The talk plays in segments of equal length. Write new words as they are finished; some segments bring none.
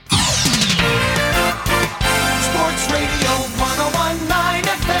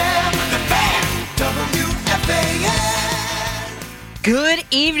Good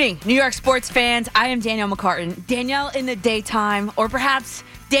evening, New York sports fans. I am Danielle McCartan. Danielle in the daytime, or perhaps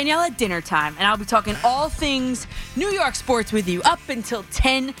Danielle at dinner time, and I'll be talking all things New York sports with you up until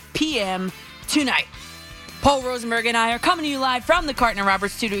 10 p.m. tonight. Paul Rosenberg and I are coming to you live from the Carton and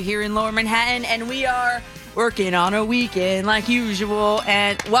Roberts studio here in Lower Manhattan, and we are working on a weekend like usual.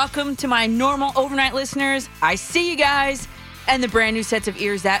 And welcome to my normal overnight listeners. I see you guys. And the brand new sets of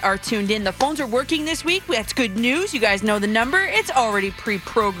ears that are tuned in. The phones are working this week. That's good news. You guys know the number. It's already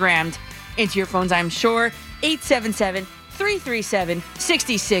pre-programmed into your phones, I'm sure.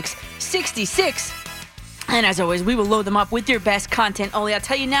 877-337-6666. And as always, we will load them up with your best content. Only I'll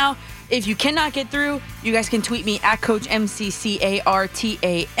tell you now, if you cannot get through, you guys can tweet me at Coach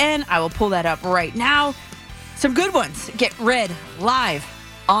MCCARTAN. I will pull that up right now. Some good ones get read live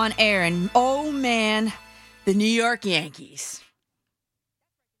on air. And oh man, the New York Yankees.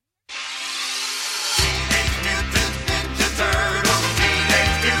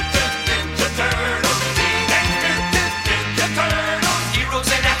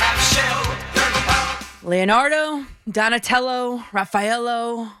 Leonardo, Donatello,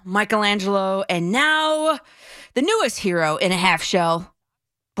 Raffaello, Michelangelo, and now the newest hero in a half shell,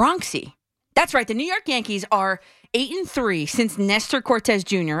 Bronxy. That's right, the New York Yankees are 8-3 since Nestor Cortez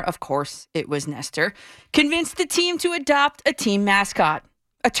Jr., of course it was Nestor, convinced the team to adopt a team mascot,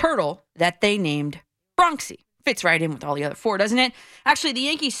 a turtle that they named Bronxy. Fits right in with all the other four, doesn't it? Actually, the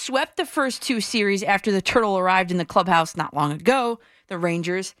Yankees swept the first two series after the turtle arrived in the clubhouse not long ago, the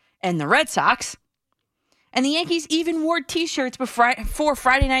Rangers and the Red Sox. And the Yankees even wore T-shirts before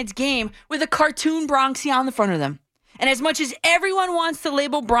Friday night's game with a cartoon Bronxy on the front of them. And as much as everyone wants to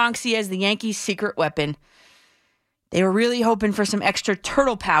label Bronxy as the Yankees' secret weapon, they were really hoping for some extra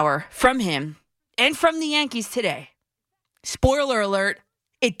turtle power from him and from the Yankees today. Spoiler alert,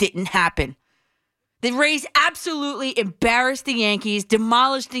 it didn't happen. The Rays absolutely embarrassed the Yankees,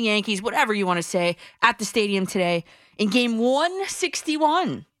 demolished the Yankees, whatever you want to say, at the stadium today in game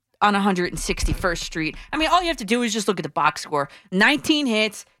 161 on 161st Street. I mean, all you have to do is just look at the box score. 19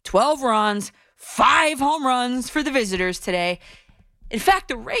 hits, 12 runs, 5 home runs for the visitors today. In fact,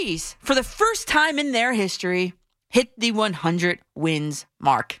 the Rays, for the first time in their history, hit the 100 wins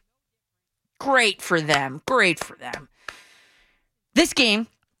mark. Great for them. Great for them. This game,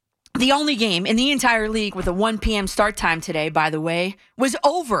 the only game in the entire league with a 1 p.m. start time today, by the way, was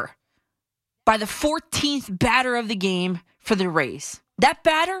over by the 14th batter of the game for the Rays. That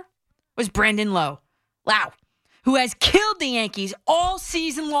batter was Brandon Lowe, who has killed the Yankees all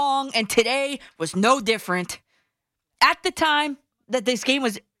season long, and today was no different. At the time that this game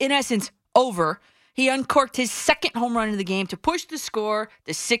was, in essence, over, he uncorked his second home run of the game to push the score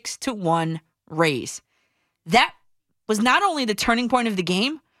to 6-1 Rays. That was not only the turning point of the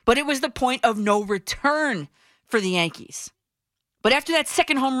game, but it was the point of no return for the Yankees. But after that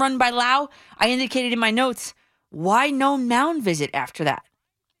second home run by Lowe, I indicated in my notes, why no mound visit after that?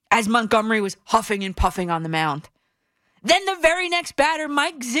 As Montgomery was huffing and puffing on the mound. Then the very next batter,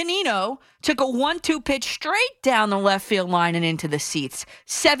 Mike Zunino, took a 1-2 pitch straight down the left field line and into the seats.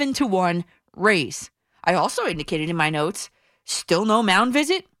 7-1 Rays. I also indicated in my notes, still no mound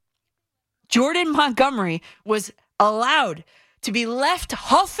visit. Jordan Montgomery was allowed to be left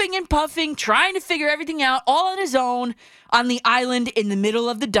huffing and puffing, trying to figure everything out all on his own on the island in the middle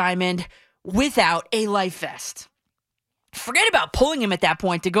of the diamond without a life vest. Forget about pulling him at that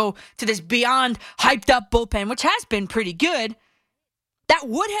point to go to this beyond hyped up bullpen, which has been pretty good. That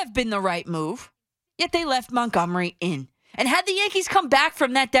would have been the right move, yet they left Montgomery in. And had the Yankees come back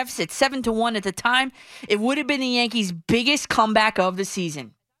from that deficit 7-1 at the time, it would have been the Yankees' biggest comeback of the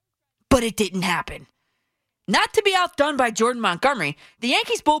season. But it didn't happen. Not to be outdone by Jordan Montgomery, the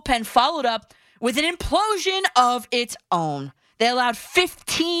Yankees bullpen followed up with an implosion of its own. They allowed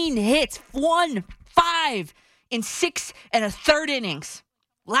 15 hits, 5 in 6 1/3 innings.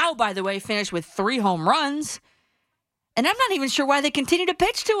 Lowe, by the way, finished with 3 home runs. And I'm not even sure why they continued to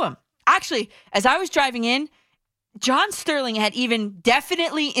pitch to him. Actually, as I was driving in, John Sterling had even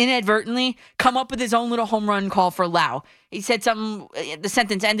definitely inadvertently come up with his own little home run call for Lowe. He said something, the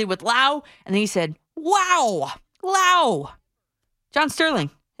sentence ended with Lowe, and then he said, wow, Lowe. John Sterling,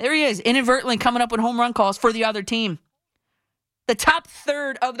 there he is, inadvertently coming up with home run calls for the other team. The top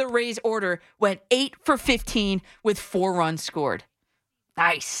third of the Rays order went 8 for 15 with 4 runs scored.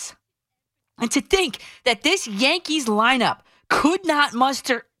 Nice. And to think that this Yankees lineup could not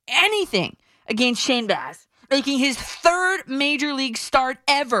muster anything against Shane Baz, making his 3rd major league start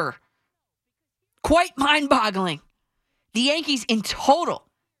ever. Quite mind-boggling. The Yankees in total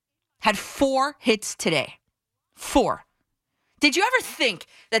had 4 hits today. 4. Did you ever think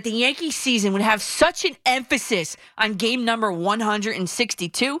that the Yankee season would have such an emphasis on game number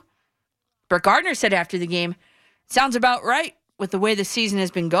 162? Brett Gardner said after the game, sounds about right with the way the season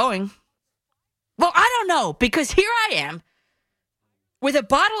has been going. Well, I don't know, because here I am with a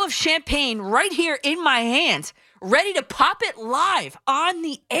bottle of champagne right here in my hands, ready to pop it live on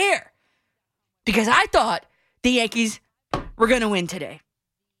the air, because I thought the Yankees were going to win today.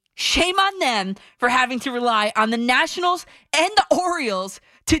 Shame on them for having to rely on the Nationals and the Orioles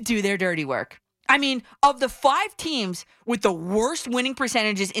to do their dirty work. I mean, of the 5 teams with the worst winning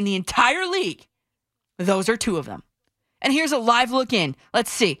percentages in the entire league, those are 2 of them. And here's a live look in.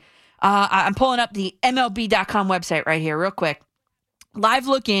 Let's see. I'm pulling up the MLB.com website right here real quick. Live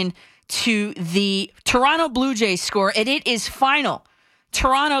look in to the Toronto Blue Jays score, and it is final.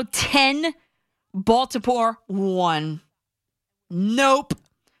 Toronto 10, Baltimore 1. Nope.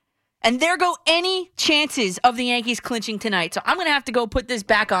 And there go any chances of the Yankees clinching tonight. So I'm going to have to go put this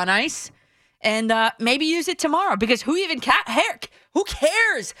back on ice and maybe use it tomorrow, because who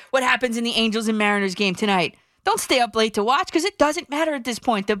cares what happens in the Angels and Mariners game tonight? Don't stay up late to watch, because it doesn't matter at this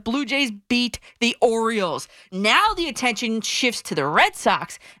point. The Blue Jays beat the Orioles. Now the attention shifts to the Red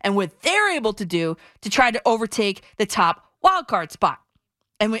Sox and what they're able to do to try to overtake the top wildcard spot.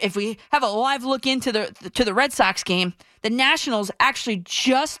 And if we have a live look into the Red Sox game, the Nationals actually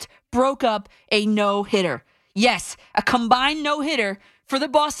just broke up a no-hitter. Yes, a combined no-hitter for the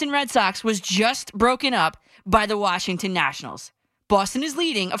Boston Red Sox was just broken up by the Washington Nationals. Boston is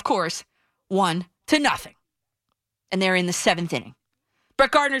leading, of course, 1-0. And they're in the 7th inning.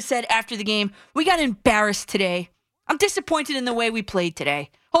 Brett Gardner said after the game, "We got embarrassed today. I'm disappointed in the way we played today.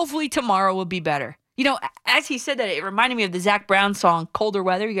 Hopefully tomorrow will be better." You know, as he said that, it reminded me of the Zach Brown song, Colder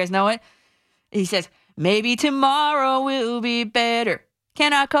Weather. You guys know it? He says, "Maybe tomorrow will be better.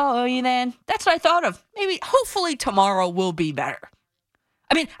 Can I call you then?" That's what I thought of. Hopefully tomorrow will be better.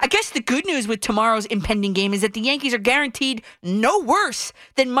 I mean, I guess the good news with tomorrow's impending game is that the Yankees are guaranteed no worse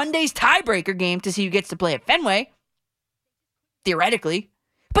than Monday's tiebreaker game to see who gets to play at Fenway. Theoretically.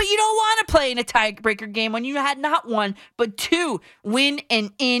 But you don't want to play in a tiebreaker game when you had not 1, but 2 win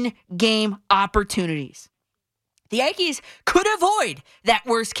and in-game opportunities. The Yankees could avoid that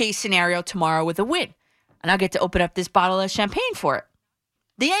worst-case scenario tomorrow with a win. And I'll get to open up this bottle of champagne for it.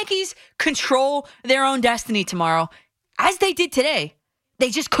 The Yankees control their own destiny tomorrow, as they did today. They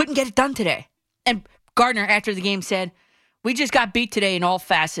just couldn't get it done today. And Gardner, after the game, said, "We just got beat today in all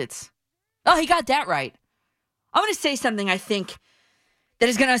facets." Oh, he got that right. I'm going to say something I think that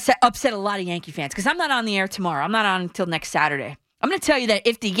is going to upset a lot of Yankee fans, because I'm not on the air tomorrow. I'm not on until next Saturday. I'm going to tell you that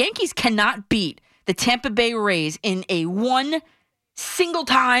if the Yankees cannot beat the Tampa Bay Rays in a one single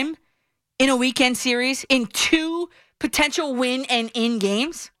time in a weekend series, in 2 potential win and in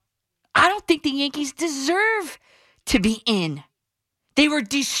games, I don't think the Yankees deserve to be in. They were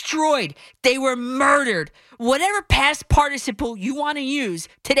destroyed. They were murdered. Whatever past participle you want to use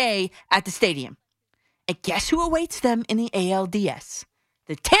today at the stadium. And guess who awaits them in the ALDS?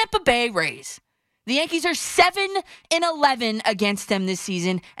 The Tampa Bay Rays. The Yankees are 7-11 against them this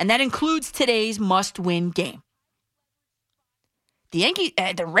season, and that includes today's must-win game.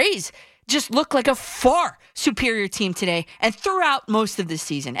 The Rays just look like a far superior team today and throughout most of the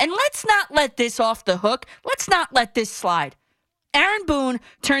season. And let's not let this off the hook. Let's not let this slide. Aaron Boone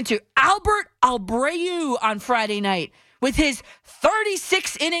turned to Albert Abreu on Friday night with his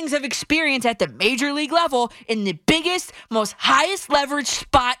 36 innings of experience at the major league level in the biggest, most highest leverage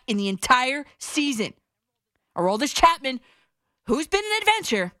spot in the entire season. Aroldis Chapman, who's been an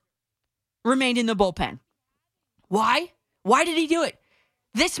adventure, remained in the bullpen. Why? Why did he do it?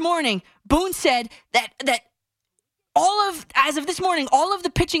 This morning, Boone said that as of this morning, all of the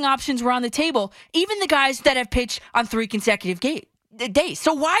pitching options were on the table, even the guys that have pitched on 3 consecutive days.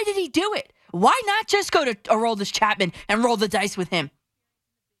 So why did he do it? Why not just go to Aroldis Chapman and roll the dice with him?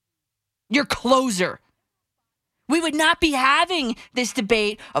 Your closer. We would not be having this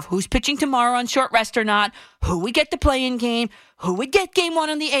debate of who's pitching tomorrow on short rest or not, who would get the play-in game, who would get game 1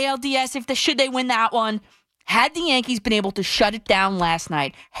 on the ALDS should they win that one. Had the Yankees been able to shut it down last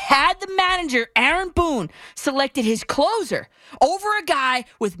night, had the manager, Aaron Boone, selected his closer over a guy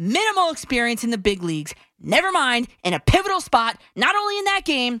with minimal experience in the big leagues, never mind in a pivotal spot, not only in that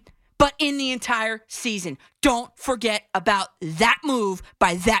game, but in the entire season. Don't forget about that move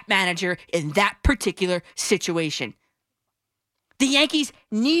by that manager in that particular situation. The Yankees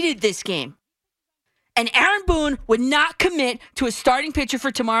needed this game. And Aaron Boone would not commit to a starting pitcher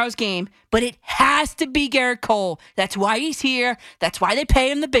for tomorrow's game, but it has to be Garrett Cole. That's why he's here. That's why they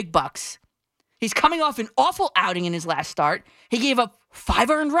pay him the big bucks. He's coming off an awful outing in his last start. He gave up 5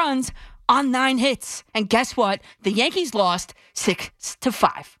 earned runs on 9 hits. And guess what? The Yankees lost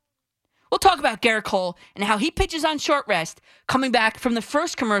 6-5. We'll talk about Garrett Cole and how he pitches on short rest, coming back from the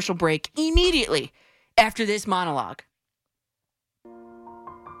first commercial break immediately after this monologue.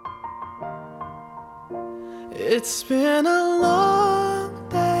 It's been a long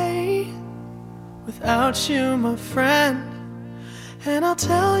day without you, my friend, and I'll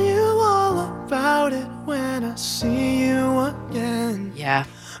tell you all about it when I see you again. Yeah.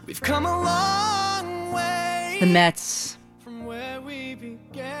 We've come a long way. The Mets. From where we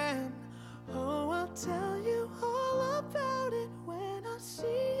began. Oh, I'll tell you all about it when I see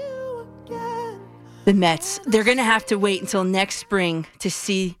you again. The Mets. They're going to have to wait until next spring to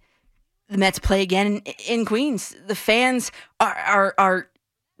see the Mets play again in Queens. The fans are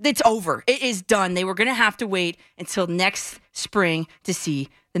it's over. It is done. They were going to have to wait until next spring to see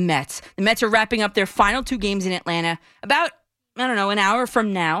the Mets. The Mets are wrapping up their final 2 games in Atlanta about, an hour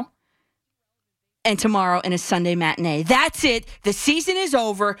from now. And tomorrow in a Sunday matinee. That's it. The season is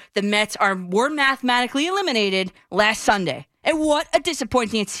over. The Mets were mathematically eliminated last Sunday. And what a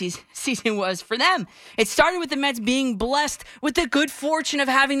disappointing season was for them. It started with the Mets being blessed with the good fortune of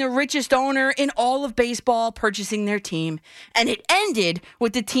having the richest owner in all of baseball purchasing their team. And it ended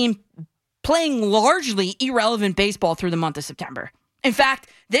with the team playing largely irrelevant baseball through the month of September. In fact,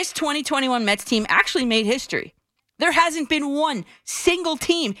 this 2021 Mets team actually made history. There hasn't been one single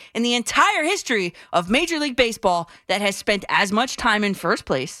team in the entire history of Major League Baseball that has spent as much time in first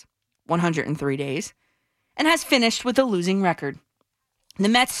place, 103 days, and has finished with a losing record. The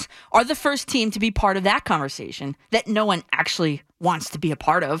Mets are the first team to be part of that conversation that no one actually wants to be a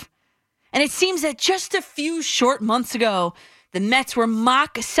part of. And it seems that just a few short months ago, the Mets were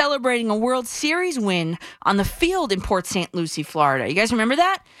mock celebrating a World Series win on the field in Port St. Lucie, Florida. You guys remember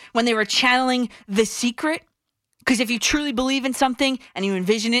that? When they were channeling The Secret? Because if you truly believe in something and you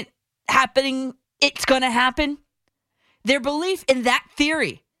envision it happening, it's going to happen. Their belief in that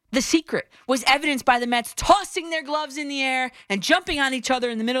theory, The Secret, was evidenced by the Mets tossing their gloves in the air and jumping on each other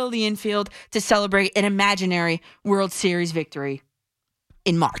in the middle of the infield to celebrate an imaginary World Series victory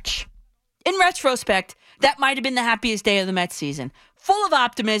in March. In retrospect, that might have been the happiest day of the Mets season, full of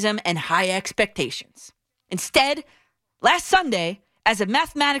optimism and high expectations. Instead, last Sunday, as a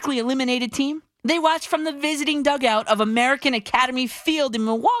mathematically eliminated team, they watched from the visiting dugout of American Academy Field in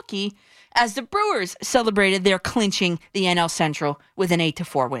Milwaukee as the Brewers celebrated their clinching the NL Central with an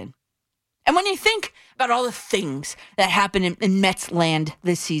 8-4 win. And when you think about all the things that happened in Mets land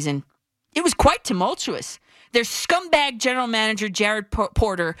this season, it was quite tumultuous. Their scumbag general manager, Jared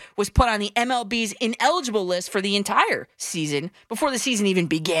Porter, was put on the MLB's ineligible list for the entire season before the season even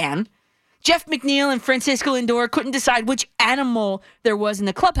began. Jeff McNeil and Francisco Lindor couldn't decide which animal there was in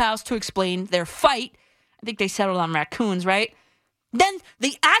the clubhouse to explain their fight. I think they settled on raccoons, right? Then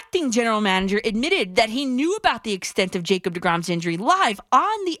the acting general manager admitted that he knew about the extent of Jacob deGrom's injury live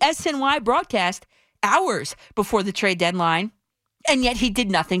on the SNY broadcast hours before the trade deadline, and yet he did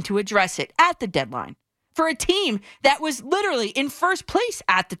nothing to address it at the deadline for a team that was literally in first place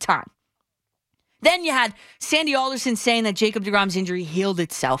at the time. Then you had Sandy Alderson saying that Jacob deGrom's injury healed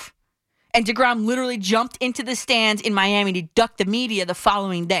itself. And deGrom literally jumped into the stands in Miami to duck the media the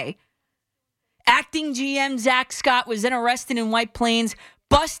following day. Acting GM Zach Scott was then arrested in White Plains,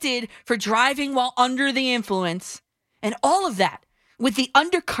 busted for driving while under the influence. And all of that with the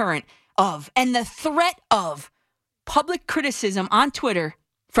undercurrent of and the threat of public criticism on Twitter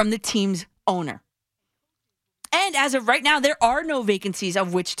from the team's owner. And as of right now, there are no vacancies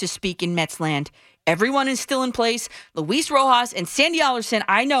of which to speak in Mets land. Everyone is still in place. Luis Rojas and Sandy Alderson,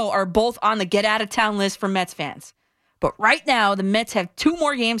 I know, are both on the get-out-of-town list for Mets fans. But right now, the Mets have 2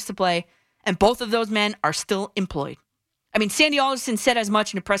 more games to play, and both of those men are still employed. I mean, Sandy Alderson said as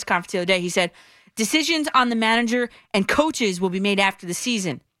much in a press conference the other day. He said, decisions on the manager and coaches will be made after the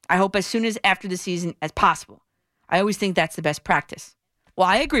season. I hope as soon as after the season as possible. I always think that's the best practice. Well,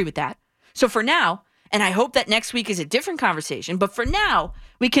 I agree with that. So for now, and I hope that next week is a different conversation, but for now,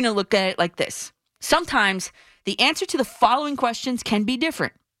 we can look at it like this. Sometimes the answer to the following questions can be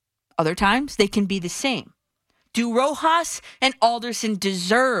different. Other times they can be the same. Do Rojas and Alderson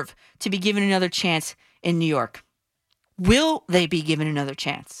deserve to be given another chance in New York? Will they be given another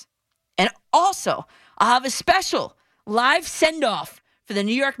chance? And also, I'll have a special live send-off for the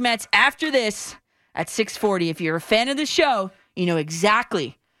New York Mets after this at 6:40. If you're a fan of the show, you know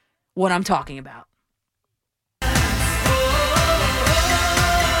exactly what I'm talking about.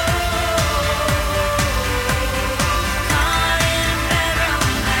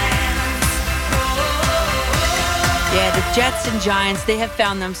 Yeah, the Jets and Giants, they have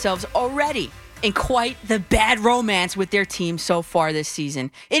found themselves already in quite the bad romance with their team so far this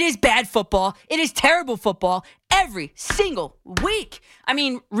season. It is bad football. It is terrible football every single week. I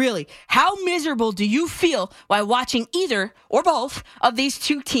mean, really, how miserable do you feel while watching either or both of these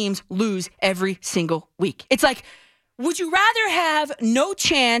two teams lose every single week? It's like, would you rather have no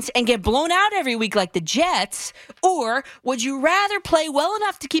chance and get blown out every week like the Jets, or would you rather play well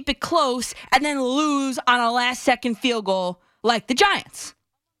enough to keep it close and then lose on a last-second field goal like the Giants?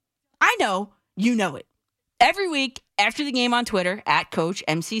 I know you know it. Every week after the game on Twitter, at Coach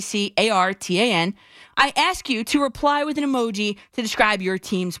MCCARTAN, I ask you to reply with an emoji to describe your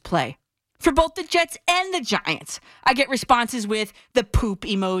team's play. For both the Jets and the Giants, I get responses with the poop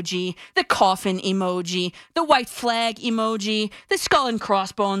emoji, the coffin emoji, the white flag emoji, the skull and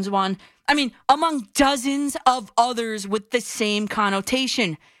crossbones one. I mean, among dozens of others with the same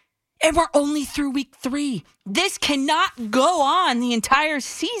connotation. And we're only through week 3. This cannot go on the entire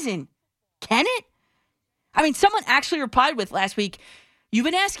season. Can it? I mean, someone actually replied with last week, you've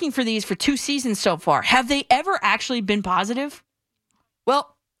been asking for these for 2 seasons so far. Have they ever actually been positive?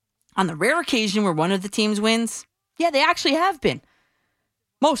 Well, on the rare occasion where one of the teams wins, yeah, they actually have been.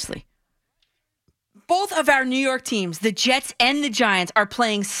 Mostly. Both of our New York teams, the Jets and the Giants, are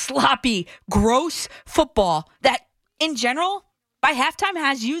playing sloppy, gross football that, in general, by halftime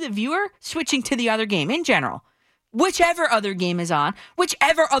has you, the viewer, switching to the other game, in general. Whichever other game is on,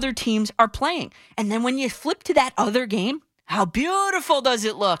 whichever other teams are playing. And then when you flip to that other game, how beautiful does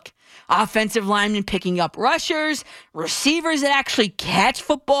it look? Offensive linemen picking up rushers, receivers that actually catch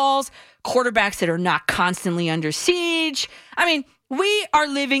footballs, quarterbacks that are not constantly under siege. I mean, we are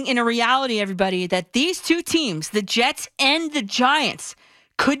living in a reality, everybody, that these two teams, the Jets and the Giants,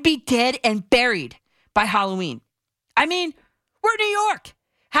 could be dead and buried by Halloween. I mean, we're New York.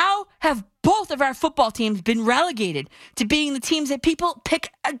 How have both of our football teams been relegated to being the teams that people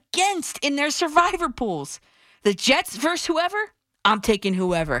pick against in their survivor pools? The Jets versus whoever? I'm taking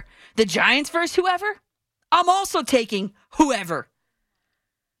whoever. The Giants versus whoever? I'm also taking whoever.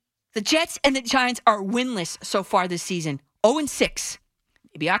 The Jets and the Giants are winless so far this season. 0-6.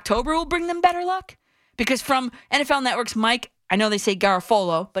 Maybe October will bring them better luck? Because from NFL Network's Mike, I know they say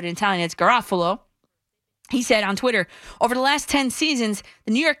Garafolo, but in Italian it's Garafolo. He said on Twitter, over the last 10 seasons,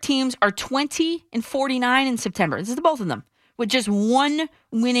 the New York teams are 20-49 in September. This is the both of them, with just one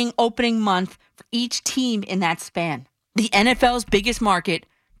winning opening month for each team in that span. The NFL's biggest market,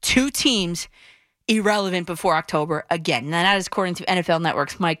 2 teams, irrelevant before October again. Now, that is according to NFL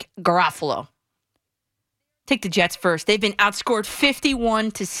Network's Mike Garafolo. Take the Jets first. They've been outscored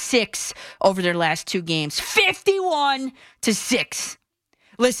 51-6 over their last 2 games. 51-6.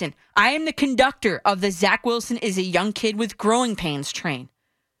 Listen, I am the conductor of the Zach Wilson is a young kid with growing pains train.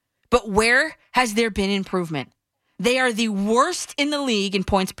 But where has there been improvement? They are the worst in the league in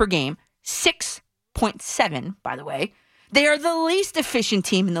points per game. 6.7, by the way. They are the least efficient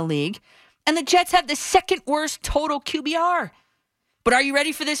team in the league. And the Jets have the second worst total QBR. But are you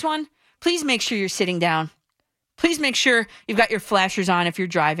ready for this one? Please make sure you're sitting down. Please make sure you've got your flashers on if you're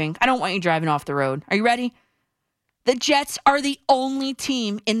driving. I don't want you driving off the road. Are you ready? The Jets are the only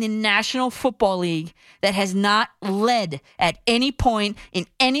team in the National Football League that has not led at any point in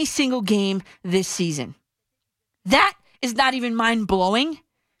any single game this season. That is not even mind-blowing.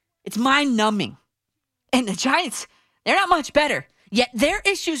 It's mind-numbing. And the Giants, they're not much better. Yet their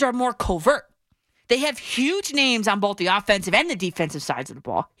issues are more covert. They have huge names on both the offensive and the defensive sides of the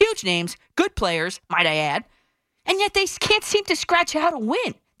ball. Huge names, good players, might I add. And yet they can't seem to scratch out a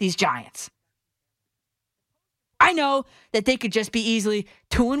win, these Giants. I know that they could just be easily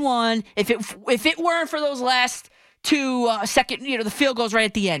 2-1 if it weren't for those last 2 second, the field goals right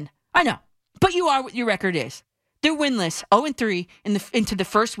at the end. I know. But you are what your record is. They're winless, 0-3 into the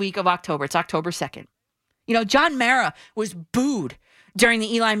first week of October. It's October 2nd. John Mara was booed during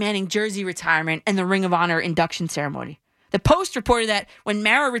the Eli Manning jersey retirement and the Ring of Honor induction ceremony. The Post reported that when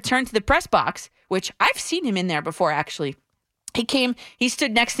Mara returned to the press box, which I've seen him in there before, actually, he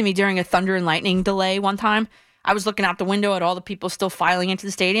stood next to me during a thunder and lightning delay one time. I was looking out the window at all the people still filing into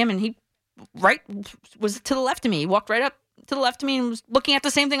the stadium, and he was to the left of me. He walked right up to the left of me and was looking at the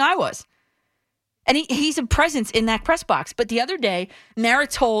same thing I was. And he's a presence in that press box. But the other day, Mara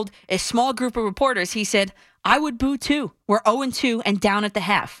told a small group of reporters, he said, I would boo too. We're 0-2 and down at the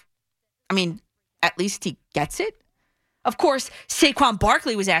half. I mean, at least he gets it. Of course, Saquon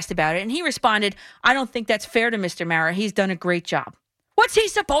Barkley was asked about it, and he responded, I don't think that's fair to Mr. Mara. He's done a great job. What's he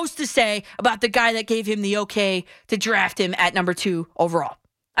supposed to say about the guy that gave him the okay to draft him at number 2 overall?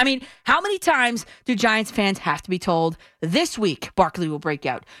 I mean, how many times do Giants fans have to be told, this week Barkley will break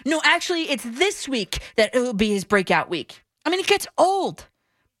out? No, actually, it's this week that it will be his breakout week. I mean, it gets old.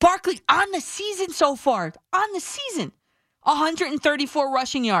 Barkley on the season so far, 134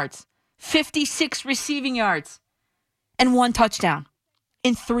 rushing yards, 56 receiving yards, and 1 touchdown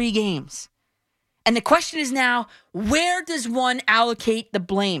in 3 games. And the question is now, where does one allocate the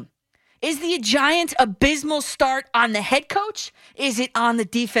blame? Is the Giants' abysmal start on the head coach? Is it on the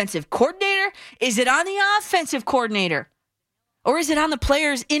defensive coordinator? Is it on the offensive coordinator? Or is it on the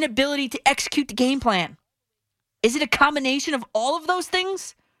players' inability to execute the game plan? Is it a combination of all of those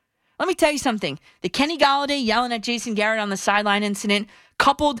things? Let me tell you something. The Kenny Golladay yelling at Jason Garrett on the sideline incident,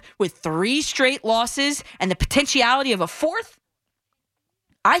 coupled with 3 straight losses and the potentiality of a 4th,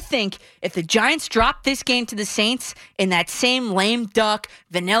 I think if the Giants drop this game to the Saints in that same lame duck,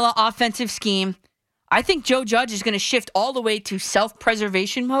 vanilla offensive scheme, I think Joe Judge is going to shift all the way to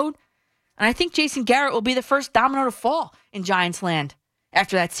self-preservation mode. And I think Jason Garrett will be the first domino to fall in Giants land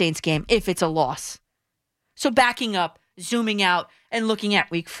after that Saints game, if it's a loss. So backing up, zooming out, and looking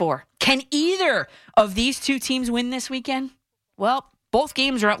at week 4. Can either of these 2 teams win this weekend? Well, both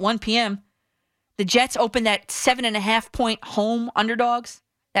games are at 1 p.m. The Jets opened at 7.5-point home underdogs.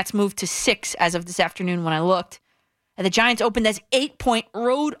 That's moved to 6 as of this afternoon when I looked. And the Giants opened as 8-point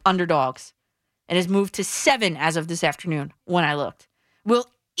road underdogs. It has moved to 7 as of this afternoon when I looked. Will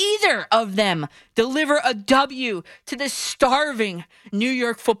either of them deliver a W to the starving New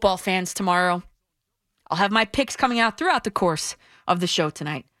York football fans tomorrow? I'll have my picks coming out throughout the course of the show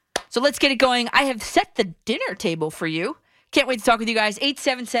tonight. So let's get it going. I have set the dinner table for you. Can't wait to talk with you guys.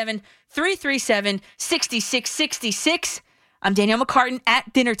 877-337-6666. I'm Danielle McCartan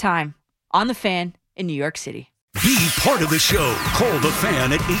at dinner time on The Fan in New York City. Be part of the show. Call The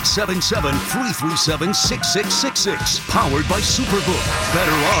Fan at 877-337-6666. Powered by Superbook.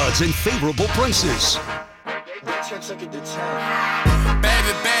 Better odds and favorable prices. Baby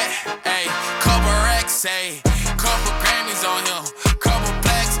bet, ayy, couple racks, ayy, couple Grammys on him, couple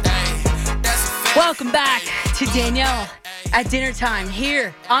blacks, ayy. Welcome back to Danielle at dinner time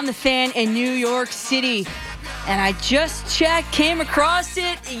here on The Fan in New York City. And I just checked, came across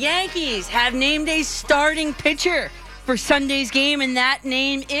it. The Yankees have named a starting pitcher for Sunday's game, and that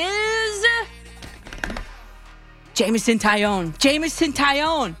name is Jameson Taillon. Jameson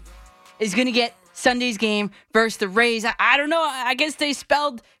Taillon is going to get Sunday's game versus the Rays. I don't know. I guess they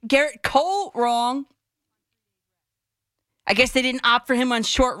spelled Garrett Cole wrong. I guess they didn't opt for him on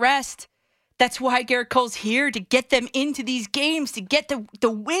short rest. That's why Garrett Cole's here, to get them into these games, to get the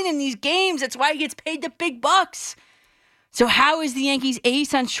win in these games. That's why he gets paid the big bucks. So how is the Yankees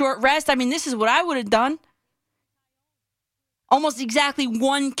ace on short rest? I mean, this is what I would have done. Almost exactly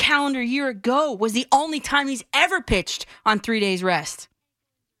 1 calendar year ago was the only time he's ever pitched on 3 days rest.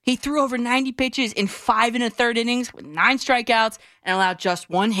 He threw over 90 pitches in 5 1/3 innings with 9 strikeouts and allowed just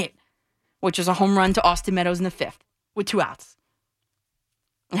 1 hit, which was a home run to Austin Meadows in the 5th with 2 outs.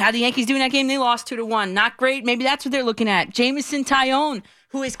 And how the Yankees do in that game? They lost 2-1. Not great. Maybe that's what they're looking at. Jameson Taillon,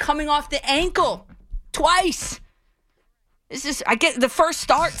 who is coming off the ankle twice. This is, I get the first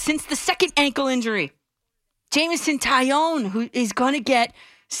start since the second ankle injury. Jameson Taillon, who is going to get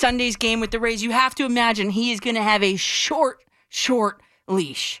Sunday's game with the Rays. You have to imagine he is going to have a short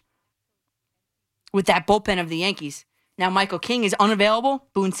leash with that bullpen of the Yankees. Now Michael King is unavailable.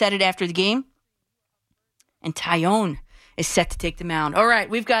 Boone said it after the game. And Taillon is set to take the mound. All right,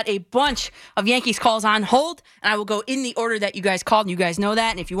 we've got a bunch of Yankees calls on hold, and I will go in the order that you guys called, and you guys know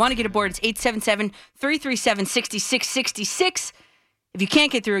that. And if you want to get aboard, it's 877-337-6666. If you can't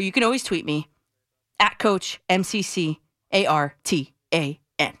get through, you can always tweet me at Coach MCCARTAN.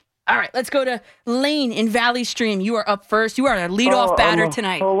 All right, let's go to Lane in Valley Stream. You are up first. You are our leadoff batter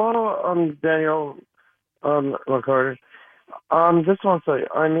tonight. Hello, I'm Danielle McCartan. Just want to say,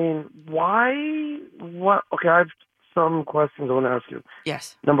 I mean, why? What? Okay, I have some questions I want to ask you.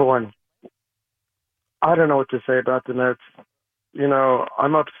 Yes. Number one, I don't know what to say about the Mets. You know,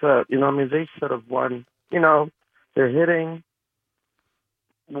 I'm upset. You know, I mean, they should have won. You know, they're hitting.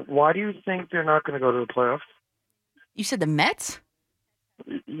 Why do you think they're not going to go to the playoffs? You said the Mets?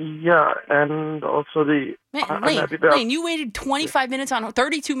 Yeah, and also the... Lane, you waited 32 minutes on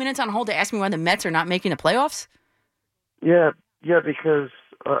hold to ask me why the Mets are not making the playoffs? Yeah, because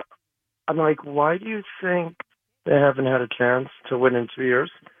I'm like, why do you think they haven't had a chance to win in 2 years?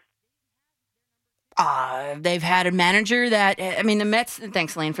 They've had a manager that, I mean, the Mets,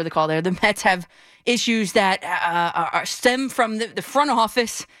 thanks, Lane, for the call there. The Mets have issues that stem from the front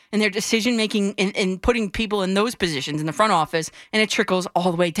office and their decision-making in putting people in those positions in the front office, and it trickles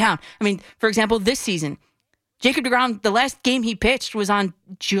all the way down. I mean, for example, this season, Jacob deGrom, the last game he pitched was on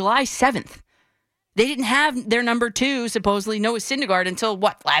July 7th. They didn't have their number 2, supposedly, Noah Syndergaard, until,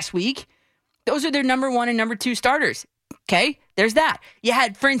 last week? Those are their number 1 and number 2 starters. Okay, there's that. You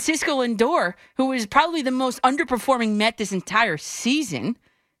had Francisco Lindor, who was probably the most underperforming Met this entire season,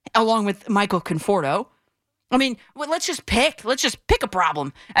 along with Michael Conforto. I mean, let's just pick a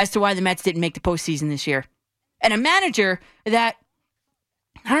problem as to why the Mets didn't make the postseason this year. And a manager that,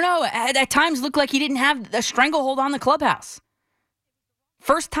 I don't know, at times looked like he didn't have a stranglehold on the clubhouse.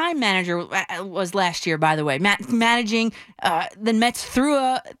 First time manager was last year, by the way, managing the Mets through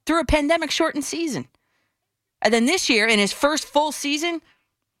a pandemic shortened season. And then this year, in his first full season,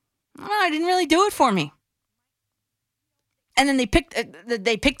 I didn't really do it for me. And then they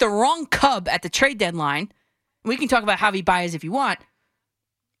picked the wrong Cub at the trade deadline. We can talk about Javi Baez if you want.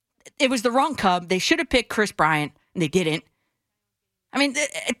 It was the wrong Cub. They should have picked Chris Bryant, and they didn't. I mean,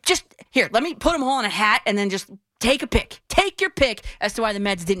 just here, let me put them all in a hat and then just take a pick. Take your pick as to why the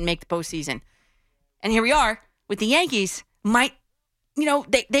Mets didn't make the postseason. And here we are with the Yankees.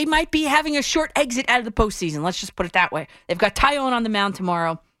 They might be having a short exit out of the postseason. Let's just put it that way. They've got Taillon on the mound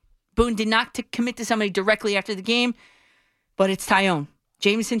tomorrow. Boone did not commit to somebody directly after the game, but it's Taillon.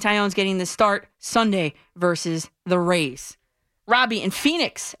 Jameson Taillon's getting the start Sunday versus the Rays. Robbie in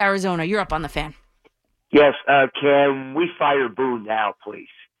Phoenix, Arizona, you're up on the fan. Yes, can we fire Boone now, please?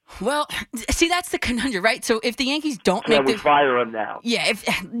 Well, see, that's the conundrum, right? So if the Yankees don't Can we fire him now? Yeah,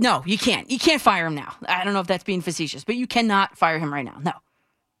 no, you can't. You can't fire him now. I don't know if that's being facetious, but you cannot fire him right now. No.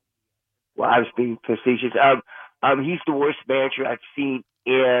 Well, I was being facetious. He's the worst manager I've seen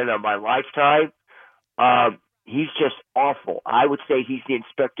in my lifetime. He's just awful. I would say he's the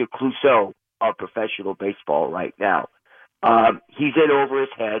Inspector Clouseau of professional baseball right now. He's in over his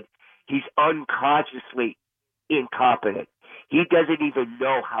head. He's unconsciously incompetent. He doesn't even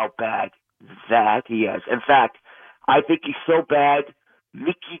know how bad that he is. In fact, I think he's so bad,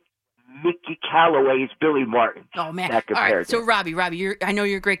 Mickey Callaway is Billy Martin. Oh, man. All right, so Robbie, I know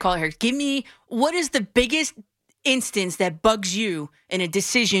you're a great caller here. Give me, what is the biggest instance that bugs you in a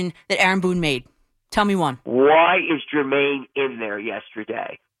decision that Aaron Boone made? Tell me one. Why is Jermaine in there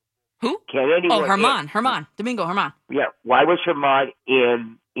yesterday? Who? Can anyone? Oh, Herman. Domingo Herman. Yeah. Why was Herman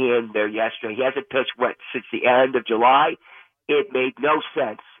in there yesterday? He hasn't pitched, since the end of July? It made no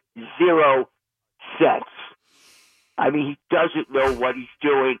sense. 0 sense. I mean, he doesn't know what he's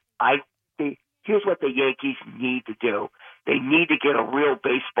doing. Here's what the Yankees need to do. They need to get a real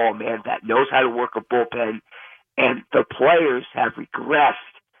baseball man that knows how to work a bullpen, and the players have regressed.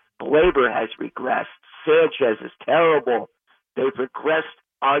 Glaber has regressed. Sanchez is terrible. They've regressed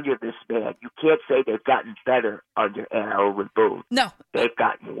under this man. You can't say they've gotten better under Aaron Boone. No. They've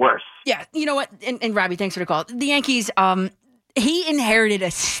gotten worse. Yeah, you know what? And Robbie, thanks for the call. The Yankees, he inherited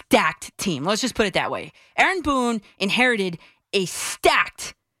a stacked team. Let's just put it that way. Aaron Boone inherited a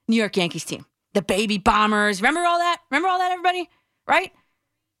stacked New York Yankees team. The baby bombers. Remember all that? Everybody? Right?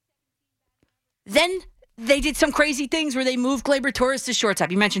 Then they did some crazy things where they moved Gleyber Torres to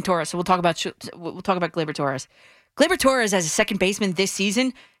shortstop. You mentioned Torres, so we'll talk about Gleyber Torres. Gleyber Torres, as a second baseman this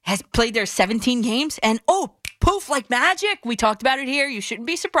season, has played there 17 games, and poof, like magic. We talked about it here. You shouldn't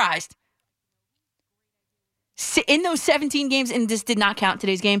be surprised. In those 17 games, and this did not count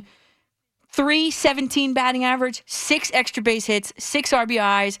today's game, 317 batting average, 6 extra base hits, 6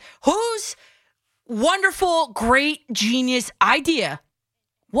 RBIs. Whose wonderful, great, genius idea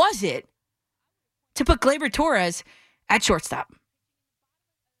was it to put Gleyber Torres at shortstop?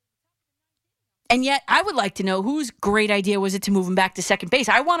 And yet, I would like to know whose great idea was it to move him back to second base.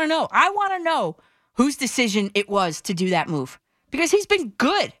 I want to know. I want to know whose decision it was to do that move. Because he's been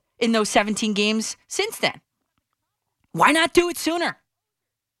good in those 17 games since then. Why not do it sooner?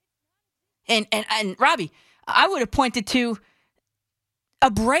 And Robbie, I would have pointed to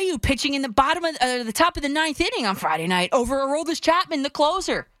Abreu pitching in the the top of the 9th inning on Friday night over Aroldis Chapman, the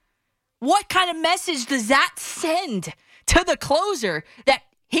closer. What kind of message does that send to the closer that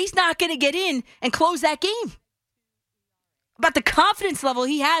he's not going to get in and close that game? About the confidence level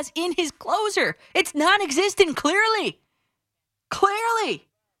he has in his closer. It's non-existent, clearly. Clearly.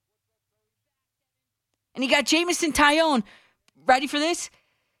 And you got Jameson Taillon. Ready for this?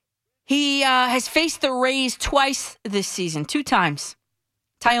 He has faced the Rays twice this season, 2 times.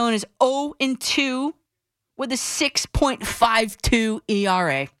 Taillon is 0-2 with a 6.52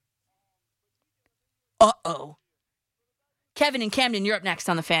 ERA. Uh-oh. Kevin and Camden, you're up next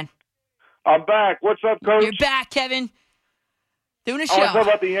on the fan. I'm back. What's up, Coach? You're back, Kevin. Doing a show. I want to talk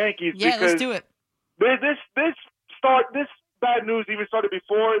about the Yankees. Yeah, let's do it. This bad news even started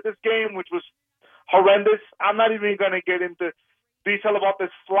before this game, which was horrendous. I'm not even going to get into detail about this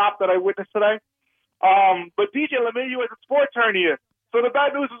slop that I witnessed today. But DJ, let me you as a sports hernia. So the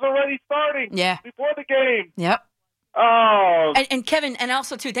bad news was already starting before the game. Yep. Oh. And Kevin, and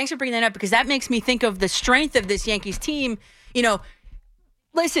also, too, thanks for bringing that up, because that makes me think of the strength of this Yankees team.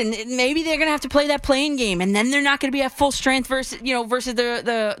 Listen, maybe they're going to have to play that play-in game, and then they're not going to be at full strength versus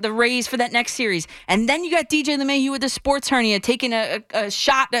the Rays for that next series. And then you got DJ LeMahieu with the sports hernia taking a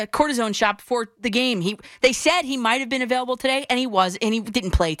cortisone shot before the game. They said he might have been available today, and he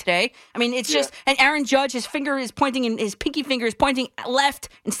didn't play today. I mean, it's just, and Aaron Judge, his pinky finger is pointing left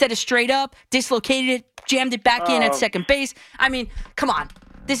instead of straight up, dislocated it, jammed it back in at second base. I mean, come on.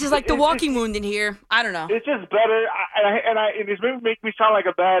 This is like the walking wound in here. I don't know. It's just better, and it's maybe make me sound like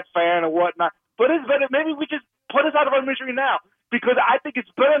a bad fan or whatnot. But it's better. Maybe we just put us out of our misery now, because I think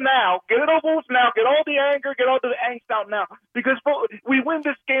it's better now. Get it over with now. Get all the anger, get all the angst out now. Because we win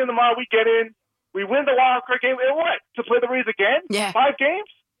this game tomorrow, we get in. We win the wild card game, and what? To play the Rays again? Yeah. 5 games?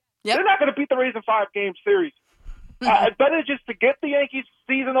 Yep. They're not going to beat the Rays in 5-game series. Better just to get the Yankees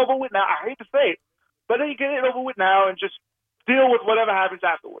season over with now. I hate to say it. Better you get it over with now and just deal with whatever happens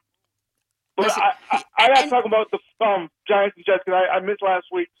afterwards. But listen, I got to talk about the Giants and Jets, because I missed last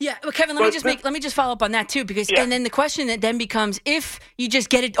week. Yeah, well, Kevin, let me just follow up on that too, because and then the question that then becomes, if you just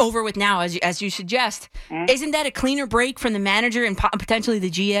get it over with now, as you suggest, isn't that a cleaner break from the manager and potentially the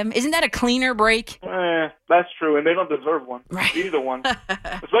GM? Isn't that a cleaner break? That's true, and they don't deserve one. Right. Either one,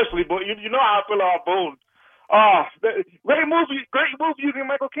 especially. But you know how I feel about Boone. Great move using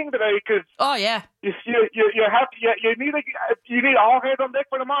Michael King today, because you need all hands on deck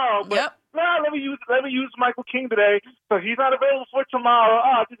for tomorrow. But let me use Michael King today, so he's not available for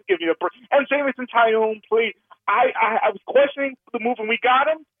tomorrow. Just give me a break. And Jameson Taillon, please. I was questioning the move, and we got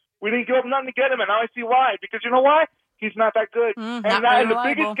him. We didn't give up nothing to get him, and now I see why. Because you know why? He's not that good. And now in the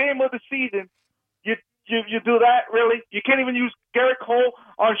biggest game of the season, you do that, really? You can't even use Garrett Cole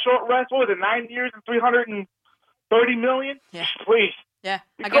on short rest. What was it, 9 years and $330 million? Yeah. Please. Yeah.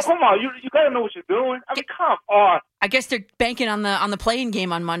 Come on, you got to know what you're doing. I mean, come on. I guess they're banking on the play-in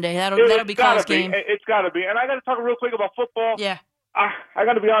game on Monday. That'll be Cole's game. It's got to be. And I got to talk real quick about football. Yeah. I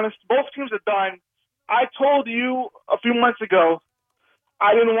got to be honest. Both teams are done. I told you a few months ago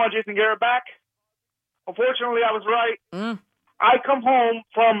I didn't want Jason Garrett back. Unfortunately, I was right. I come home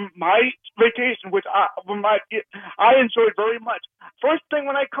from my vacation, which I enjoyed very much. First thing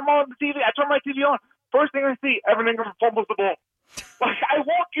when I come on the TV, I turn my TV on. First thing I see, Evan Ingram fumbles the ball. Like, I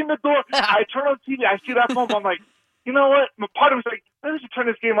walk in the door, I turn on the TV, I see that fumble. I'm like, you know what? My part of me's like, maybe we should turn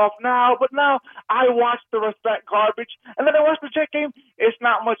this game off now. But now I watch the rest of that garbage, and then I watch the Jet game. It's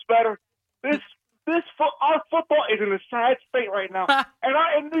not much better. Our football is in a sad state right now,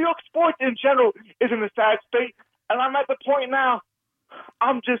 and New York sports in general is in a sad state. And I'm at the point now,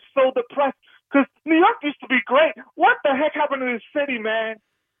 I'm just so depressed, because New York used to be great. What the heck happened to this city, man?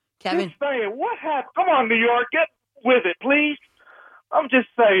 Kevin. Just saying, what happened? Come on, New York, get with it, please. I'm just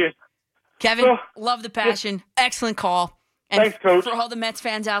saying. Kevin, love the passion. Excellent call. And thanks, Coach. For all the Mets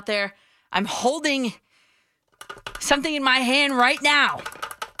fans out there, I'm holding something in my hand right now.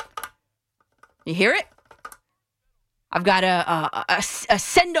 You hear it? I've got a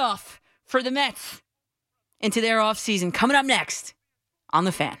send-off for the Mets into their offseason coming up next on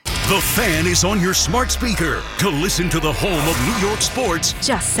The Fan. The Fan is on your smart speaker. To listen to the home of New York sports,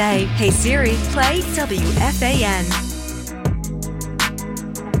 just say, "Hey Siri, play WFAN."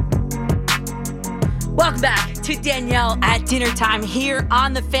 Welcome back to Danielle at dinner time here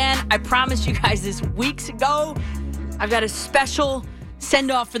on The Fan. I promised you guys this weeks ago. I've got a special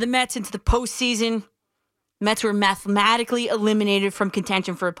send-off for the Mets into the postseason. Mets were mathematically eliminated from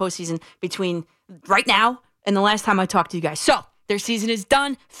contention for a postseason between right now and the last time I talked to you guys. So, their season is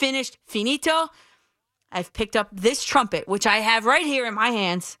done, finished, finito. I've picked up this trumpet, which I have right here in my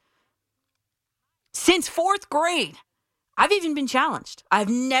hands. Since 4th grade, I've even been challenged. I've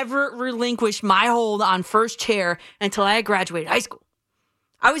never relinquished my hold on first chair until I had graduated high school.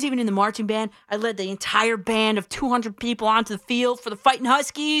 I was even in the marching band. I led the entire band of 200 people onto the field for the Fighting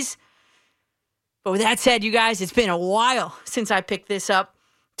Huskies. But with that said, you guys, it's been a while since I picked this up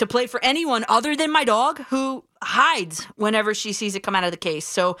to play for anyone other than my dog, who hides whenever she sees it come out of the case.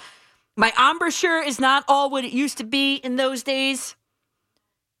 So my embouchure is not all what it used to be in those days,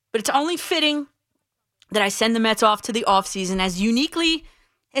 but it's only fitting that I send the Mets off to the offseason as uniquely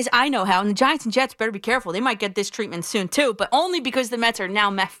as I know how. And the Giants and Jets better be careful. They might get this treatment soon too, but only because the Mets are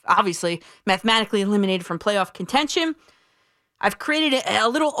now obviously mathematically eliminated from playoff contention. I've created a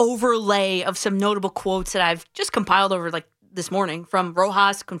little overlay of some notable quotes that I've just compiled over like this morning from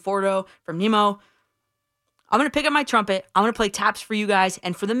Rojas, Conforto, from Nemo. I'm going to pick up my trumpet. I'm going to play taps for you guys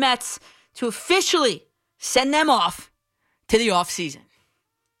and for the Mets to officially send them off to the offseason.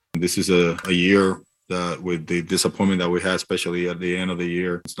 This is a year with the disappointment that we had, especially at the end of the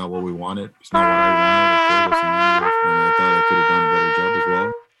year. It's not what we wanted. It's not what I wanted, of course, as a manager, and I thought I could have done a better job as well.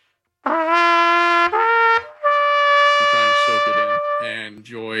 I'm trying to soak it in and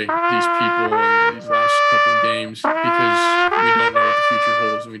enjoy these people and these last couple of games because we don't know what the future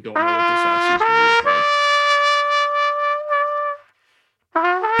holds and we don't know what this offseason will look like.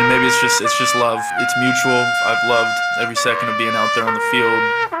 And maybe it's just love. It's mutual. I've loved every second of being out there on the field.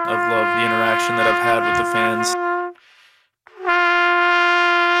 I've loved the interaction that I've had with the fans.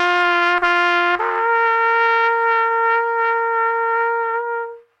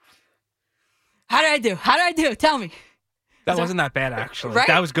 How did I do? Tell me. That wasn't that bad, actually. Right?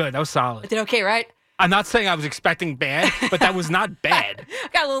 That was good. That was solid. I did okay, right? I'm not saying I was expecting bad, but that was not bad.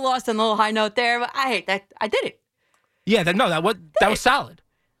 Got a little lost on the little high note there, but I hate that. I did it. Yeah, that was solid.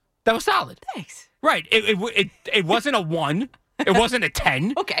 That was solid. Thanks. Right. It wasn't a 1. It wasn't a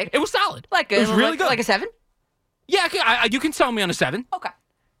 10. Okay. It was solid. It was really good. Like a 7? Yeah, you can sell me on a 7. Okay.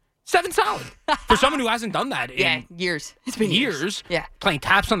 7 solid. For someone who hasn't done that in years. It's been years. Yeah. Playing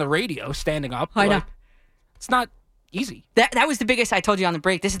taps on the radio, standing up. I know. It's not easy. That was the biggest, I told you on the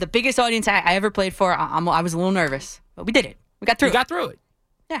break, this is the biggest audience I ever played for. I was a little nervous, but we did it. We got through it. We got through it.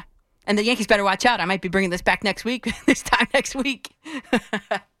 Yeah. And the Yankees better watch out. I might be bringing this back next week, this time next week.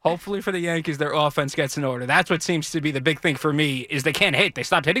 Hopefully for the Yankees, their offense gets in order. That's what seems to be the big thing for me is they can't hit. They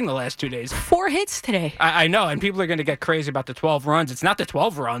stopped hitting the last 2 days. 4 hits today. I know, and people are going to get crazy about the 12 runs. It's not the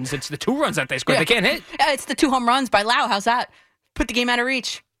 12 runs. It's the 2 runs that they scored. They can't hit. It's the 2 home runs by Lau. How's that? Put the game out of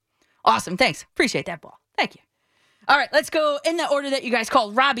reach. Awesome. Thanks. Appreciate that, ball. Thank you. All right, let's go in the order that you guys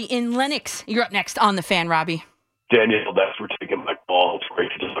called. Robbie in Lenox. You're up next on The Fan, Robbie. Danielle, thanks for taking my call. It's great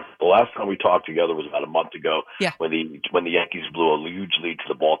to talk. The last time we talked together was about a month ago when the Yankees blew a huge lead to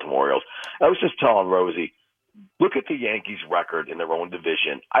the Baltimore Orioles. I was just telling Rosie, look at the Yankees' record in their own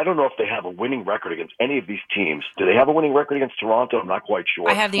division. I don't know if they have a winning record against any of these teams. Do they have a winning record against Toronto? I'm not quite sure.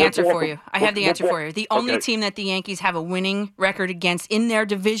 I have the answer for you. The only team that the Yankees have a winning record against in their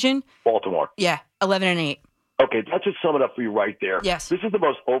division? Baltimore. Yeah, 11-8. Okay, that should sum it up for you right there. Yes. This is the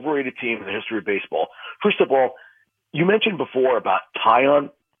most overrated team in the history of baseball. First of all, you mentioned before about Tyon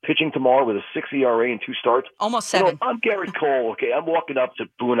pitching tomorrow with a 6 ERA and 2 starts. Almost 7. You know, I'm Gary Cole, okay? I'm walking up to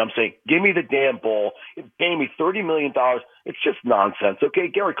Boone. I'm saying, give me the damn ball. Pay me $30 million. It's just nonsense, okay?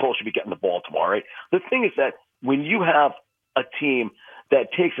 Gary Cole should be getting the ball tomorrow, right? The thing is that when you have a team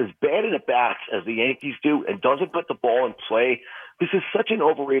that takes as bad at bats as the Yankees do and doesn't put the ball in play, this is such an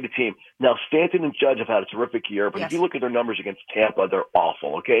overrated team. Now, Stanton and Judge have had a terrific year, but if you look at their numbers against Tampa, they're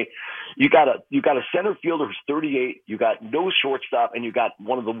awful, okay? You got a center fielder who's 38, you got no shortstop, and you got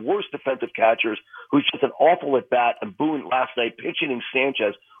one of the worst defensive catchers who's just an awful at bat, and Boone last night pitching in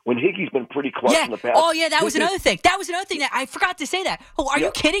Sanchez when Hickey's been pretty clutch in the past. Oh, yeah, that was another thing. That I forgot to say that. Oh, are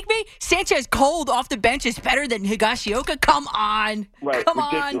you kidding me? Sanchez cold off the bench is better than Higashioka? Come on. Right, Come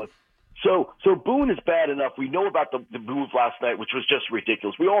ridiculous. on. So Boone is bad enough. We know about the move last night, which was just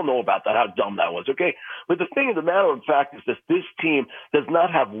ridiculous. We all know about that, how dumb that was, okay? But the thing of the matter of fact is this team does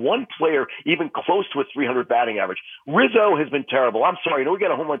not have one player even close to a 300 batting average. Rizzo has been terrible. I'm sorry. We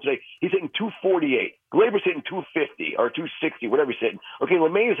got a home run today. He's hitting 248. Glaber's hitting 250 or 260, whatever he's hitting. Okay,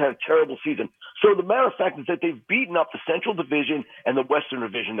 LeMahieu's had a terrible season. So the matter of fact is that they've beaten up the Central Division and the Western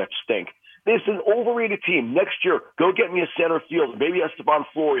Division that stink. This is an overrated team. Next year, go get me a center fielder, maybe Esteban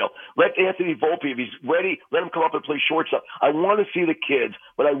Florio. Let Anthony Volpe, if he's ready, let him come up and play shortstop. I want to see the kids,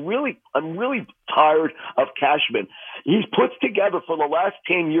 but I'm really tired of Cashman. He's put together for the last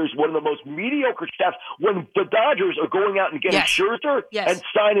 10 years one of the most mediocre staffs. When the Dodgers are going out and getting Scherzer and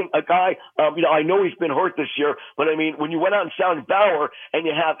signing a guy, I know he's been hurt this year, but I mean, when you went out and signed Bauer and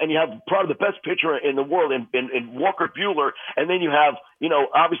you have probably the best pitcher in the world in Walker Buehler, and then you have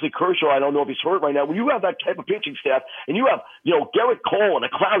obviously Kershaw. I don't know if he's hurt right now. When you have that type of pitching staff and you have Garrett Cole and a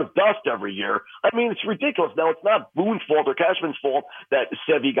cloud of dust every year, I mean, it's ridiculous. Now, it's not Boone's fault or Cashman's fault that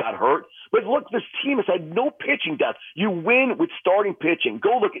Sevy got hurt, but look, this team has had no pitching depth. You win with starting pitching.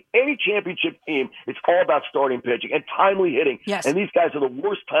 Go look at any championship team. It's all about starting pitching and timely hitting. Yes. And these guys are the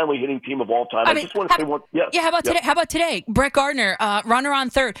worst timely hitting team of all time. I just want to say one. Yeah. How about today? How about today? Brett Gardner, runner on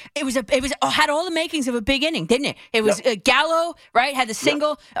third. It was had all the makings of a big inning, didn't it? It was Gallo, right? Had the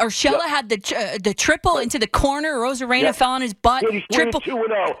single. Urshela had the triple into the corner. Rosarena fell on his butt. He's swinging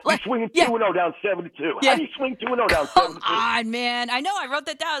 2-0. He's swinging 2-0 down 7-2. How do you swing 2-0 down 7-2? Come on, man. I know. I wrote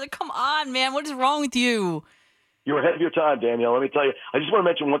that down. Come on, man. What is wrong with you? You're ahead of your time, Danielle. Let me tell you. I just want to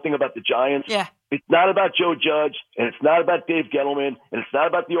mention one thing about the Giants. Yeah. It's not about Joe Judge, and it's not about Dave Gettleman, and it's not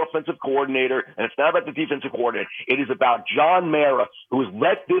about the offensive coordinator, and it's not about the defensive coordinator. It is about John Mara, who has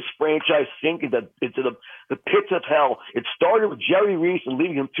let this franchise sink into the pits of hell. It started with Jerry Reese and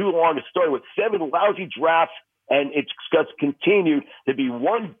leaving him too long. It started with 7 lousy drafts. And it's just continued to be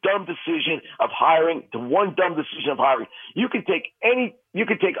one dumb decision of hiring to one dumb decision of hiring. You can take an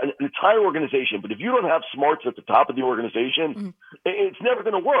entire organization, but if you don't have smarts at the top of the organization, it's never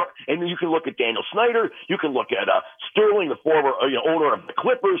going to work. And you can look at Daniel Snyder, you can look at Sterling, the former owner of the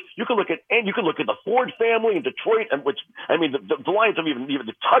Clippers. You can look at the Ford family in Detroit, and the Lions have even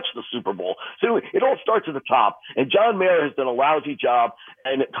touched the Super Bowl. So it all starts at the top. And John Mara has done a lousy job,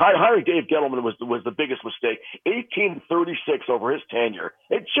 and hiring Dave Gettleman was the biggest mistake. 18-36 over his tenure.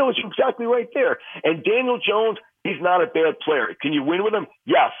 It shows you exactly right there. And Daniel Jones, he's not a bad player. Can you win with him?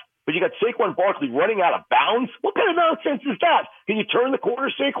 Yes. But you got Saquon Barkley running out of bounds? What kind of nonsense is that? Can you turn the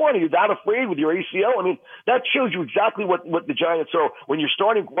corner, Saquon? Are you that afraid with your ACL? I mean, that shows you exactly what the Giants are. When you're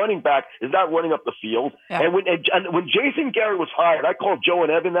starting running back, is not running up the field. Yeah. And when Jason Garrett was hired, I called Joe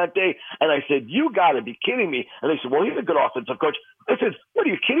and Evan that day, and I said, you got to be kidding me. And they said, well, he's a good offensive coach. I said, what,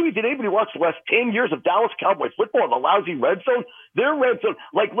 are you kidding me? Did anybody watch the last 10 years of Dallas Cowboy football in the lousy red zone? Their red zone,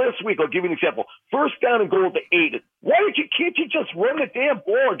 like last week, I'll give you an example. First down and goal to 8. Can't you just run the damn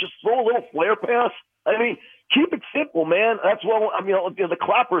ball or just throw a little flare pass? I mean, keep it simple, man. That's the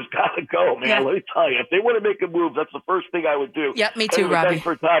Clappers got to go, man. Yeah. Let me tell you, if they want to make a move, that's the first thing I would do. Yep, me too, Robbie. Thanks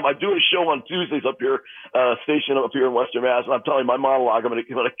for time. I do a show on Tuesdays up here, station up here in Western Mass, and I'm telling you, my monologue, I'm going to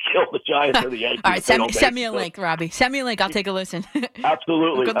kill the Giants or the Yankees. All right, send me a link, Robbie. Send me a link. I'll take a listen.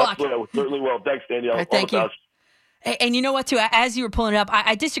 Absolutely. Good luck. Absolutely. I certainly will. Thanks, Danielle. Right, thank you. And you know what, too? As you were pulling it up,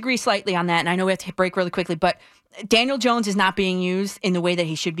 I disagree slightly on that, and I know we have to break really quickly, but Daniel Jones is not being used in the way that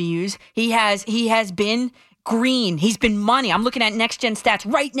he should be used. He has been green. He's been money. I'm looking at next-gen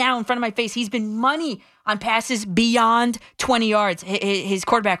stats right now in front of my face. He's been money on passes beyond 20 yards. His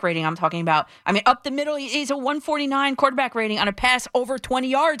quarterback rating I'm talking about. I mean, up the middle, he's a 149 quarterback rating on a pass over 20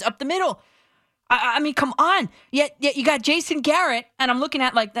 yards up the middle. I mean, come on. Yet you got Jason Garrett, and I'm looking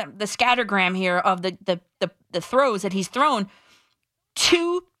at like the scattergram here of the throws that he's thrown.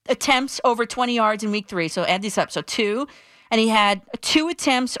 2 attempts over 20 yards in week 3. So add this up. So 2. And he had 2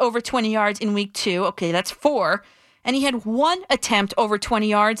 attempts over 20 yards in week 2. Okay, that's 4. And he had 1 attempt over 20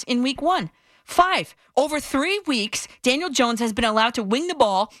 yards in week 1. 5. Over 3 weeks, Daniel Jones has been allowed to wing the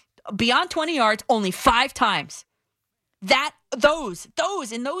ball beyond 20 yards only 5 times. Those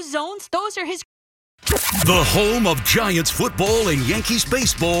in those zones, those are his. The home of Giants football and Yankees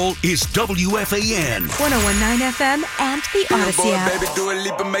baseball is WFAN. 101.9 FM and the Odyssey app. Baby, do a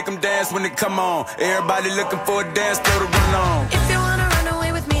leap and make them dance when they come on. Everybody looking for a dance floor to run on. If you want to run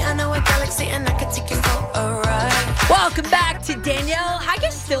away with me, I know a galaxy and I can take you for a ride. Welcome back to Danielle. I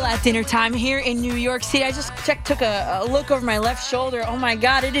guess still at dinner time here in New York City. I just took a look over my left shoulder. Oh my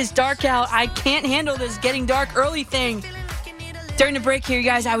God, it is dark out. I can't handle this getting dark early thing. During the break here, you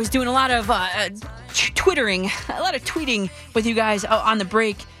guys, I was doing a lot of tweeting with you guys on the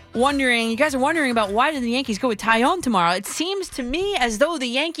break. You guys are wondering about why did the Yankees go with Tyone tomorrow? It seems to me as though the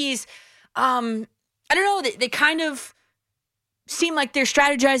Yankees, I don't know, they kind of seem like they're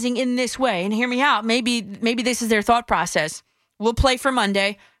strategizing in this way. And hear me out. Maybe this is their thought process. We'll play for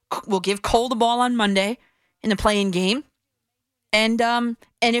Monday. We'll give Cole the ball on Monday in the play-in game. And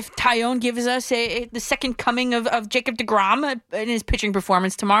if Tyone gives us the second coming of Jacob deGrom in his pitching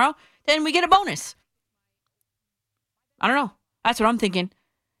performance tomorrow, then we get a bonus. I don't know. That's what I'm thinking.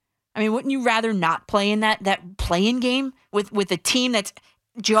 I mean, wouldn't you rather not play in that play-in game with a team that's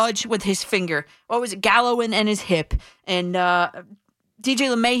Judge with his finger? What was it? Gallo and his hip. And DJ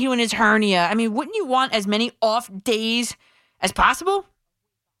LeMahieu and his hernia. I mean, wouldn't you want as many off days as possible?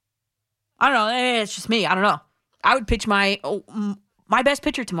 I don't know. It's just me. I don't know. I would pitch my best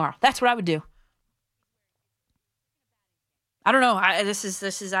pitcher tomorrow. That's what I would do. I don't know.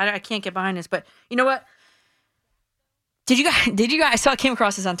 I can't get behind this, but you know what? Did you guys? I came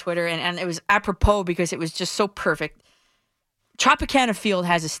across this on Twitter, and it was apropos because it was just so perfect. Tropicana Field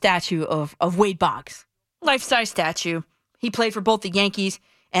has a statue of Wade Boggs, life-size statue. He played for both the Yankees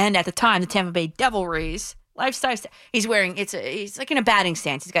and at the time the Tampa Bay Devil Rays. Life-size. He's wearing he's like in a batting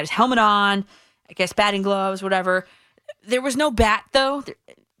stance. He's got his helmet on. I guess batting gloves, whatever. There was no bat, though.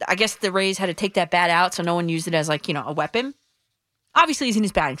 I guess the Rays had to take that bat out, so no one used it as, a weapon. Obviously, he's in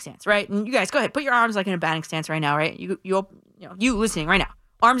his batting stance, right? And you guys, go ahead. Put your arms, in a batting stance right now, right? You listening right now.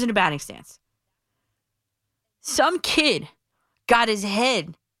 Arms in a batting stance. Some kid got his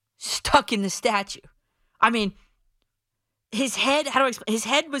head stuck in the statue. I mean, his head, how do I explain? His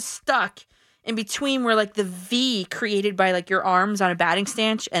head was stuck in between where like the V created by like your arms on a batting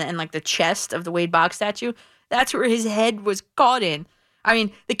stance and like the chest of the Wade Boggs statue, that's where his head was caught in. I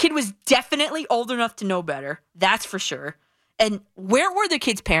mean, the kid was definitely old enough to know better. That's for sure. And where were the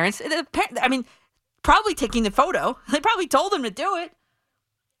kid's parents? I mean, probably taking the photo. They probably told him to do it.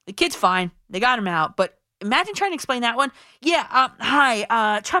 The kid's fine. They got him out. But imagine trying to explain that one. Yeah, hi,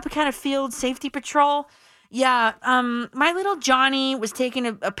 Tropicana Field Safety Patrol. Yeah, my little Johnny was taking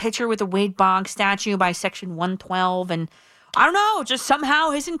a picture with a Wade Boggs statue by section 112, and I don't know, just somehow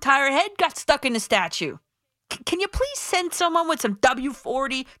his entire head got stuck in the statue. Can you please send someone with some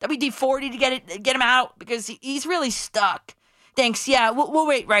WD-40 to get him out? Because he's really stuck. Thanks, yeah, we'll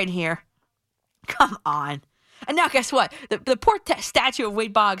wait right here. Come on. And now guess what? The poor statue of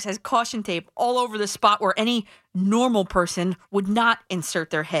Wade Boggs has caution tape all over the spot where any normal person would not insert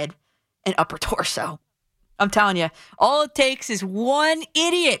their head and upper torso. I'm telling you, all it takes is one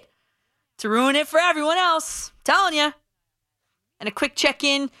idiot to ruin it for everyone else. I'm telling you. And a quick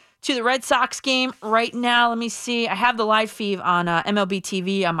check-in to the Red Sox game right now. Let me see. I have the live feed on MLB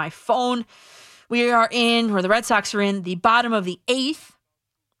TV on my phone. The Red Sox are in the bottom of the 8th.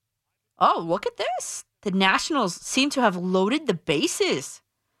 Oh, look at this. The Nationals seem to have loaded the bases.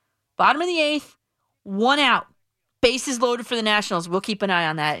 Bottom of the 8th, 1 out. Bases loaded for the Nationals. We'll keep an eye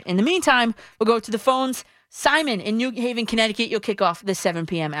on that. In the meantime, we'll go to the phones. Simon in New Haven, Connecticut, you'll kick off the 7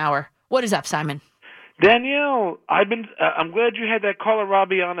 p.m. hour. What is up, Simon? Danielle, I'm glad you had that caller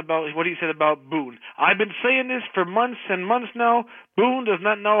Robbie on about what he said about Boone. I've been saying this for months and months now. Boone does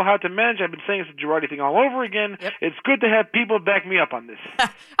not know how to manage. I've been saying it's a Girardi thing all over again. Yep. It's good to have people back me up on this.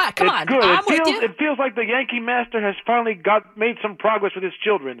 Come on, good. It feels like the Yankee master has finally made some progress with his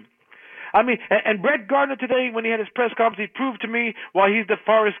children. I mean, and Brett Gardner today, when he had his press conference, he proved to me why he's the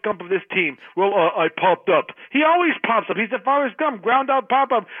Forrest Gump of this team. Well, I popped up. He always pops up. He's the Forrest Gump, ground out,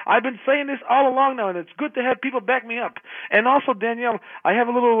 pop up. I've been saying this all along now, and it's good to have people back me up. And also, Danielle, I have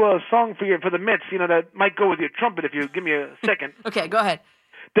a little song for the Mets, that might go with your trumpet if you give me a second. Okay, go ahead.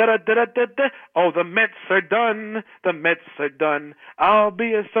 Da-da-da-da-da-da. Oh, the Mets are done. The Mets are done. I'll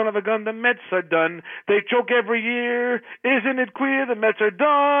be a son of a gun. The Mets are done. They choke every year. Isn't it queer? The Mets are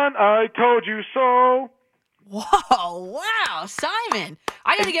done. I told you so. Whoa, wow, Simon.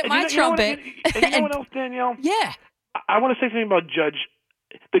 I got to get my trumpet. And you know what else, Danielle? Yeah. I want to say something about Judge.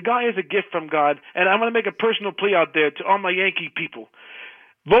 The guy is a gift from God, and I want to make a personal plea out there to all my Yankee people.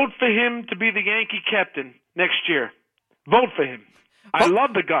 Vote for him to be the Yankee captain next year. Vote for him. I love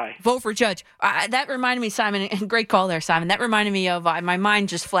the guy. Vote for Judge. That reminded me, Simon, and great call there, Simon. That reminded me of, my mind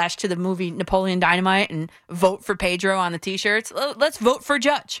just flashed to the movie Napoleon Dynamite and vote for Pedro on the T-shirts. Let's vote for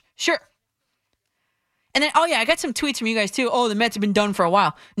Judge. Sure. And then, I got some tweets from you guys, too. Oh, the Mets have been done for a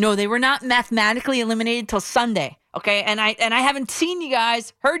while. No, they were not mathematically eliminated till Sunday, okay? And I haven't seen you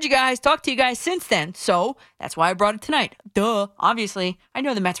guys, heard you guys, talked to you guys since then. So that's why I brought it tonight. Duh. Obviously, I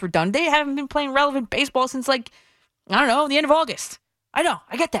know the Mets were done. They haven't been playing relevant baseball since, the end of August. I know.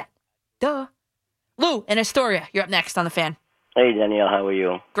 I get that. Duh. Lou in Astoria, you're up next on The Fan. Hey, Danielle, how are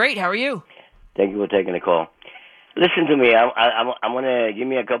you? Great. How are you? Thank you for taking the call. Listen to me. I'm going to give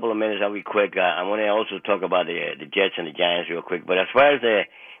me a couple of minutes. I'll be quick. I want to also talk about the Jets and the Giants real quick. But as far as the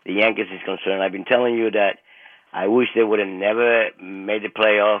Yankees is concerned, I've been telling you that I wish they would have never made the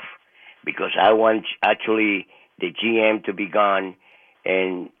playoff because I want actually the GM to be gone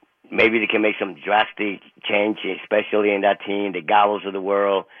and maybe they can make some drastic change, especially in that team, the Gallos of the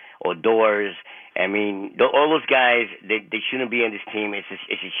world, or Doors. I mean, all those guys, they shouldn't be in this team. It's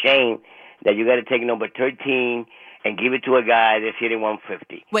a shame that you got to take number 13 and give it to a guy that's hitting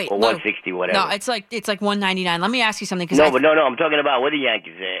 150 or 160, whatever. No, it's like 199. Let me ask you something. No, I'm talking about with the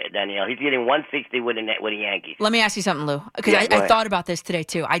Yankees, Danielle. He's hitting 160 with the Yankees. Let me ask you something, Lou, because I thought about this today,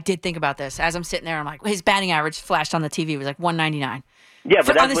 too. I did think about this. As I'm sitting there, I'm like, his batting average flashed on the TV. It was like 199. Yeah,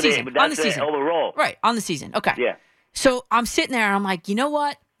 but on that's the season. Overall. Right, on the season. Okay. Yeah. So I'm sitting there and I'm like, you know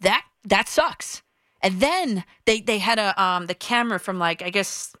what? That sucks. And then they had the camera from I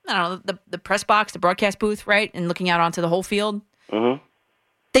guess, I don't know, the press box, the broadcast booth, right? And looking out onto the whole field. Mm-hmm.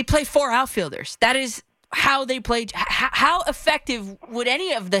 They play 4 outfielders. That is how they played. How effective would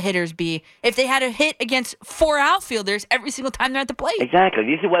any of the hitters be if they had a hit against 4 outfielders every single time they're at the plate? Exactly.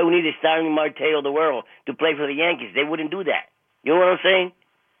 This is why we need a Starling Marte of the world to play for the Yankees. They wouldn't do that. You know what I'm saying?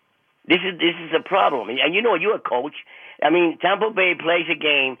 This is a problem. And you know, you're a coach. I mean, Tampa Bay plays a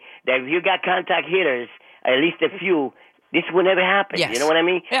game that if you got contact hitters, at least a few, this will never happen. Yes. You know what I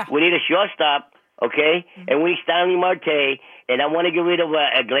mean? Yeah. We need a shortstop, okay? And we need Stanley Marte, and I want to get rid of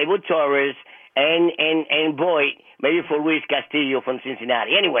Gleyber Torres and Boyd, maybe for Luis Castillo from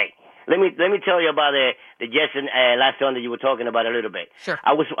Cincinnati. Anyway, Let me tell you about the Jets and last one that you were talking about a little bit. Sure.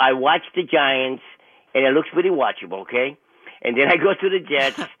 I watched the Giants, and it looks pretty watchable, okay? And then I go to the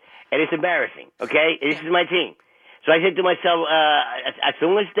Jets, and it's embarrassing, okay? This is my team. So I said to myself, as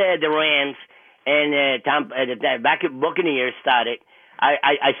soon as the Rams and the back Buccaneers started,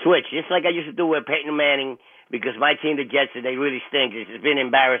 I switched, just like I used to do with Peyton Manning, because my team, the Jets, they really stink. It's been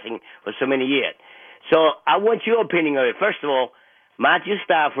embarrassing for so many years. So I want your opinion of it. First of all, Matthew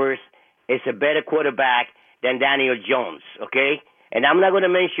Stafford is a better quarterback than Daniel Jones, okay? And I'm not going to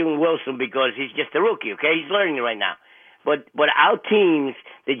mention Wilson because he's just a rookie, okay? He's learning right now. But our teams,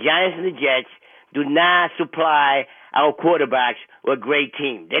 the Giants and the Jets, do not supply our quarterbacks with great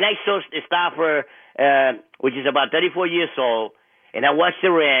teams. Then I saw Stafford, which is about 34 years old, and I watched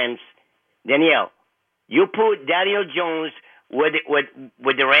the Rams. Danielle, you put Daniel Jones with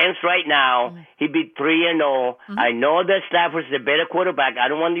the Rams right now, he'd be 3-0. Mm-hmm. I know that Stafford's the better quarterback. I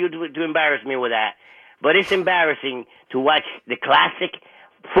don't want you to embarrass me with that. But it's embarrassing to watch the classic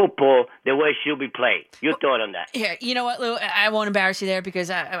football the way it should be played. Your thought on that? Yeah, you know what, Lou? I won't embarrass you there because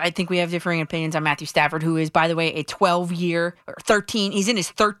I think we have differing opinions on Matthew Stafford, who is, by the way, a 12-year or 13. He's in his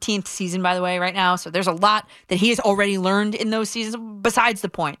 13th season, by the way, right now. So there's a lot that he has already learned in those seasons. Besides the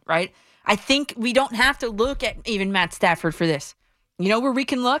point, right? I think we don't have to look at even Matt Stafford for this. You know where we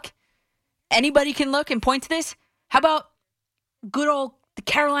can look? Anybody can look and point to this. How about good old the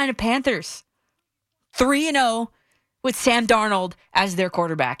Carolina Panthers? 3-0 with Sam Darnold as their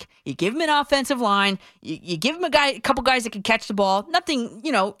quarterback. You give him an offensive line. You give him a couple guys that can catch the ball. Nothing,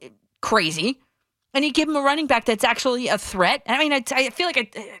 crazy. And you give him a running back that's actually a threat. I mean, I feel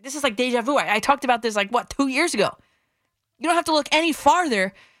like this is like deja vu. I talked about this 2 years ago. You don't have to look any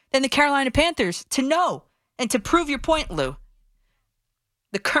farther than the Carolina Panthers to know and to prove your point, Lou.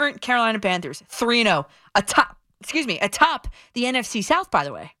 The current Carolina Panthers, 3-0, atop the NFC South, by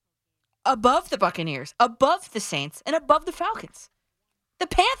the way. Above the Buccaneers, above the Saints, and above the Falcons. The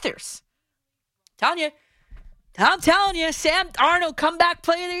Panthers. I'm telling you, Sam Darnold, comeback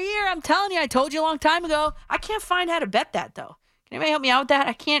player of the year. I'm telling you, I told you a long time ago. I can't find how to bet that, though. Can anybody help me out with that?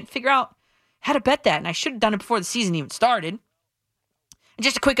 I can't figure out how to bet that, and I should have done it before the season even started. And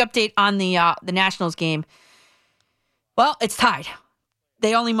just a quick update on the Nationals game. Well, it's tied.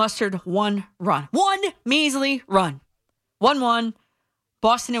 They only mustered one run. One measly run. 1-1.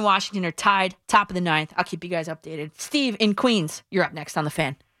 Boston and Washington are tied, top of the ninth. I'll keep you guys updated. Steve in Queens, you're up next on The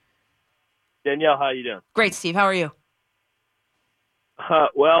Fan. Danielle, how you doing? Great, Steve. How are you?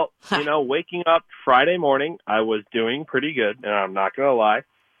 Well, waking up Friday morning, I was doing pretty good, and I'm not going to lie.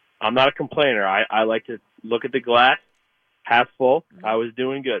 I'm not a complainer. I like to look at the glass half full. I was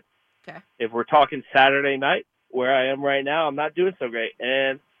doing good. Okay. If we're talking Saturday night, where I am right now, I'm not doing so great.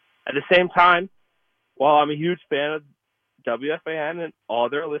 And at the same time, while I'm a huge fan of WFAN and all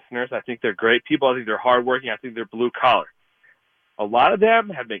their listeners, I think they're great people. I think they're hardworking. I think they're blue collar. A lot of them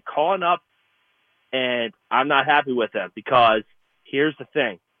have been calling up, and I'm not happy with them because here's the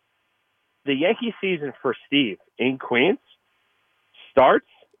thing. The Yankee season for Steve in Queens starts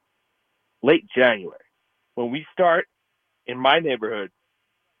late January. When we start in my neighborhood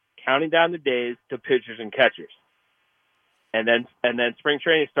counting down the days to pitchers and catchers. And then spring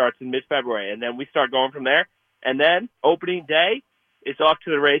training starts in mid-February, and then we start going from there. And then opening day, it's off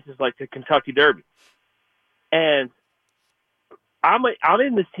to the races like the Kentucky Derby. And I'm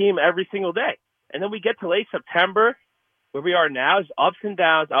in this team every single day. And then we get to late September, where we are now, is ups and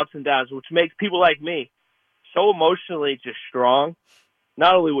downs, which makes people like me so emotionally just strong,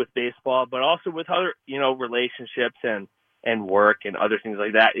 not only with baseball, but also with other, relationships and work and other things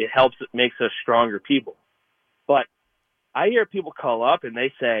like that. It makes us stronger people. But I hear people call up and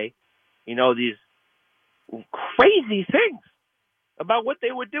they say, these crazy things about what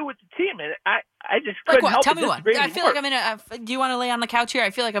they would do with the team, and I just couldn't help Tell but me one. disagree I feel like I'm in a. Do you want to lay on the couch here? I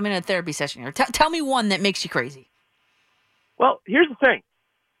feel like I'm in a therapy session here. Tell me one that makes you crazy. Well, here's the thing: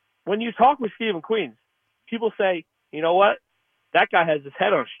 when you talk with Steve in Queens, people say, "You know what? That guy has his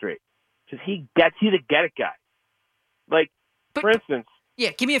head on straight because he's a get-it guy." For instance.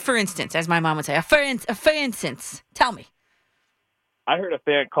 Yeah, give me a for instance, as my mom would say. A for instance. Tell me. I heard a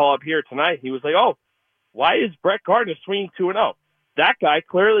fan call up here tonight. He was like, "Oh, why is Brett Gardner swinging 2-0? That guy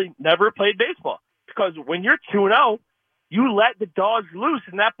clearly never played baseball. Because when you're 2-0, you let the dogs loose,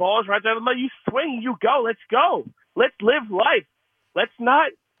 and that ball is right down the middle. You swing, you go. Let's go. Let's live life. Let's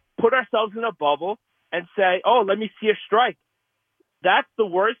not put ourselves in a bubble and say, oh, let me see a strike." That's the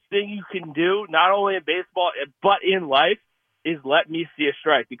worst thing you can do, not only in baseball, but in life, is let me see a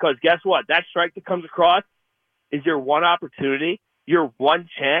strike. Because guess what? That strike that comes across is your one opportunity, your one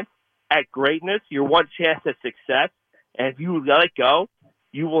chance at greatness, your one chance at success. And if you let it go,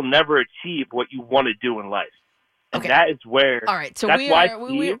 you will never achieve what you want to do in life. And Okay. that is where. All right, so that's why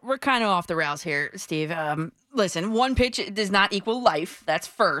we're kind of off the rails here, Steve. Listen, one pitch does not equal life. That's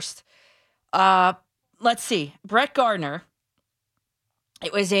first. Let's see. Brett Gardner.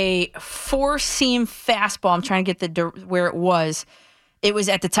 It was a 4-seam fastball. I'm trying to get where it was. It was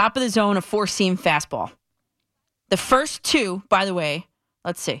at the top of the zone, a 4-seam fastball. The first two, by the way,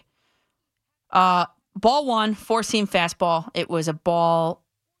 let's see. Ball 1, 4-seam fastball. It was a ball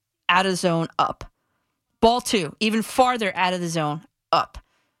out of the zone, up. Ball 2, even farther out of the zone, up.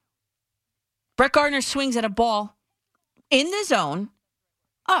 Brett Gardner swings at a ball in the zone,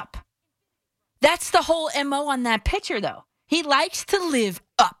 up. That's the whole MO on that pitcher, though. He likes to live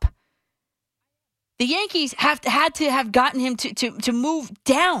up. The Yankees had to have gotten him to move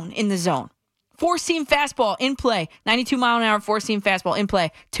down in the zone. 4-seam fastball in play, 92-mile-an-hour 4-seam fastball in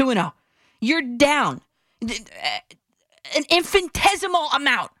play, 2-0. You're down an infinitesimal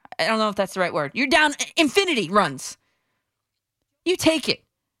amount. I don't know if that's the right word. You're down infinity runs. You take it.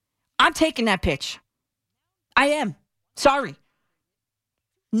 I'm taking that pitch. I am. Sorry.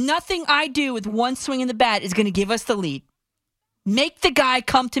 Nothing I do with one swing in the bat is going to give us the lead. Make the guy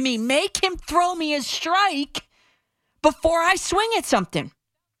come to me. Make him throw me a strike before I swing at something.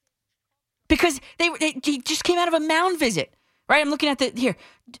 Because he just came out of a mound visit. Right? I'm looking at here.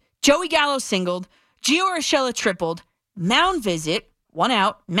 Joey Gallo singled. Gio Urshela tripled. Mound visit. 1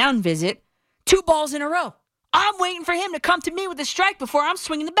 out, mound visit, 2 balls in a row. I'm waiting for him to come to me with a strike before I'm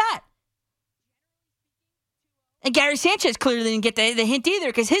swinging the bat. And Gary Sanchez clearly didn't get the hint either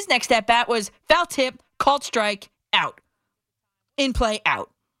because his next at-bat was foul tip, called strike, out. In play, out.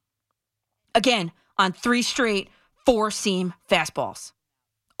 Again, on 3 straight 4-seam fastballs.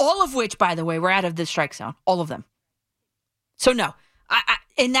 All of which, by the way, were out of the strike zone. All of them. So no, I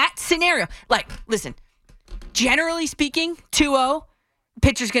in that scenario, listen, generally speaking, 2-0,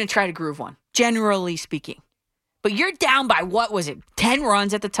 pitcher's going to try to groove one, generally speaking. But you're down by, 10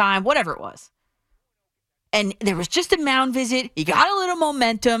 runs at the time, whatever it was. And there was just a mound visit. You got a little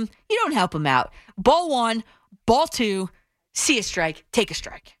momentum. You don't help him out. Ball 1, ball 2, see a strike, take a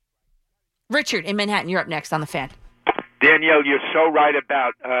strike. Richard in Manhattan, you're up next on The Fan. Danielle, you're so right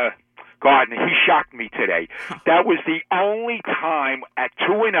about Gardner. He shocked me today. That was the only time at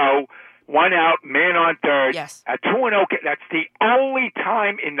 2-0, 1 out, man on third. Yes. At 2-0, that's the only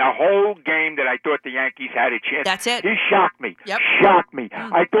time in the whole game that I thought the Yankees had a chance. That's it. He shocked me. Yep. Shocked me.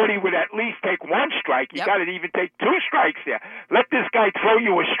 I thought he would at least take 1 strike. You got to even take 2 strikes there. Let this guy throw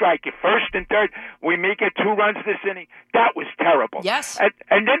you a strike. At first and third, we make it 2 runs this inning. That was terrible. Yes.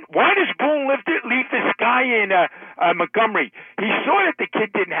 And then why does Boone leave this guy in Montgomery? He saw that the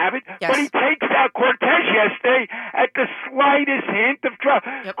kid didn't have it, but he takes out Cortez yesterday at the slightest hint of trouble.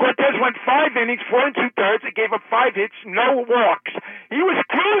 Cortez went 5 innings, 4 2/3. It gave up 5 hits, no walks. He was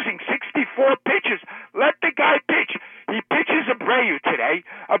cruising 64 pitches. Let the guy pitch. He pitches Abreu yesterday.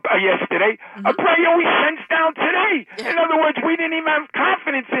 Abreu he sends down today. In other words, we didn't even have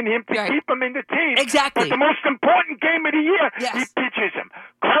confidence in him to keep him in the team. Exactly. But the most important game of the year, he pitches him.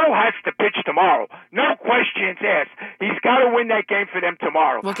 Cole has to pitch tomorrow. No questions asked. He's got to win that game for them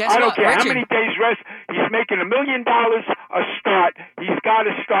tomorrow. Well, I don't care Richard, how many days rest. He's making $1 million a start. He's got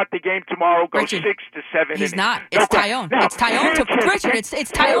to start the game tomorrow. Go Richard, 6 to 7 He's innings. not. It's Tyone. It's Tyone. Richard,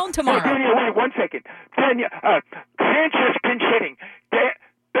 it's Tyone tomorrow. Wait 1 second. Sanchez pinch hitting.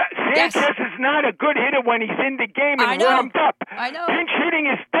 Sanchez is not a good hitter when he's in the game and warmed up. I know. Pinch hitting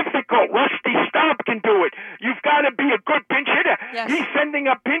is difficult. Rusty Staub can do it. You've got to be a good pinch hitter. Yes. He's sending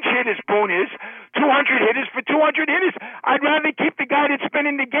up pinch hitters, Boone is. 200 hitters for 200 hitters. I'd rather keep the guy that's been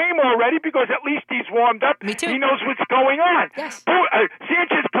in the game already because at least he's warmed up. Me too. He knows what's going on. Yes.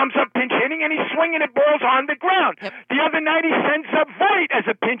 Sanchez comes up pinch hitting and he's swinging at balls on the ground. Yep. The other night he sends up Voit as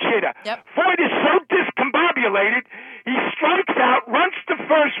a pinch hitter. Yep. Voit is so discombobulated. He strikes out, runs to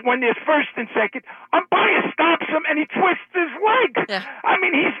first when there's first and second. Umpire stops him and he twists his leg. Yeah. I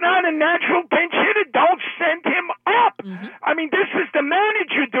mean, he's not a natural pinch hitter. Don't send him up. I mean, this is the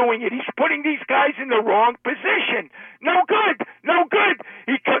manager doing it. He's putting these guys in the wrong position. No good. No good.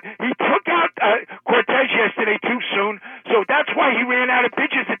 He took out Cortez yesterday too soon, so that's why he ran out of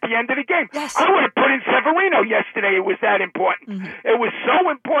pitches at the end of the game. Yes. I would have put in Severino yesterday. It was that important. It was so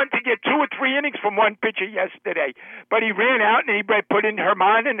important to get 2 or 3 innings from one pitcher yesterday. But he ran out and he put in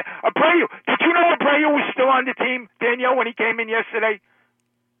Herman and Abreu. Did you know Abreu was still on the team, Danielle, when he came in yesterday?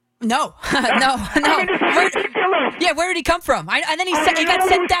 No, no. I mean, this is ridiculous. Yeah, where did he come from? And then he got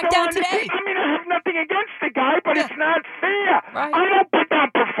sent back down today. I mean, I have nothing against the guy, but it's not fair. Right. I don't put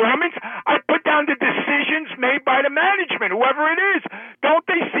down performance. I put down the decisions made by the management, whoever it is. Don't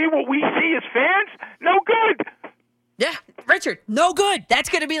they see what we see as fans? No good. Yeah, Richard, No good. That's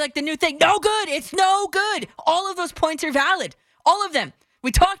going to be like the new thing. No good. It's no good. All of those points are valid. All of them.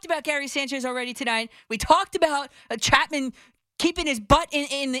 We talked about Gary Sanchez already tonight. We talked about Chapman keeping his butt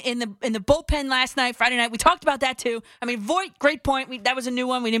in the bullpen last night, Friday night. We talked about that too. I mean, Voit, great point. That was a new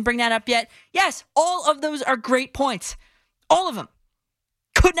one. We didn't bring that up yet. Yes, all of those are great points. All of them.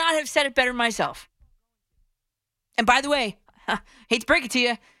 Could not have said it better myself. And by the way, hate to break it to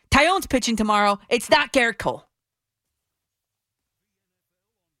you, Tyone's pitching tomorrow. It's not Garrett Cole.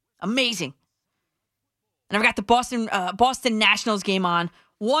 Amazing. And I've got the Boston Nationals game on.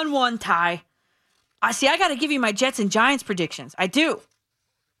 1-1 tie. I got to give you my Jets and Giants predictions. I do.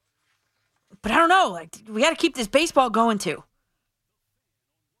 But I don't know. We got to keep this baseball going too.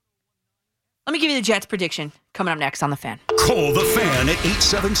 Let me give you the Jets prediction coming up next on The Fan. Call The Fan at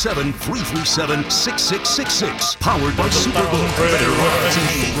 877-337-6666. Powered by Superbook. Better odds and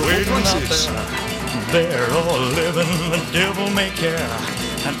favorable prices. They're all living the devil may care,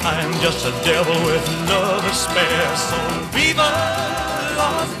 and I'm just a devil with love to spare. So viva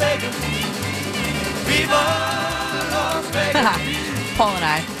Las Vegas, viva Las Vegas. Paul and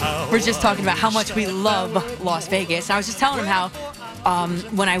I were just talking about how much we love Las Vegas. I was just telling him how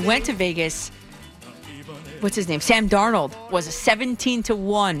when I went to Vegas, what's his name? Sam Darnold was a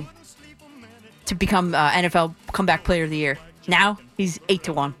 17-1 to become NFL Comeback Player of the Year. Now he's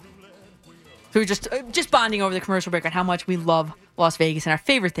 8-1. So we were just bonding over the commercial break on how much we love Las Vegas and our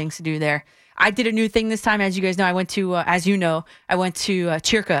favorite things to do there. I did a new thing this time. As you guys know, I went to,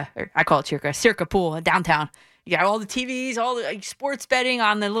 Chirca, or I call it Chirca, Circa Pool downtown. You got all the TVs, all the sports betting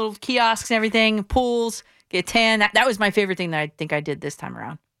on the little kiosks and everything, pools, get tan. That was my favorite thing that I think I did this time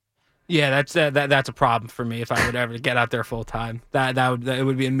around. Yeah, that's a problem for me if I would ever get out there full time. It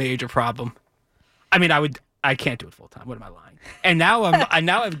would be a major problem. I mean, I can't do it full time. What am I lying? And now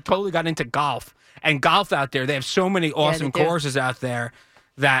I've totally got into golf. And golf out there, they have so many awesome courses out there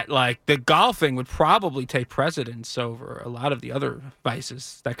that like the golfing would probably take precedence over a lot of the other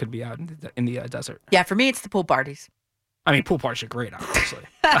vices that could be out in the desert. Yeah, for me, it's the pool parties. I mean, pool parties are great, obviously.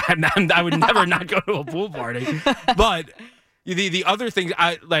 I would never not go to a pool party. But the other things,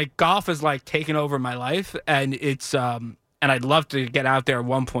 golf is like taken over my life, and it's and I'd love to get out there at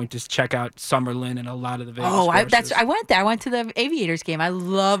one point, just check out Summerlin and a lot of the Vegas courses. I went there. I went to the Aviators game. I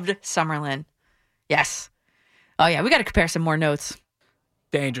loved Summerlin. Yes. Oh yeah, we got to compare some more notes.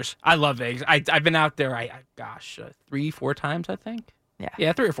 Dangerous. I love Vegas. I've been out there. 3-4 times, I think.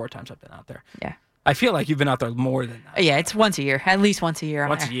 Yeah, 3 or 4 times I've been out there. Yeah. I feel like you've been out there more than that. Yeah, it's once a year. At least once a year.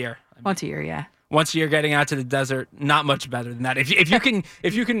 Once a year. Once a year, yeah. Once a year, getting out to the desert, not much better than that. If you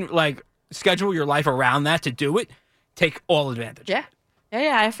can like schedule your life around that to do it, take all advantage. Yeah.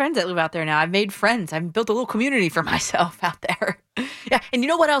 Yeah, I have friends that live out there now. I've made friends. I've built a little community for myself out there. Yeah, and you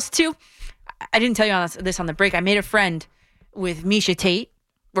know what else too? I didn't tell you this on the break. I made a friend with Misha Tate.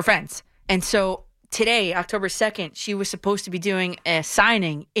 We're friends. And so today, October 2nd, she was supposed to be doing a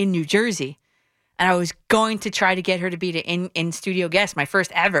signing in New Jersey. And I was going to try to get her to be the in-studio guest, my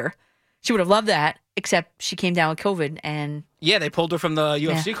first ever. She would have loved that, except she came down with COVID. And yeah, they pulled her from the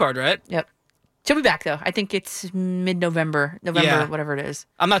UFC card, right? Yep. She'll be back, though. I think it's mid-November, whatever it is.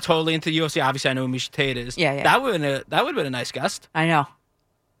 I'm not totally into UFC. Obviously, I know who Misha Tate is. Yeah. That would have been a nice guest. I know.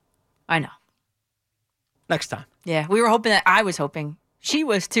 Next time. Yeah, I was hoping, she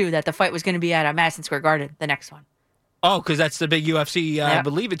was too, that the fight was going to be at Madison Square Garden, the next one. Oh, because that's the big UFC. Yep. I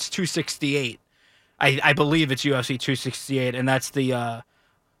believe it's 268. I believe it's UFC 268, and that's the,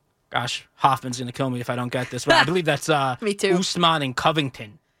 Hoffman's going to kill me if I don't get this, but I believe that's me too. Usman and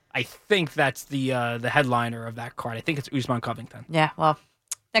Covington. I think that's the headliner of that card. I think it's Usman Covington. Yeah, well,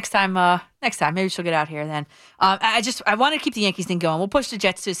 next time, maybe she'll get out here then. I want to keep the Yankees thing going. We'll push the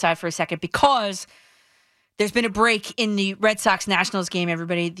Jets to the side for a second because there's been a break in the Red Sox-Nationals game,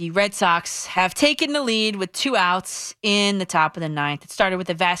 everybody. The Red Sox have taken the lead with 2 outs in the top of the 9th. It started with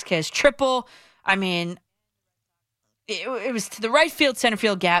a Vasquez triple. I mean, it was to the right field, center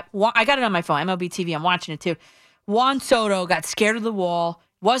field gap. I got it on my phone, MLB TV. I'm watching it too. Juan Soto got scared of the wall.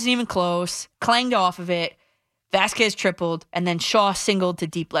 Wasn't even close. Clanged off of it. Vasquez tripled, and then Shaw singled to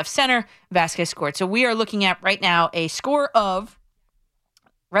deep left center. Vasquez scored. So we are looking at right now a score of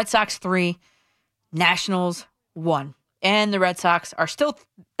Red Sox 3, Nationals 1. And the Red Sox are still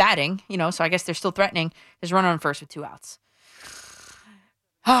batting, so I guess they're still threatening. There's a runner on first with 2 outs.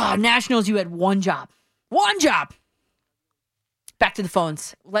 Nationals, you had one job. One job! Back to the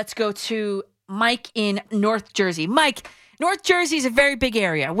phones. Let's go to Mike in North Jersey. Mike, North Jersey is a very big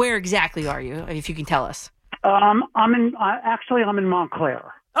area. Where exactly are you, if you can tell us? I'm in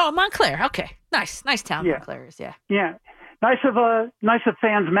Montclair. Oh, Montclair. Okay. Nice town, Yeah. Montclair is, yeah. Yeah. Nice of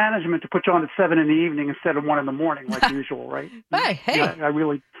fans management to put you on at 7 in the evening instead of 1 in the morning like usual, right? Hey. Yeah, I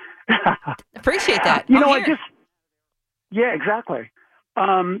really appreciate that. Yeah, exactly.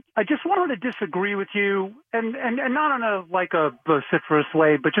 I just wanted to disagree with you, and not in a vociferous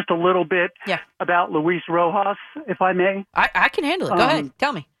way, but just a little bit about Luis Rojas, if I may. I can handle it. Go ahead.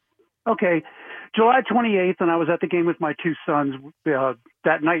 Tell me. Okay. July 28th, and I was at the game with my two sons.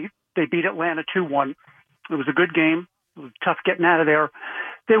 That night, they beat Atlanta 2-1. It was a good game. It was tough getting out of there.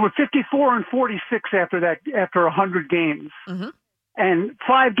 They were 54-46 after 100 games, and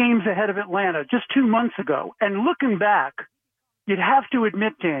 5 games ahead of Atlanta just 2 months ago. And looking back, you'd have to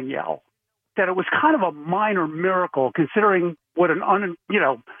admit, Danielle, that it was kind of a minor miracle considering what an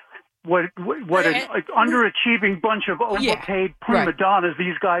underachieving bunch of overpaid prima donnas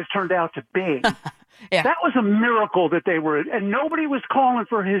these guys turned out to be. That was a miracle that they were, and nobody was calling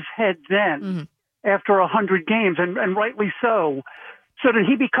for his head then after 100 games, and rightly so. So did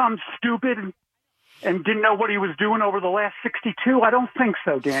he become stupid and didn't know what he was doing over the last 62? I don't think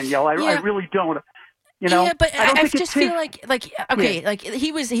so, Danielle. I really don't. But I just feel like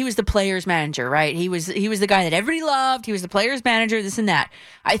he was the players manager, right? He was the guy that everybody loved. He was the players manager, this and that.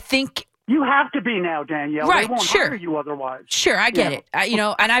 I think you have to be now, Danielle. Right? They won't hire you otherwise. Sure, I get it.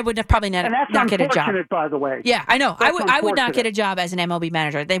 And I would have probably not get a job. By the way. Yeah, I know. I would not get a job as an MLB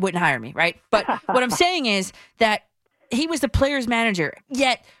manager. They wouldn't hire me, right? But what I'm saying is that he was the players manager.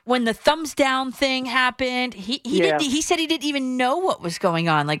 Yet when the thumbs down thing happened, he said he didn't even know what was going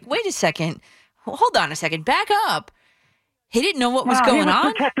on. Like, wait a second. Hold on a second. Back up. He didn't know what was going on? He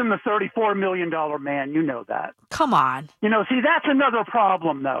was protecting the $34 million man. You know that. Come on. See, that's another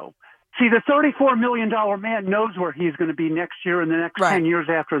problem, though. See, the $34 million man knows where he's going to be next year and the next 10 years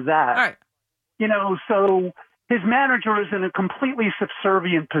after that. Right. So his manager is in a completely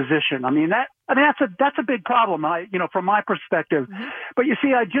subservient position. That's a big problem, from my perspective. But you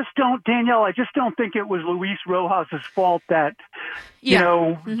see, Danielle, I just don't think it was Luis Rojas' fault that,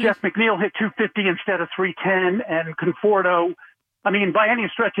 Jeff McNeil hit 250 instead of 310, and Conforto, by any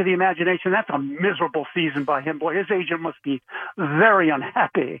stretch of the imagination, that's a miserable season by him. Boy, his agent must be very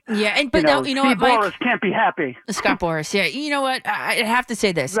unhappy. Yeah, Steve what, Mike? Boras can't be happy. Scott Boras, yeah. You know what? I have to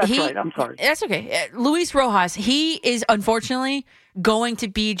say this. That's right. I'm sorry. That's okay. Luis Rojas, he is unfortunately going to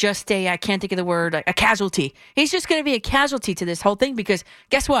be just I can't think of the word, a casualty. He's just going to be a casualty to this whole thing because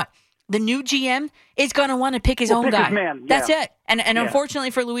guess what? The new GM is going to want to pick his own guy. His man. That's it. And unfortunately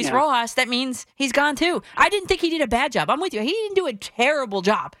for Luis Rojas, that means he's gone too. I didn't think he did a bad job. I'm with you. He didn't do a terrible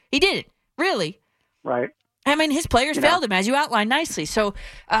job. He didn't. Really. Right. His players failed him, as you outlined nicely. So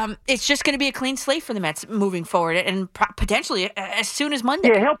it's just going to be a clean slate for the Mets moving forward, and potentially as soon as Monday.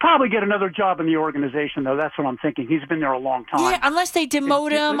 Yeah, he'll probably get another job in the organization, though. That's what I'm thinking. He's been there a long time. Yeah, unless they demote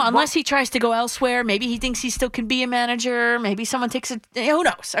him, unless he tries to go elsewhere. Maybe he thinks he still can be a manager. Maybe someone takes it. Who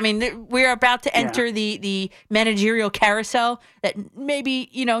knows? We're about to enter the managerial carousel that maybe,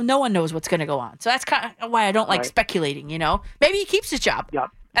 no one knows what's going to go on. So that's kind of why I don't like speculating, Maybe he keeps his job.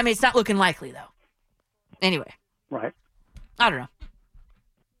 Yep. It's not looking likely, though. Anyway. Right. I don't know.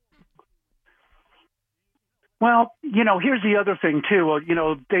 Well, here's the other thing too.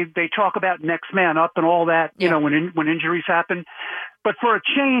 They talk about next man up and all that. When injuries happen, but for a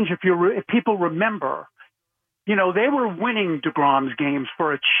change, if people remember, they were winning DeGrom's games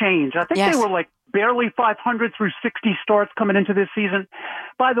for a change. I think they were like barely 500 through 60 starts coming into this season.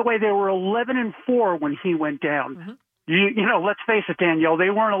 By the way, they were 11-4 when he went down. Let's face it, Danielle, they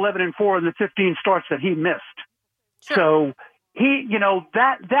weren't 11-4 in the 15 starts that he missed. Sure. So he,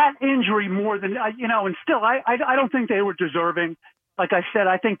 that injury more than, and still, I don't think they were deserving. Like I said,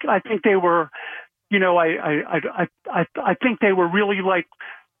 I think they were, I think they were really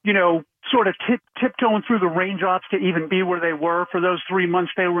sort of tiptoeing through the raindrops to even be where they were for those 3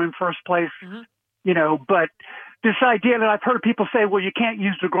 months they were in first place. But this idea that I've heard people say, well, you can't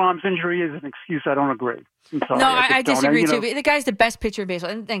use DeGrom's injury as an excuse, I don't agree. I'm sorry. No, I disagree too. The guy's the best pitcher in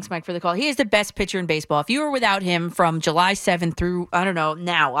baseball. And thanks, Mike, for the call. He is the best pitcher in baseball. If you were without him from July 7th through,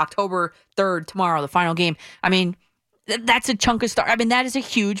 now, October 3rd, tomorrow, the final game, that's a chunk of start. That is a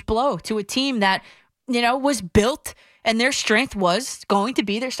huge blow to a team that, was built and their strength was going to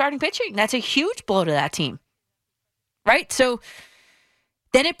be their starting pitching. That's a huge blow to that team. Right? So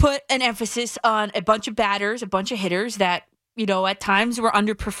then it put an emphasis on a bunch of batters, a bunch of hitters that, at times were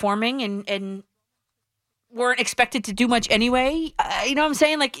underperforming and weren't expected to do much anyway. You know what I'm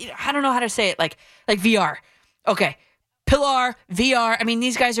saying? I don't know how to say it. Like VR. Okay. Pilar, VR.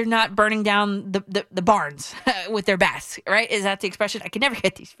 These guys are not burning down the barns with their bats, right? Is that the expression? I can never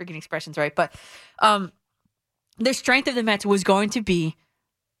get these freaking expressions right. But the strength of the Mets was going to be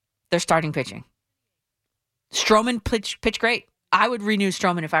their starting pitching. Stroman pitched great. I would renew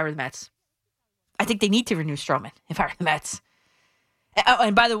Stroman if I were the Mets. I think they need to renew Stroman if I were the Mets. Oh,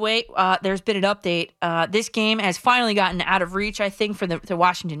 and by the way, there's been an update. This game has finally gotten out of reach, I think, for the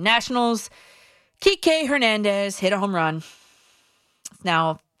Washington Nationals. Kike Hernandez hit a home run. It's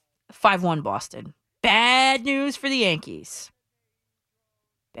now 5-1 Boston. Bad news for the Yankees.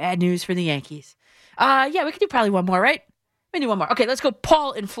 Bad news for the Yankees. Yeah, we could do probably one more, right? We can do one more. Okay, let's go.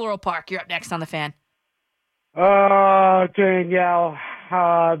 Paul in Floral Park. You're up next on The Fan. Oh, Danielle.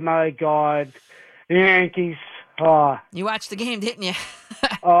 Oh, my God. The Yankees. Oh. You watched the game, didn't you?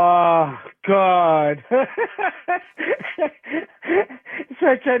 Oh, God.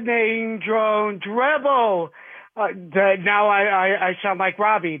 Such a name-drone dribble. Now I sound like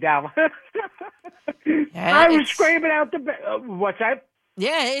Robbie now. I was screaming out the... what's that?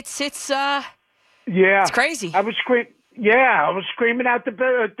 Yeah, it's yeah, it's crazy. I was screaming out the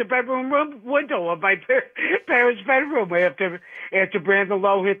bedroom window of my parents' bedroom after Brandon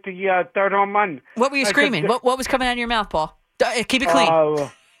Lowe hit the third home run. What were you screaming? What was coming out of your mouth, Paul? Keep it clean.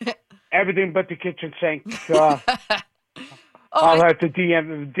 Everything but the kitchen sink. I'll have to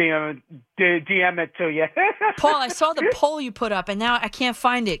DM it to you. Paul, I saw the poll you put up, and now I can't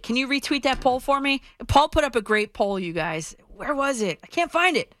find it. Can you retweet that poll for me? Paul put up a great poll, you guys. Where was it? I can't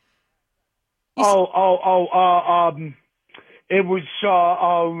find it. It was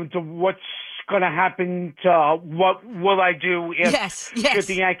what's going to happen to what will I do if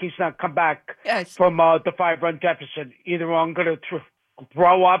the Yankees not come back from the 5-run deficit? Either I'm going to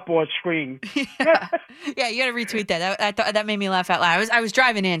throw up or scream. Yeah, you got to retweet that. That made me laugh out loud. I was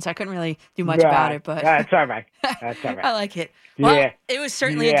driving in, so I couldn't really do much about it. But that's all right. That's all right. I like it. Well, it was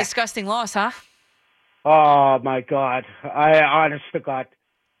certainly a disgusting loss, huh? Oh my God! Honest to God.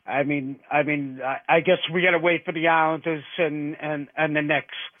 I mean, I guess we got to wait for the Islanders and the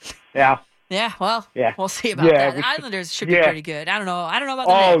Knicks. Yeah. Yeah. Well. Yeah. We'll see about that. The Islanders should be pretty good. I don't know about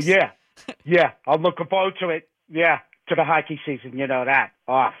the Knicks. Yeah. I'm looking forward to it. Yeah. To the hockey season, you know that.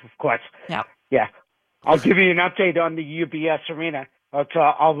 Oh, of course. Yeah. Yeah. I'll give you an update on the UBS Arena. I'll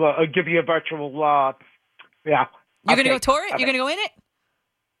give you a virtual. You're gonna go tour it? You're gonna go in it?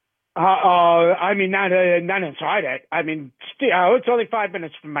 I mean, not inside it. I mean, it's only 5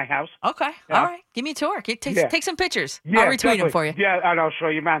 minutes from my house. Okay. Yeah. All right. Give me a tour. Take some pictures. Yeah, I'll retweet them for you. Yeah, and I'll show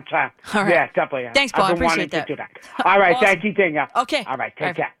you around town. All right. Yeah, definitely. Thanks, Paul. I I've been appreciate wanting that. to do that. All right. Awesome. Thank you, Danielle. Okay. All right.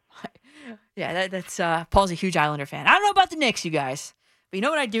 Take care. Yeah, that's Paul's a huge Islander fan. I don't know about the Knicks, you guys. But you know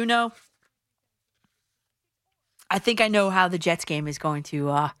what I do know? I think I know how the Jets game is going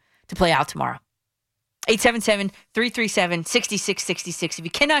to play out tomorrow. 877-337-6666. If you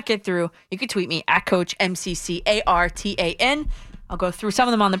cannot get through, you can tweet me at Coach MCCARTAN. I'll go through some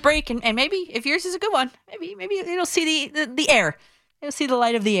of them on the break, and maybe if yours is a good one, maybe it'll see the air. It'll see the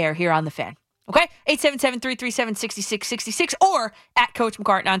light of the air here on The Fan. Okay? 877-337-6666 or at Coach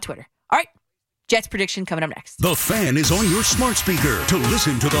McCartan on Twitter. All right? Jets prediction coming up next. The Fan is on your smart speaker. To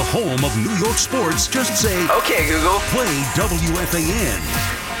listen to the home of New York sports, just say, "Okay, Google, play WFAN."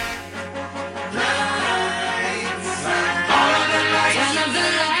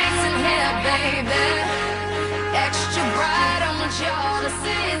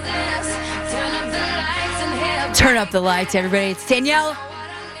 Turn up the lights, everybody. It's Danielle.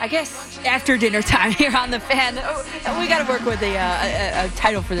 I guess after dinner time here on The Fan. We got to work with a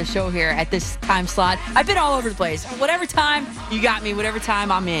title for the show here at this time slot. I've been all over the place. Whatever time you got me, whatever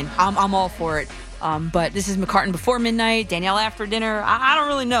time I'm in, I'm all for it. But this is McCartan before midnight, Danielle after dinner. I don't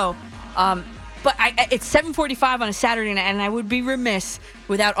really know. But it's 7:45 on a Saturday night, and I would be remiss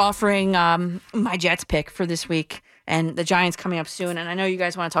without offering my Jets pick for this week. And the Giants coming up soon. And I know you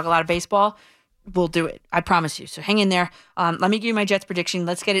guys want to talk a lot of baseball. We'll do it. I promise you. So hang in there. Let me give you my Jets prediction.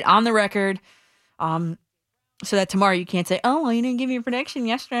 Let's get it on the record so that tomorrow you can't say, oh, well, you didn't give me a prediction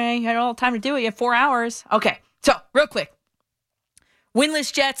yesterday. You had all the time to do it. You had 4 hours. Okay. So real quick.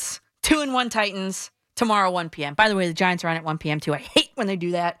 Winless Jets, 2-1 Titans, tomorrow 1 p.m. By the way, the Giants are on at 1 p.m. too. I hate when they do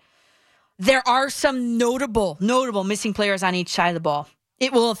that. There are some notable missing players on each side of the ball.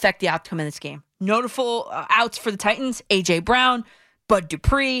 It will affect the outcome of this game. Notable outs for the Titans, A.J. Brown, Bud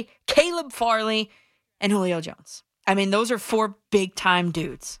Dupree, Caleb Farley, and Julio Jones. I mean, those are 4 big-time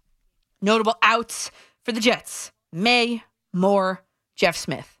dudes. Notable outs for the Jets, May, Moore, Jeff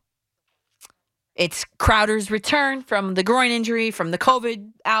Smith. It's Crowder's return from the groin injury, from the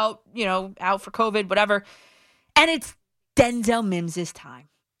COVID out for COVID, whatever. And it's Denzel Mims' time.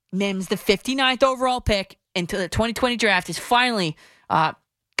 Mims, the 59th overall pick into the 2020 draft, is finally going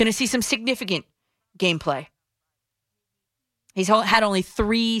to see some significant gameplay. He's had only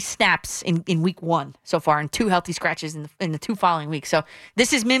 3 snaps in week 1 so far and 2 healthy scratches in the 2 following weeks. So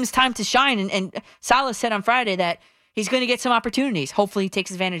this is Mims' time to shine. And Salah said on Friday that he's going to get some opportunities. Hopefully he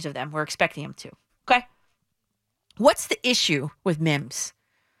takes advantage of them. We're expecting him to. Okay. What's the issue with Mims?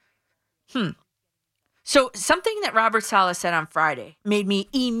 So something that Robert Saleh said on Friday made me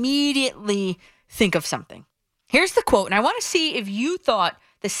immediately think of something. Here's the quote, and I want to see if you thought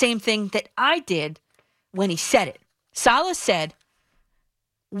the same thing that I did when he said it. Saleh said,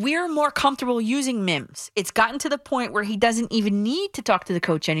 we're more comfortable using Mims. It's gotten to the point where he doesn't even need to talk to the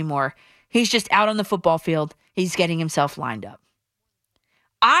coach anymore. He's just out on the football field. He's getting himself lined up.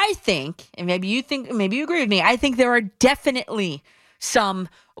 I think, and maybe you agree with me, I think there are definitely some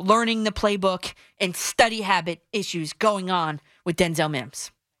learning the playbook and study habit issues going on with Denzel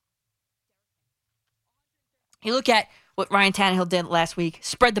Mims. You look at what Ryan Tannehill did last week,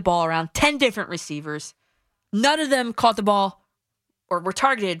 spread the ball around, 10 different receivers. None of them caught the ball or were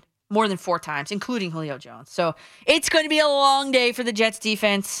targeted more than 4 times, including Julio Jones. So it's going to be a long day for the Jets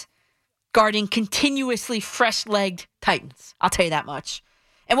defense guarding continuously fresh-legged Titans. I'll tell you that much.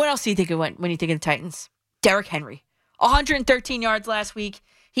 And what else do you think of when you think of the Titans? Derrick Henry, 113 yards last week.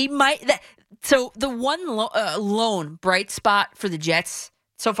 So the one lone bright spot for the Jets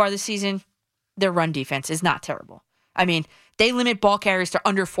so far this season, their run defense is not terrible. I mean, they limit ball carriers to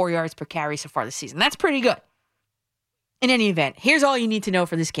under 4 yards per carry so far this season. That's pretty good. In any event, here's all you need to know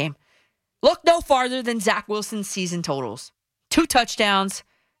for this game. Look no farther than Zach Wilson's season totals. 2 touchdowns,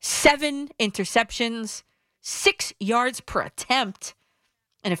 7 interceptions, 6 yards per attempt,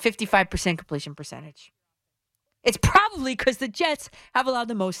 and a 55% completion percentage. It's probably because the Jets have allowed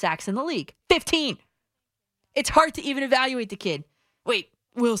the most sacks in the league. 15. It's hard to even evaluate the kid. Wait,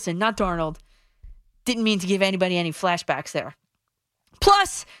 Wilson, not Darnold. Didn't mean to give anybody any flashbacks there.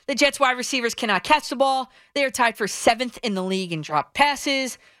 Plus, the Jets wide receivers cannot catch the ball. They are tied for 7th in the league in drop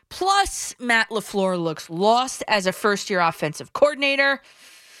passes. Plus, Matt LaFleur looks lost as a first-year offensive coordinator.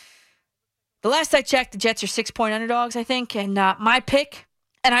 The last I checked, the Jets are 6-point underdogs, I think. And my pick,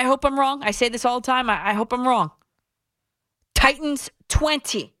 and I hope I'm wrong. I say this all the time. I hope I'm wrong. Titans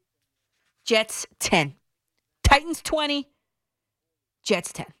 20, Jets 10. Titans 20,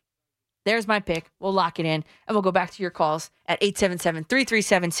 Jets 10. There's my pick. We'll lock it in, and we'll go back to your calls at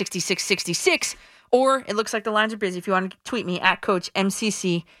 877-337-6666. Or it looks like the lines are busy if you want to tweet me at Coach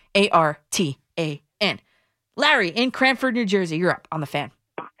MCCARTAN. Larry in Cranford, New Jersey. You're up on the Fan.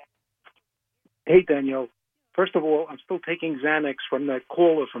 Hey, Danielle. First of all, I'm still taking Xanax from that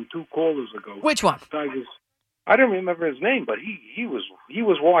caller from 2 callers ago. Which one? I don't remember his name, but he was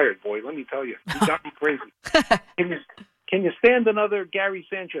wired, boy. Let me tell you, he got me crazy. Can you stand another Gary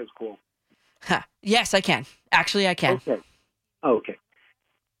Sanchez call? Yes, I can. Actually, I can. Okay.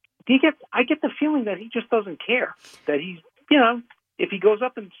 I get the feeling that he just doesn't care. That he's, if he goes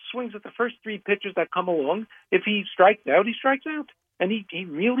up and swings at the first 3 pitches that come along, if he strikes out, he strikes out. And he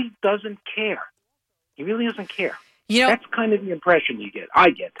really doesn't care. He really doesn't care. That's kind of the impression you get.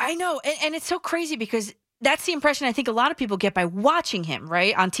 I get. I know. And it's so crazy because that's the impression I think a lot of people get by watching him,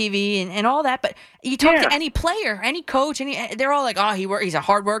 right, on TV and all that. But you talk to any player, any coach, they're all like, oh, he's a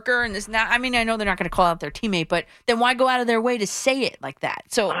hard worker and this and that. I mean, I know they're not going to call out their teammate, but then why go out of their way to say it like that?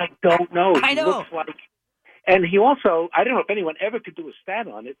 So I don't know. I know. Looks like, and he also, I don't know if anyone ever could do a stat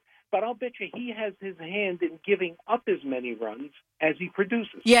on it, but I'll bet you he has his hand in giving up as many runs as he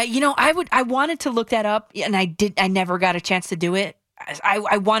produces. Yeah, I wanted to look that up, and I never got a chance to do it.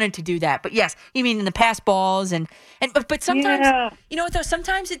 I wanted to do that, but yes, you mean in the pass balls but sometimes you know what though?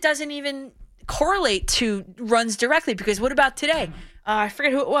 Sometimes it doesn't even correlate to runs directly because what about today? I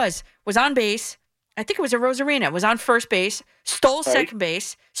forget who it was on base. I think it was a Rosarina. Was on first base, stole second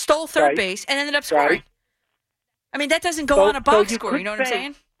base, stole third base, and ended up scoring. Right. I mean that doesn't go on a box score. You know what I'm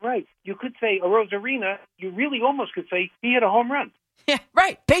saying? Right. You could say a Rosarina. You really almost could say he hit a home run. Yeah.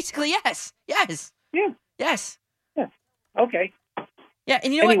 Right. Basically, yes. Yes. Yeah. Yes. Yeah. Okay. Yeah,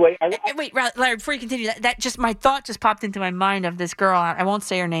 and you know what? Wait, Larry, before you continue, that just my thought just popped into my mind of this girl. I won't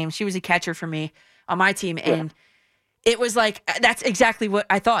say her name. She was a catcher for me on my team, and it was like that's exactly what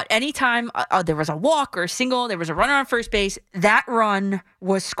I thought. Anytime there was a walk or a single, there was a runner on first base, that run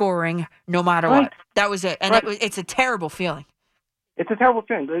was scoring no matter what. That was it, and it's a terrible feeling. It's a terrible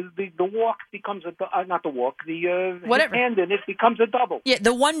thing. The walk becomes not the walk. The whatever, and then it becomes a double. Yeah,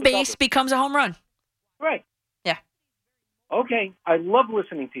 the one base becomes a home run. Right. Yeah. Okay, I love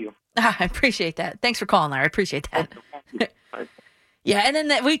listening to you. I appreciate that. Thanks for calling, Larry. I appreciate that. Yeah, and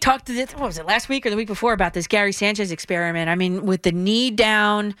then we talked to this, what was it, last week or the week before about this Gary Sanchez experiment. I mean, with the knee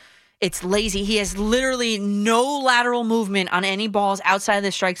down, it's lazy. He has literally no lateral movement on any balls outside of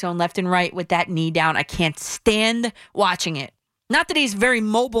the strike zone, left and right with that knee down. I can't stand watching it. Not that he's very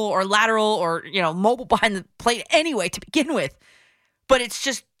mobile or lateral or, mobile behind the plate anyway to begin with. But it's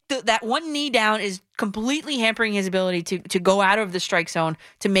just that one knee down is completely hampering his ability to go out of the strike zone,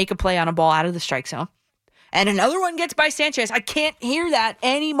 to make a play on a ball out of the strike zone. And another one gets by Sanchez. I can't hear that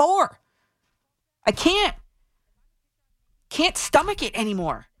anymore. I can't stomach it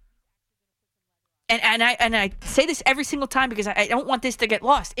anymore. And I say this every single time because I don't want this to get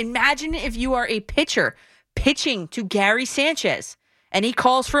lost. Imagine if you are a pitcher pitching to Gary Sanchez and he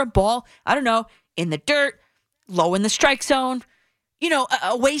calls for a ball, I don't know, in the dirt, low in the strike zone,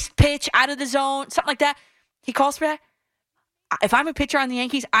 a waste pitch out of the zone, something like that. He calls for that. If I'm a pitcher on the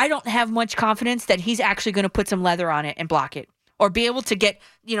Yankees, I don't have much confidence that he's actually going to put some leather on it and block it, or be able to get,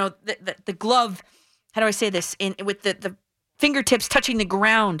 the glove. How do I say this? With the fingertips touching the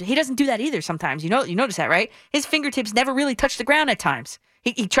ground. He doesn't do that either sometimes. You notice that, right? His fingertips never really touch the ground at times.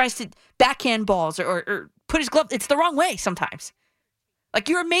 He tries to backhand balls or put his glove. It's the wrong way sometimes. Like,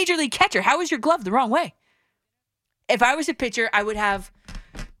 you're a major league catcher. How is your glove the wrong way? If I was a pitcher, I would have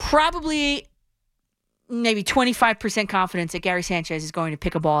probably maybe 25% confidence that Gary Sanchez is going to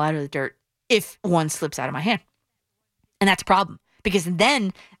pick a ball out of the dirt if one slips out of my hand. And that's a problem, because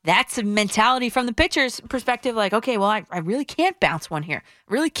then that's a mentality from the pitcher's perspective. Like, okay, well, I really can't bounce one here.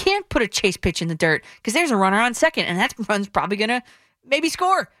 I really can't put a chase pitch in the dirt because there's a runner on second, and that run's probably going to maybe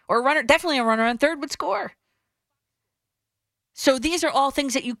score, or definitely a runner on third would score. So these are all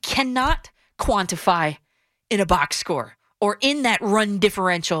things that you cannot quantify in a box score or in that run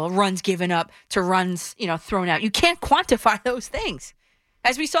differential, runs given up to runs, thrown out. You can't quantify those things.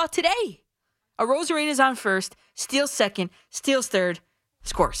 As we saw today, a Rosarena's on first, steals second, steals third,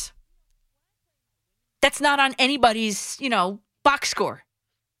 scores. That's not on anybody's, box score.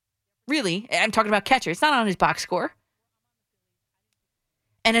 Really, I'm talking about catcher. It's not on his box score.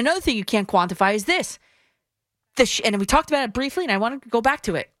 And another thing you can't quantify is this. And we talked about it briefly, and I want to go back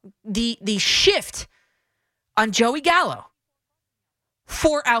to it. The shift on Joey Gallo.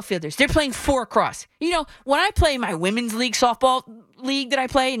 4 outfielders. They're playing 4 across. When I play my women's league softball league that I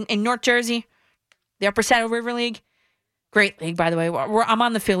play in North Jersey, the Upper Saddle River League, great league, by the way. I'm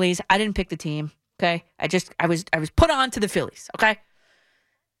on the Phillies. I didn't pick the team. Okay, I was put on to the Phillies. Okay,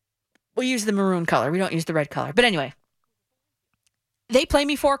 we use the maroon color. We don't use the red color. But anyway, they play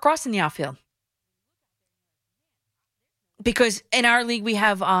me 4 across in the outfield because in our league we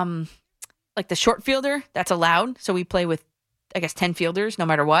have like the short fielder that's allowed. So we play with, I guess, 10 fielders, no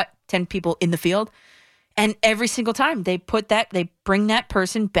matter what, 10 people in the field. And every single time they bring that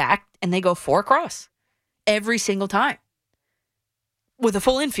person back and they go 4 across every single time with a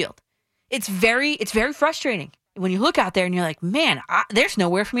full infield. It's very frustrating when you look out there and you're like, man, there's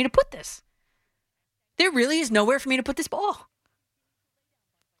nowhere for me to put this. There really is nowhere for me to put this ball.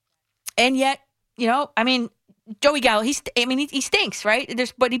 And yet, Joey Gallo, he stinks,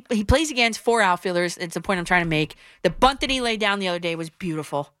 right? But he plays against 4 outfielders. It's the point I'm trying to make. The bunt that he laid down the other day was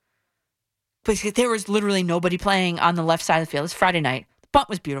beautiful. Because there was literally nobody playing on the left side of the field. It's Friday night. The bunt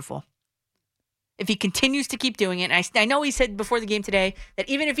was beautiful. If he continues to keep doing it, and I know he said before the game today that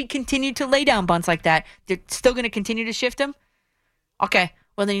even if he continued to lay down bunts like that, they're still going to continue to shift him. Okay,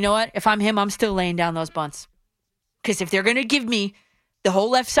 well then you know what? If I'm him, I'm still laying down those bunts. Because if they're going to give me the whole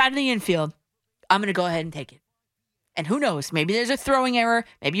left side of the infield, I'm going to go ahead and take it. And who knows? Maybe there's a throwing error.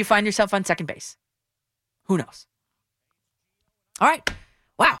 Maybe you find yourself on second base. Who knows? All right.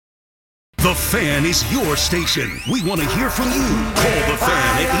 Wow. The Fan is your station. We want to hear from you. Call The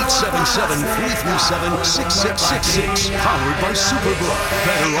Fan at 877-337-6666. Powered by Superbook.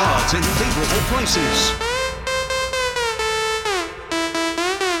 Better odds and favorable prices.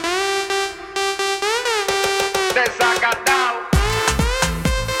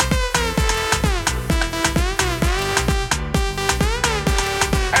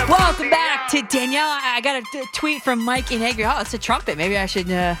 Welcome back to Danielle. I got a tweet from Mike in Egg. Oh, it's a trumpet. Maybe I should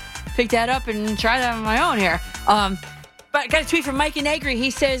pick that up and try that on my own here. But I got a tweet from Mike in Negri.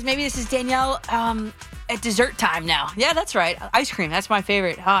 He says, maybe this is Danielle at dessert time now. Yeah, that's right. Ice cream. That's my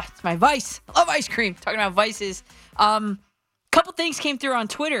favorite. It's my vice. I love ice cream. Talking about vices. Couple things came through on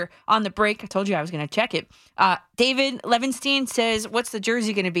Twitter on the break. I told you I was going to check it. David Levenstein says, what's the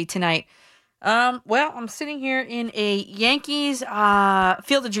jersey going to be tonight? Well, I'm sitting here in a Yankees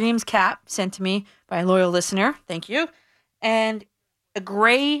Field of Dreams cap sent to me by a loyal listener. Thank you. And a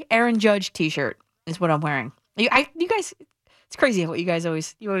gray Aaron Judge t-shirt is what I'm wearing. You guys, it's crazy what you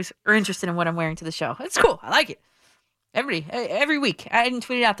always are interested in what I'm wearing to the show. It's cool. I like it. Every week. I didn't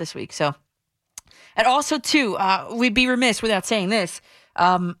tweet it out this week, so. And also, too, we'd be remiss without saying this.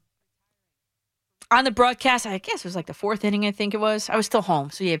 On the broadcast, I guess it was like the 4th inning, I think it was. I was still home.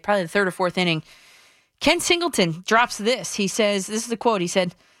 So, yeah, probably the 3rd or 4th inning. Ken Singleton drops this. He says, this is the quote. He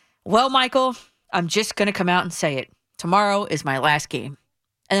said, "Well, Michael, I'm just going to come out and say it. Tomorrow is my last game."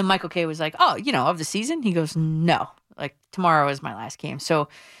 And then Michael K was like, "Oh, of the season?" He goes, "No, like tomorrow is my last game." So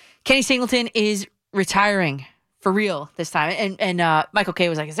Kenny Singleton is retiring for real this time. And Michael K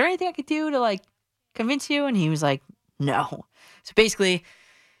was like, "Is there anything I could do to like convince you?" And he was like, "No." So basically,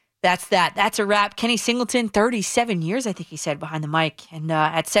 that's that. That's a wrap. Kenny Singleton, 37 years, I think he said, behind the mic. And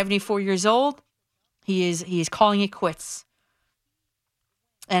at 74 years old, he is calling it quits.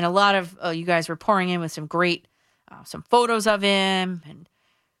 And a lot of you guys were pouring in with some great, some photos of him. And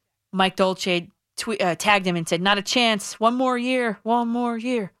Mike Dolce tagged him and said, "Not a chance. One more year, one more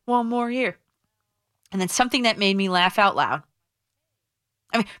year, one more year." And then something that made me laugh out loud.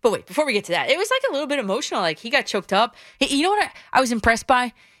 I mean, but wait, before we get to that, it was like a little bit emotional. Like he got choked up. You know what I was impressed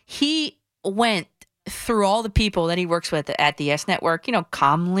by? He went through all the people that he works with at the S Network,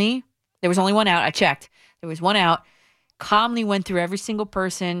 calmly. There was only one out. I checked. There was one out. Calmly went through every single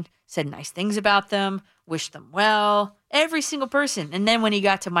person, said nice things about them, wished them well, every single person. And then when he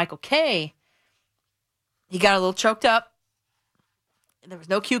got to Michael K, he got a little choked up. There was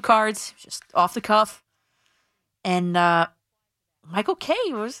no cue cards, just off the cuff. And Michael K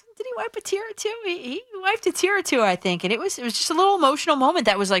did he wipe a tear or two? He wiped a tear or two, I think. And it was just a little emotional moment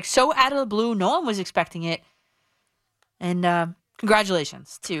that was like so out of the blue. No one was expecting it. And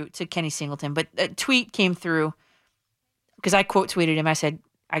congratulations to Kenny Singleton. But a tweet came through because I quote tweeted him. I said,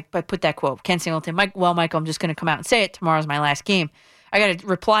 I put that quote, Ken Singleton, Michael, I'm just going to come out and say it. Tomorrow's my last game. I got a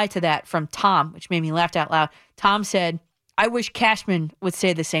reply to that from Tom, which made me laugh out loud. Tom said, "I wish Cashman would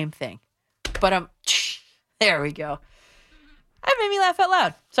say the same thing." But there we go. That made me laugh out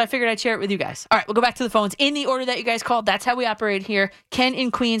loud. So I figured I'd share it with you guys. All right, we'll go back to the phones in the order that you guys called. That's how we operate here. Ken in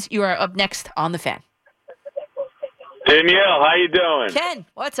Queens, you are up next on The Fan. Danielle, how you doing? Ken,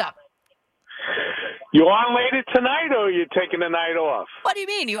 what's up? You on later tonight, or are you taking the night off? What do you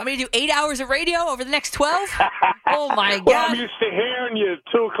mean? You want me to do 8 hours of radio over the next 12? Oh, my God. Well, I'm used to hearing you at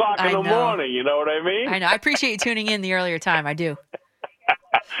 2 o'clock in the morning. You know what I mean? I know. I appreciate you tuning in the earlier time. I do.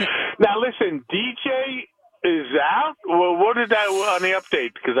 Now, listen, DJ is out? Well, what is that on the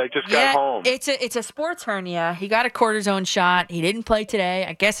update? Because I just got home. It's a sports hernia. He got a cortisone shot. He didn't play today.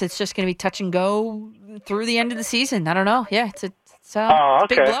 I guess it's just going to be touch and go through the end of the season. I don't know. Yeah, it's a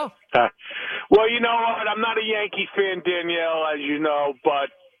big blow. Well, you know what? I'm not a Yankee fan, Danielle, as you know, but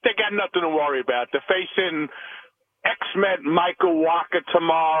they got nothing to worry about. They're facing ex-Met Michael Walker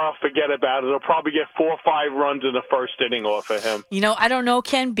tomorrow. Forget about it. They'll probably get 4 or 5 runs in the first inning off of him. I don't know,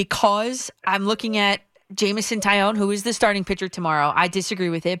 Ken, because I'm looking at Jamison Tyone, who is the starting pitcher tomorrow. I disagree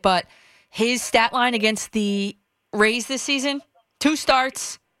with it, but his stat line against the Rays this season, 2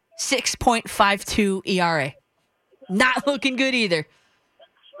 starts, 6.52 ERA. Not looking good either.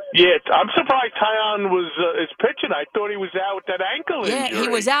 Yeah, I'm surprised Tyon is pitching. I thought he was out with that ankle injury. Yeah, he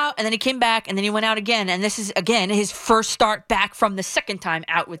was out, and then he came back, and then he went out again. And this is, again, his first start back from the second time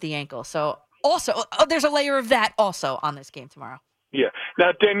out with the ankle. So also, there's a layer of that also on this game tomorrow. Yeah.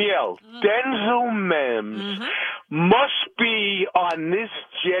 Now, Danielle, Denzel Mims must be on this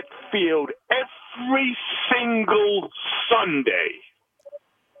Jet field every single Sunday.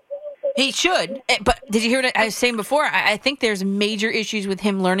 He should, but did you hear what I was saying before? I think there's major issues with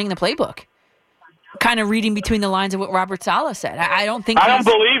him learning the playbook. Kind of reading between the lines of what Robert Saleh said. I don't think. I don't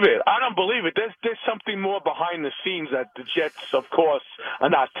believe it. I don't believe it. There's something more behind the scenes that the Jets, of course, are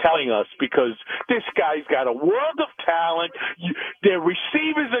not telling us, because this guy's got a world of talent. Their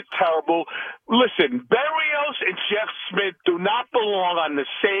receivers are terrible. Listen, Berrios and Jeff Smith do not belong on the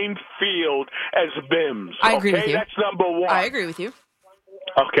same field as Mims. I agree with you. That's number one. I agree with you.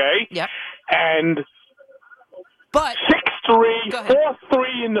 Okay? Yep. And but 6'3",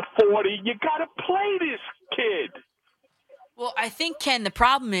 4'3" in the 40. You got to play this kid. Well, I think, Ken, the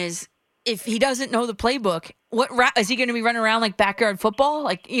problem is if he doesn't know the playbook, is he going to be running around like backyard football?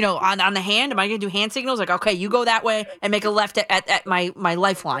 Like, on the hand? Am I going to do hand signals? Like, okay, you go that way and make a left at my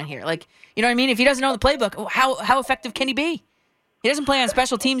lifeline here. Like, you know what I mean? If he doesn't know the playbook, how effective can he be? He doesn't play on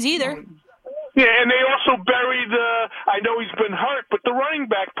special teams either. Yeah, and they also buried, I know he's been hurt, but the running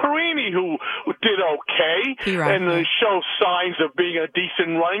back, Perini, who did okay and shows signs of being a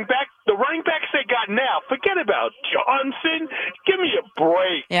decent running back. The running backs they got now, forget about Johnson. Give me a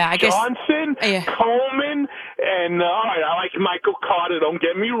break. Yeah, I guess. Johnson, Coleman, and all right, I like Michael Carter. Don't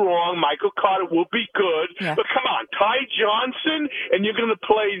get me wrong. Michael Carter will be good. Yeah. But come on, Ty Johnson, and you're going to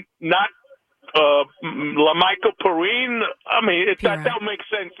play not LaMichael Perrine. I mean, that don't make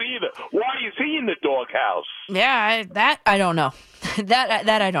sense either. Why is he in the doghouse? Yeah, that I don't know.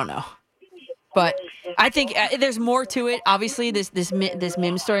 that I don't know. But I think there's more to it. Obviously, this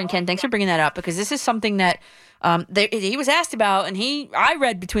Mims story, and Ken, thanks for bringing that up, because this is something that he was asked about, and I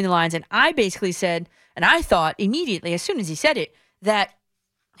read between the lines, and I basically said, and I thought immediately as soon as he said it, that,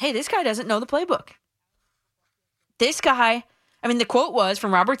 hey, this guy doesn't know the playbook. This guy, I mean, the quote was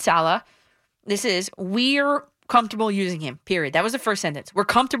from Robert Saleh. This is, we're comfortable using him, period. That was the first sentence. We're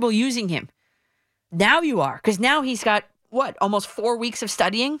comfortable using him. Now you are, because now he's got, almost 4 weeks of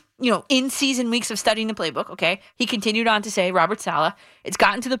studying, in-season weeks of studying the playbook, okay? He continued on to say, Robert Saleh, it's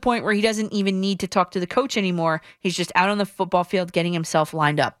gotten to the point where he doesn't even need to talk to the coach anymore. He's just out on the football field getting himself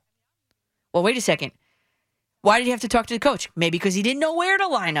lined up. Well, wait a second. Why did he have to talk to the coach? Maybe because he didn't know where to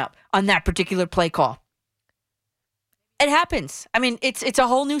line up on that particular play call. It happens. I mean, it's a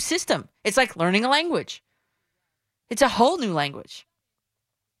whole new system. It's like learning a language. It's a whole new language.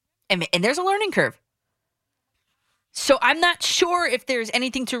 And there's a learning curve. So I'm not sure if there's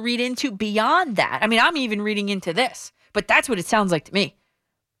anything to read into beyond that. I mean, I'm even reading into this, but that's what it sounds like to me.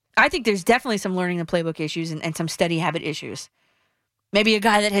 I think there's definitely some learning the playbook issues and some study habit issues. Maybe a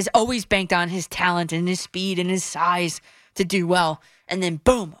guy that has always banked on his talent and his speed and his size to do well. And then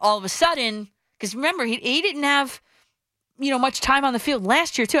boom, all of a sudden, because remember, he didn't have much time on the field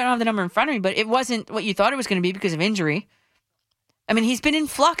last year, too. I don't have the number in front of me, but it wasn't what you thought it was going to be because of injury. I mean, he's been in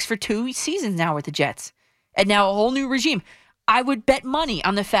flux for 2 seasons now with the Jets, and now a whole new regime. I would bet money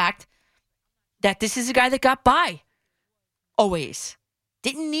on the fact that this is a guy that got by always.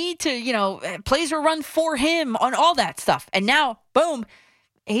 Didn't need to, plays were run for him on all that stuff. And now, boom,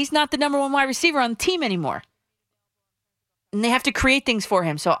 he's not the number one wide receiver on the team anymore. And they have to create things for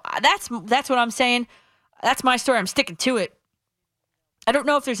him. So that's what I'm saying. That's my story. I'm sticking to it. I don't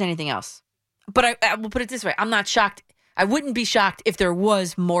know if there's anything else. But I will put it this way. I'm not shocked. I wouldn't be shocked if there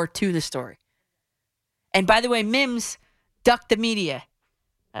was more to the story. And by the way, Mims ducked the media.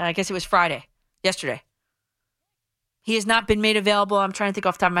 I guess it was yesterday. He has not been made available. I'm trying to think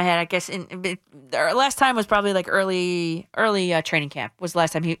off the top of my head. I guess last time was probably like early training camp was the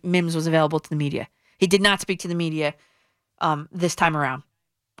last time Mims was available to the media. He did not speak to the media this time around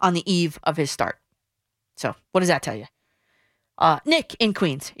on the eve of his start. So what does that tell you? Nick in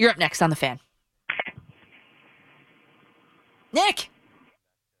Queens, you're up next on The Fan. Nick!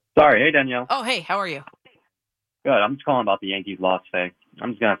 Sorry. Hey, Danielle. Oh, hey, how are you? Good. I'm just calling about the Yankees loss today.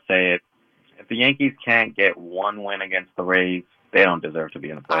 I'm just going to say it. If the Yankees can't get one win against the Rays, they don't deserve to be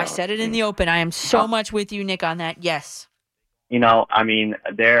in the playoffs. I said it in the open. I am so much with you, Nick, on that. Yes.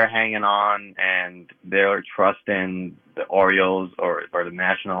 They're hanging on, and they're trusting the Orioles or the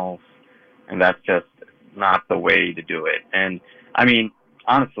Nationals, and that's just not the way to do it. And,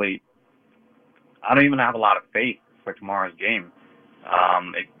 honestly, I don't even have a lot of faith for tomorrow's game.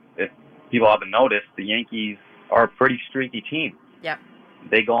 If people haven't noticed, the Yankees are a pretty streaky team. Yep.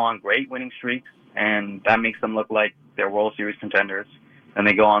 They go on great winning streaks, and that makes them look like they're World Series contenders. And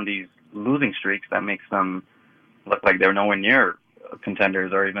they go on these losing streaks that makes them look like they're nowhere near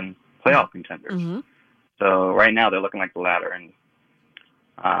contenders or even playoff contenders. Mm-hmm. So right now they're looking like the latter,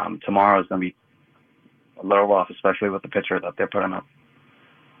 and tomorrow is going to be a little rough, especially with the pitcher that they're putting up.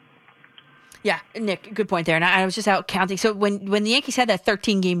 Yeah, Nick, good point there. And I was just out counting. So when the Yankees had that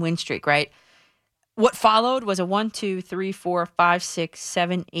 13-game win streak, right, what followed was a 1, 2, 3, 4, 5, 6,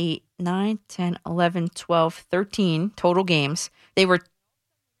 7, 8, 9, 10, 11, 12, 13 total games.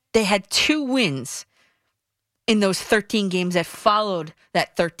 They had 2 wins in those 13 games that followed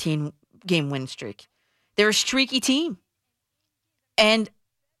that 13-game win streak. They're a streaky team. And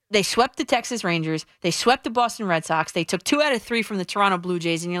they swept the Texas Rangers. They swept the Boston Red Sox. They took 2 out of 3 from the Toronto Blue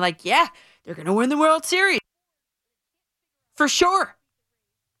Jays. And you're like, yeah, they're going to win the World Series. For sure.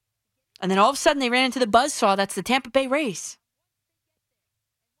 And then all of a sudden they ran into the buzzsaw. That's the Tampa Bay Rays.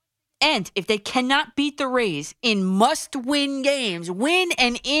 And if they cannot beat the Rays in must-win games, win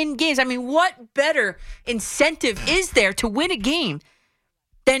and in games, what better incentive is there to win a game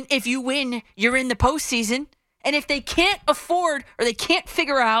than if you win, you're in the postseason? And if they can't afford or they can't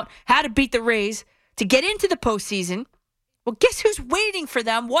figure out how to beat the Rays to get into the postseason, well, guess who's waiting for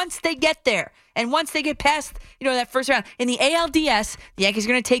them once they get there? And once they get past, that first round. In the ALDS, the Yankees are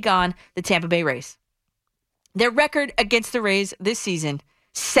going to take on the Tampa Bay Rays. Their record against the Rays this season,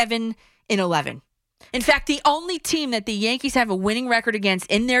 7-11. In fact, the only team that the Yankees have a winning record against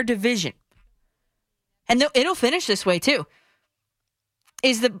in their division, and it'll finish this way too,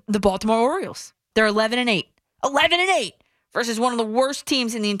 is the Baltimore Orioles. They're 11-8. 11-8 versus one of the worst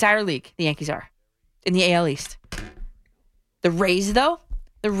teams in the entire league. The Yankees are in the AL East. The Rays, though,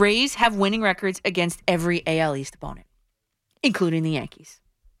 have winning records against every AL East opponent, including the Yankees.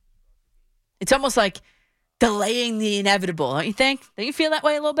 It's almost like delaying the inevitable, don't you think? Don't you feel that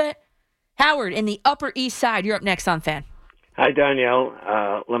way a little bit? Howard in the Upper East Side. You're up next on Fan. Hi,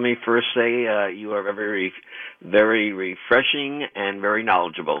 Danielle. Let me first say you are very, very refreshing and very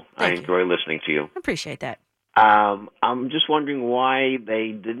knowledgeable. I enjoy listening to you. I appreciate that. I'm just wondering why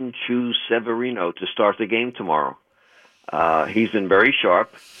they didn't choose Severino to start the game tomorrow. He's been very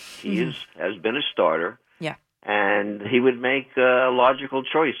sharp. He has been a starter. Yeah. And he would make a logical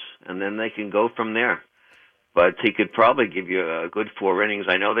choice, and then they can go from there. But he could probably give you a good 4 innings.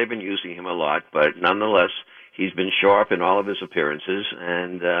 I know they've been using him a lot, but nonetheless, he's been sharp in all of his appearances,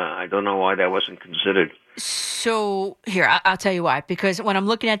 and I don't know why that wasn't considered. So, here, I'll tell you why. Because when I'm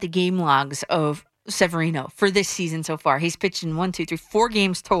looking at the game logs of Severino for this season so far, he's pitched in 4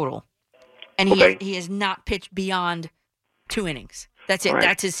 games total, and he has not pitched beyond 2 innings. That's it. Right.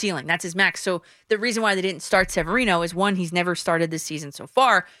 That's his ceiling. That's his max. So the reason why they didn't start Severino is, 1, he's never started this season so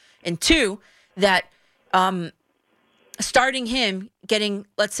far, and 2, that starting him, getting,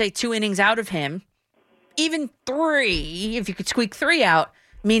 let's say, 2 innings out of him, even 3, if you could squeak 3 out,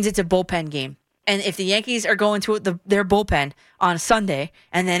 means it's a bullpen game. And if the Yankees are going to their bullpen on Sunday,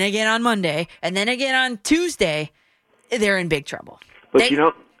 and then again on Monday, and then again on Tuesday, they're in big trouble. But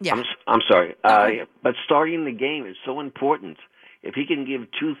yeah. I'm sorry. But starting the game is so important. If he can give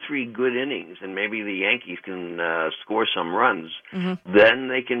 2-3 good innings, and maybe the Yankees can score some runs, then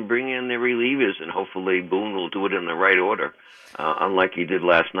they can bring in the relievers, and hopefully Boone will do it in the right order, unlike he did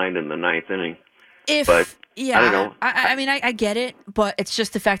last night in the 9th inning. I don't know. I mean, I get it, but it's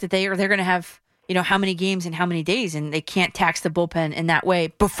just the fact that they're going to have, how many games and how many days, and they can't tax the bullpen in that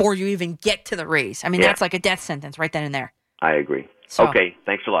way before you even get to the Rays. I mean, that's like a death sentence right then and there. I agree. So, okay,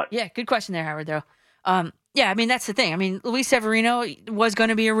 thanks a lot. Yeah, good question there, Howard, though. Yeah, I mean, that's the thing. I mean, Luis Severino was going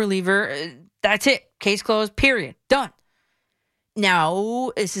to be a reliever. That's it. Case closed, period. Done.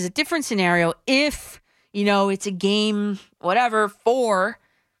 Now, this is a different scenario. If, it's a game, 4,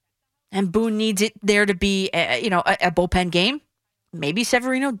 and Boone needs it there to be, a bullpen game, maybe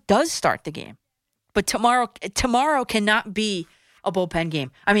Severino does start the game. But tomorrow cannot be a bullpen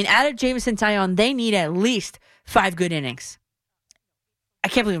game. I mean, out of Jameson Taillon, they need at least 5 good innings. I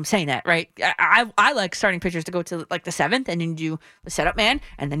can't believe I'm saying that, right? I like starting pitchers to go to like the 7th, and then you do the setup man,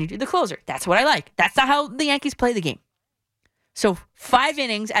 and then you do the closer. That's what I like. That's not how the Yankees play the game. So 5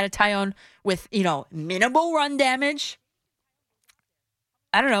 innings out of Taillon with, minimal run damage.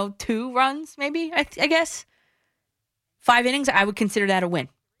 I don't know, 2 runs maybe, I guess. 5 innings, I would consider that a win.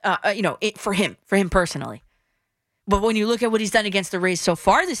 For him personally. But when you look at what he's done against the Rays so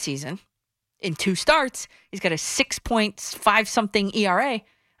far this season, in 2 starts, he's got a 6.5 something ERA.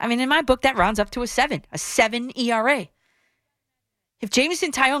 I mean, in my book, that rounds up to a 7 ERA. If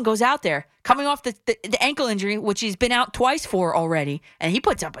Jameson Taillon goes out there, coming off the ankle injury, which he's been out twice for already, and he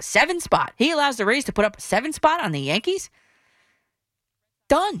puts up a 7 spot, he allows the Rays to put up a 7 spot on the Yankees,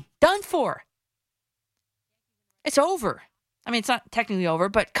 done for. It's over. I mean, it's not technically over,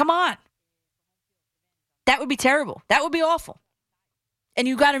 but come on. That would be terrible. That would be awful. And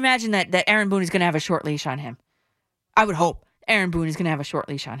you got to imagine that Aaron Boone is going to have a short leash on him. I would hope Aaron Boone is going to have a short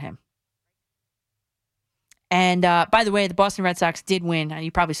leash on him. And by the way, the Boston Red Sox did win. You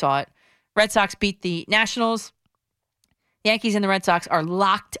probably saw it. Red Sox beat the Nationals. The Yankees and the Red Sox are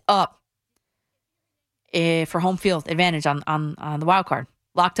locked up for home field advantage on the wild card.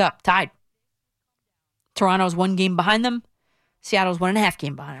 Locked up, tied. Toronto's 1 game behind them. Seattle's 1.5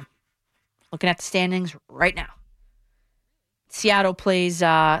 game behind them. Looking at the standings right now. Seattle plays,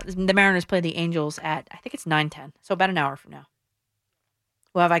 the Mariners play the Angels at, I think it's 9:10. So about an hour from now.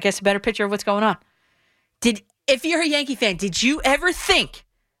 We'll have, I guess, a better picture of what's going on. If you're a Yankee fan, did you ever think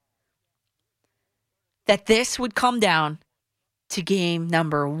that this would come down to game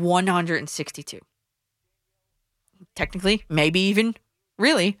number 162? Technically, maybe even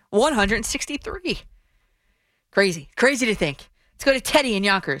really 163. Crazy to think. Let's go to Teddy in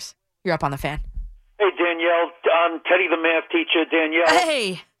Yonkers. You're up on the Fan. Hey, Danielle. I'm Teddy, the math teacher. Danielle.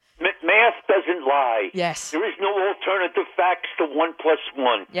 Hey. Math doesn't lie. Yes. There is no alternative facts to 1 +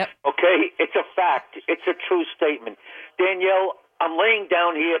 1. Yep. Okay? It's a fact. It's a true statement. Danielle, I'm laying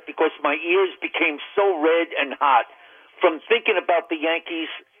down here because my ears became so red and hot from thinking about the Yankees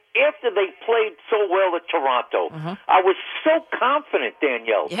after they played so well at Toronto. I was so confident,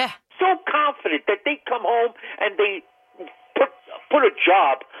 Danielle. Yeah. So confident that they come home and they put a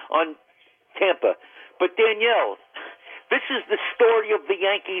job on Tampa. But Danielle, this is the story of the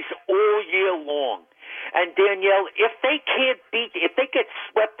Yankees all year long. And Danielle, if they get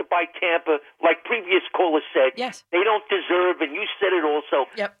swept by Tampa, like previous callers said, yes, they don't deserve, and you said it also,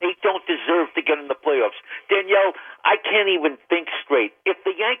 yep, they don't deserve to get in the playoffs. Danielle, I can't even think straight. If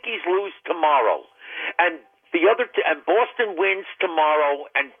the Yankees lose tomorrow, and and Boston wins tomorrow,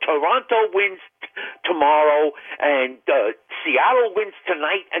 and Toronto wins tomorrow, and Seattle wins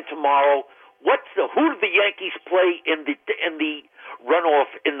tonight and tomorrow. Who do the Yankees play in the runoff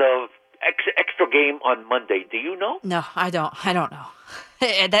in the extra game on Monday? Do you know? No, I don't know.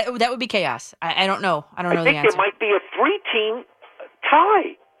 that would be chaos. I don't know. I don't know the think answer. there might be a 3-team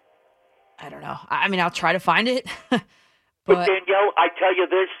tie. I don't know. I mean, I'll try to find it. But Danielle, I tell you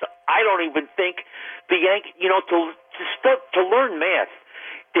this, I don't even think the Yankees, to learn math,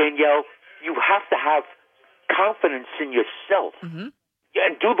 Danielle, you have to have confidence in yourself and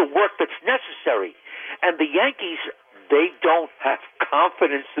do the work that's necessary. And the Yankees, they don't have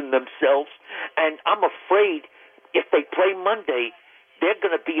confidence in themselves. And I'm afraid if they play Monday, they're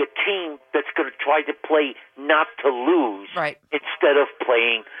going to be a team that's going to try to play not to lose instead of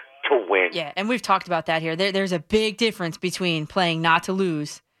playing to win. Yeah, and we've talked about that here. There's a big difference between playing not to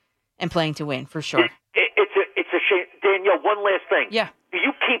lose and playing to win, for sure. It's a shame. Danielle, one last thing. Yeah. Do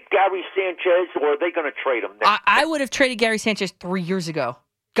you keep Gary Sanchez, or are they going to trade him? I would have traded Gary Sanchez 3 years ago.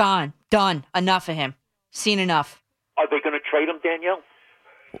 Gone. Done. Enough of him. Seen enough. Are they going to trade him, Danielle?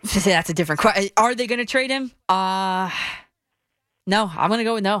 That's a different question. Are they going to trade him? No. I'm going to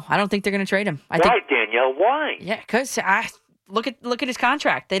go with no. I don't think they're going to trade him. Why, Danielle? Why? Yeah, because look at his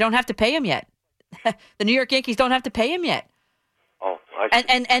contract. They don't have to pay him yet. The New York Yankees don't have to pay him yet. Oh,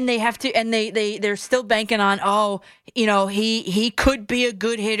 and they have to, and they're still banking on, he could be a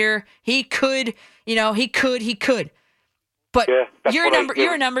good hitter. He could. But you're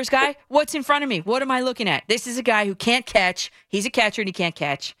a numbers guy. What's in front of me? What am I looking at? This is a guy who can't catch. He's a catcher and he can't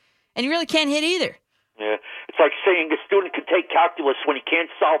catch, and he really can't hit either. Yeah, it's like saying a student can take calculus when he can't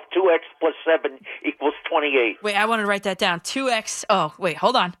solve 2x plus 7 equals 28. Wait, I wanted to write that down. 2x. Oh, wait,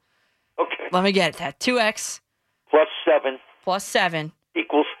 hold on. Okay. Let me get that. 2x plus 7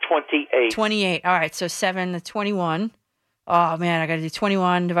 equals 28. 28. All right, so 7 to 21. Oh, man, I got to do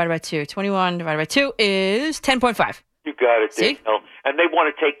 21 divided by 2. 21 divided by 2 is 10.5. You got it, See? Danielle. And they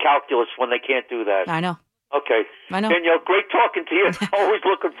want to take calculus when they can't do that. I know. Okay. I know. Danielle, great talking to you. Always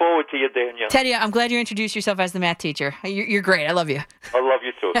looking forward to you, Danielle. Teddy, I'm glad you introduced yourself as the math teacher. You're great. I love you. I love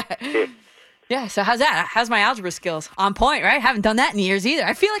you too. Yeah. Yeah, so how's that? How's my algebra skills? On point, right? Haven't done that in years either.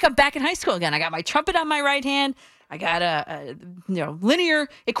 I feel like I'm back in high school again. I got my trumpet on my right hand. I got linear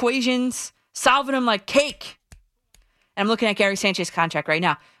equations, solving them like cake. And I'm looking at Gary Sanchez's contract right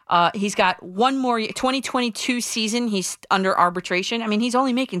now. He's got one more year, 2022 season. He's under arbitration. I mean, he's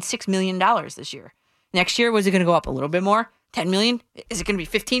only making $6 million this year. Next year, was it going to go up a little bit more? 10 million? Is it going to be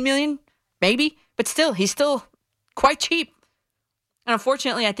 15 million? Maybe. But still, he's still quite cheap. And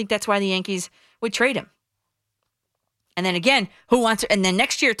unfortunately, I think that's why the Yankees would trade him. And then again, and then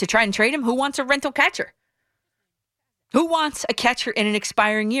next year to try and trade him, who wants a rental catcher? Who wants a catcher in an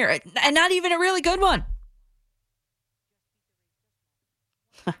expiring year? And not even a really good one.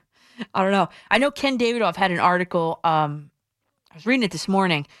 I don't know. I know Ken Davidoff had an article. I was reading it this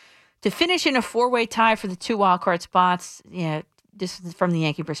morning. To finish in a 4-way tie for the 2 wildcard spots, this is from the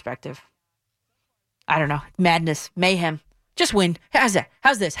Yankee perspective. I don't know. Madness, mayhem. Just win. How's that?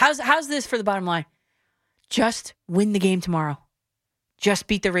 How's this? How's this for the bottom line? Just win the game tomorrow. Just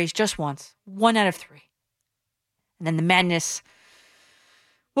beat the Rays just once. 1 out of 3. And then the madness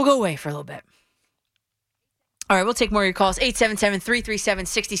will go away for a little bit. All right, we'll take more of your calls.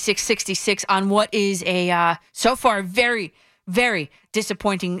 877-337-6666 on what is a, so far, very, very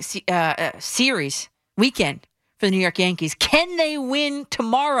disappointing series weekend for the New York Yankees. Can they win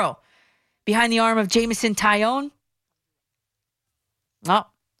tomorrow behind the arm of Jameson Taillon? Oh,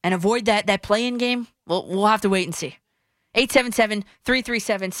 and avoid that play-in game? We'll have to wait and see.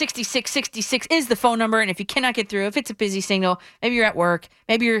 877-337-6666 is the phone number. And if you cannot get through, if it's a busy signal, maybe you're at work,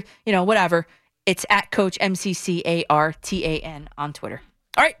 maybe you're, whatever, it's at Coach MCCARTAN on Twitter.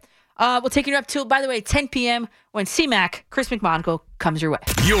 All right. We'll take you up till, by the way, 10 p.m. when C-Mac, Chris McMonagle, comes your way.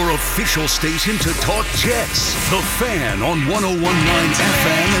 Your official station to talk Jets. The Fan on 101.9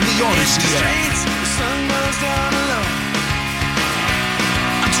 FM and the Odyssey app. The sun goes down alone.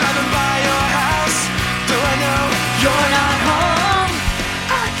 I'm driving by your house. Do I know you're not home?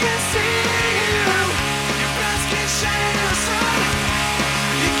 I can see you. Your breath keeps shining in the sun.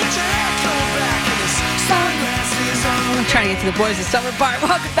 You get your hair combed back and the sunglasses on. I'm trying to get to the Boys of Summer part.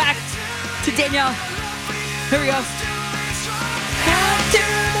 Welcome back to Danielle. Here we go.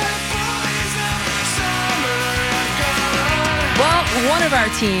 Well, one of our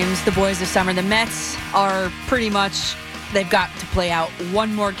teams, the Boys of Summer, the Mets, are pretty much, they've got to play out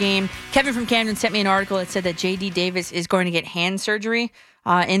one more game. Kevin from Camden sent me an article that said that J.D. Davis is going to get hand surgery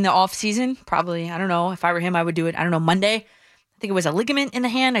in the offseason. Probably, I don't know. If I were him, I would do it, Monday. I think it was a ligament in the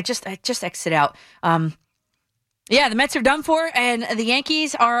hand. I just exited out. Yeah, the Mets are done for, and the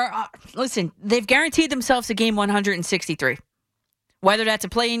Yankees are, listen, they've guaranteed themselves a game 163. Whether that's a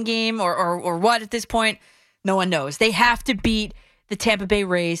play-in game or what at this point, no one knows. They have to beat the Tampa Bay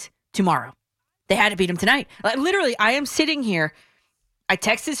Rays tomorrow. They had to beat them tonight. Like, literally, I am sitting here. I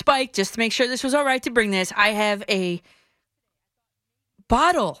texted Spike just to make sure this was all right to bring this. I have a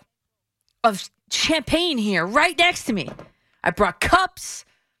bottle of champagne here right next to me. I brought cups,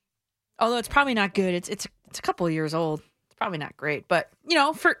 although it's probably not good. It's a couple of years old. It's probably not great, but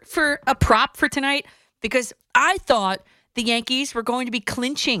for a prop for tonight, because I thought the Yankees were going to be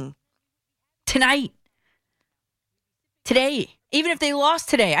clinching tonight, today. Even if they lost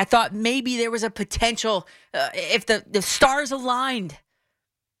today, I thought maybe there was a potential if the stars aligned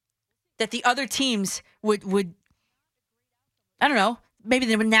that the other teams would I don't know. Maybe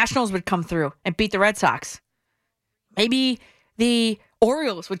the Nationals would come through and beat the Red Sox. Maybe the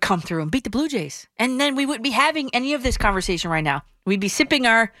Orioles would come through and beat the Blue Jays. And then we wouldn't be having any of this conversation right now. We'd be sipping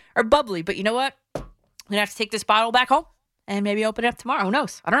our bubbly. But you know what? We're going to have to take this bottle back home and maybe open it up tomorrow. Who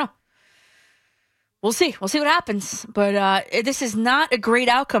knows? I don't know. We'll see. We'll see what happens. But this is not a great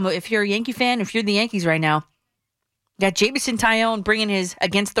outcome if you're a Yankee fan, if you're the Yankees right now. You got Jameson Taillon bringing his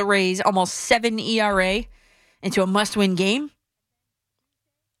against the Rays almost 7 ERA into a must-win game.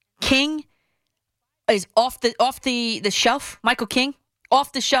 King is off the shelf. Michael King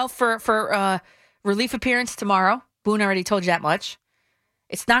off the shelf for relief appearance tomorrow. Boone already told you that much.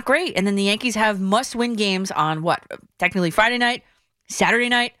 It's not great. And then the Yankees have must-win games on what? Technically Friday night, Saturday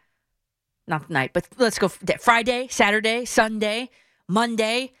night, not night, but let's go Friday, Saturday, Sunday,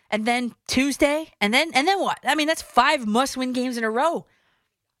 Monday, and then Tuesday, and then what? I mean, that's 5 must-win games in a row.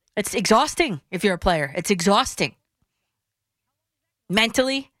 It's exhausting if you're a player. It's exhausting.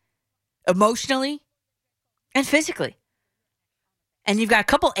 Mentally, emotionally, and physically. And you've got a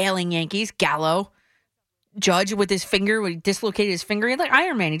couple ailing Yankees, Gallo, Judge with his finger, when he dislocated his finger, like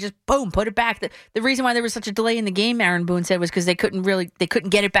Iron Man, he just boom, put it back. The reason why there was such a delay in the game, Aaron Boone said, was because they couldn't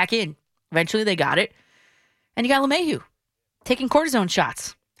get it back in. Eventually they got it. And you got LeMahieu taking cortisone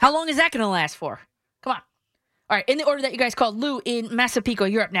shots. How long is that going to last for? Come on. All right, in the order that you guys called, Lou in Massapequa,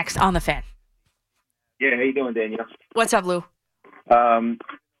 you're up next on The Fan. Yeah, how you doing, Danielle? What's up, Lou?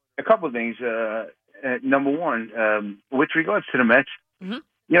 A couple of things. Number one, with regards to the Mets,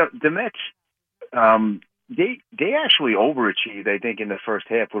 the Mets, they actually overachieved, I think, in the first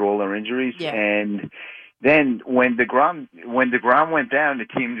half with all their injuries. Yeah. And then when DeGrom went down, the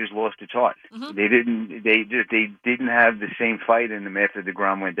team just lost its heart. Mm-hmm. They didn't have the same fight in them after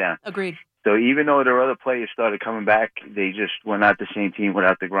DeGrom went down. Agreed. So even though their other players started coming back, they just were not the same team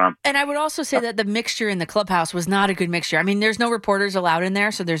without DeGrom. And I would also say that the mixture in the clubhouse was not a good mixture. I mean, there's no reporters allowed in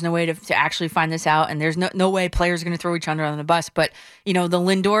there, so there's no way to actually find this out, and there's no way players are going to throw each other on the bus. But, the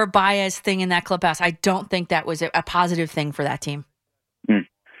Lindor Baez thing in that clubhouse, I don't think that was a positive thing for that team.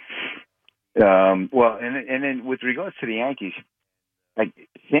 Well, and then with regards to the Yankees, like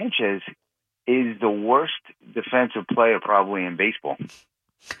Sanchez is the worst defensive player probably in baseball.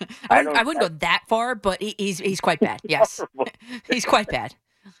 I wouldn't go that far, but he's quite bad. Yes, he's quite bad.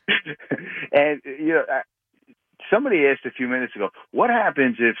 And somebody asked a few minutes ago, what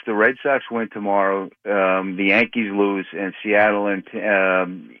happens if the Red Sox win tomorrow, the Yankees lose, and Seattle and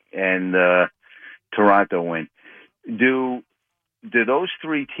Toronto win? Do those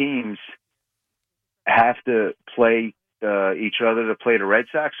three teams have to play each other to play the Red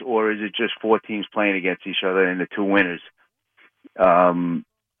Sox, or is it just 4 teams playing against each other and the 2 winners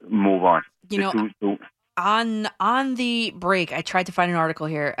move on? On the break, I tried to find an article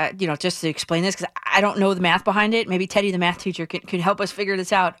here, just to explain this, because I don't know the math behind it. Maybe Teddy, the math teacher, can help us figure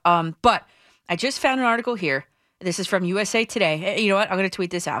this out. But I just found an article here. This is from USA Today. You know what? I'm going to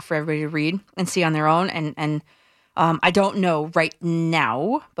tweet this out for everybody to read and see on their own. And I don't know right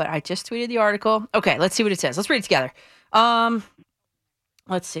now, but I just tweeted the article. Okay, let's see what it says. Let's read it together.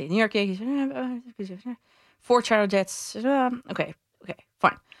 Let's see. New York Yankees, 4 Charter Jets. Okay,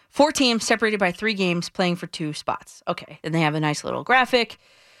 fine. 4 teams separated by 3 games playing for 2 spots. Okay, then they have a nice little graphic.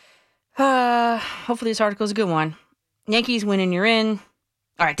 Hopefully this article is a good one. Yankees win and you're in.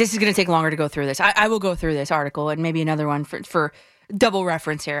 All right, this is going to take longer to go through this. I will go through this article and maybe another one for double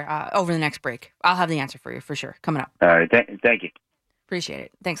reference here over the next break. I'll have the answer for you for sure coming up. All right, thank you. Appreciate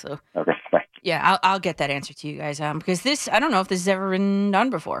it. Thanks, Lou. Okay, bye. Yeah, I'll get that answer to you guys because this, I don't know if this has ever been done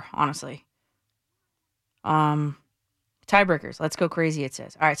before, honestly. Tiebreakers. Let's go crazy, it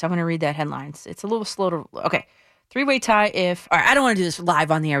says. All right, so I'm going to read that headline. It's a little slow to... Okay. 3-way tie if... All right, I don't want to do this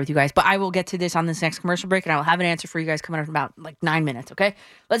live on the air with you guys, but I will get to this on this next commercial break, and I will have an answer for you guys coming up in about 9 minutes, okay?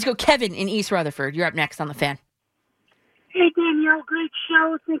 Let's go Kevin in East Rutherford. You're up next on The Fan. Hey, Danielle, great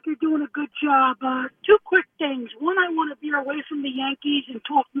show. Think you're doing a good job. Two quick things. One, I want to veer away from the Yankees and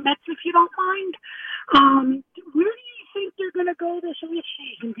talk Mets, if you don't mind. Where do you think they're going to go this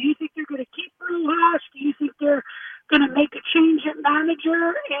offseason? Do you think they're going to keep Rojas? Do you think they're going to make a change at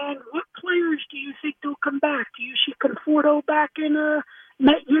manager? And what players do you think they'll come back? Do you see Conforto back in a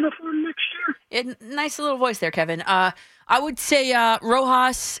Met uniform next year? Nice little voice there, Kevin. I would say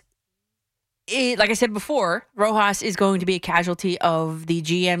Rojas. Like I said before, Rojas is going to be a casualty of the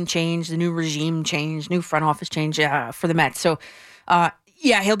GM change, the new regime change, new front office change for the Mets. So,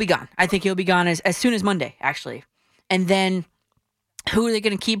 yeah, he'll be gone. I think he'll be gone as soon as Monday, actually. And then who are they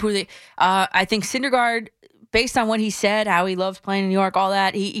going to keep? I think Syndergaard, based on what he said, how he loves playing in New York, all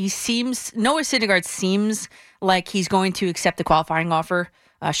that, Noah Syndergaard seems like he's going to accept the qualifying offer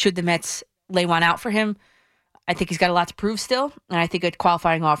should the Mets lay one out for him. I think he's got a lot to prove still, and I think a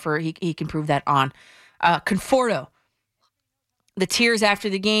qualifying offer, he can prove that on. Conforto, the tears after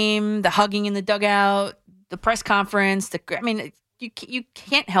the game, the hugging in the dugout, the press conference, you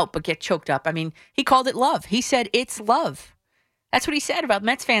can't help but get choked up. I mean, he called it love. He said it's love. That's what he said about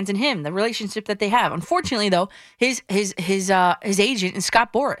Mets fans and him, the relationship that they have. Unfortunately, though, his agent is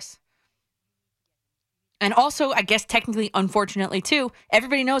Scott Boras. And also, I guess technically, unfortunately, too,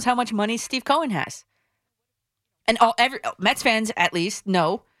 everybody knows how much money Steve Cohen has. And Mets fans, at least,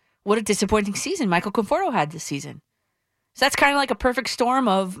 know what a disappointing season Michael Conforto had this season. So that's kind of like a perfect storm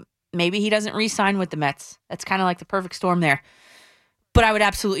of maybe he doesn't re-sign with the Mets. That's kind of like the perfect storm there. But I would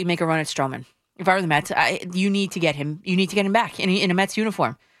absolutely make a run at Stroman. If I were the Mets, you need to get him. You need to get him back in a Mets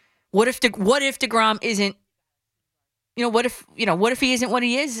uniform. What if DeGrom isn't? What if he isn't what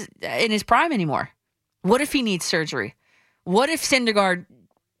he is in his prime anymore? What if he needs surgery? What if Syndergaard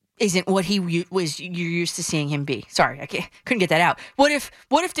isn't what you're used to seeing him be? Sorry, couldn't get that out. What if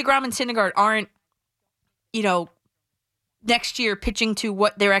DeGrom and Syndergaard aren't, next year pitching to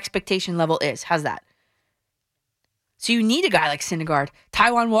what their expectation level is? How's that? So you need a guy like Syndergaard.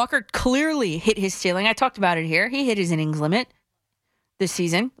 Taijuan Walker clearly hit his ceiling. I talked about it here. He hit his innings limit this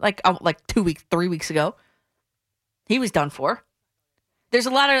season, like 3 weeks ago. He was done for. There's a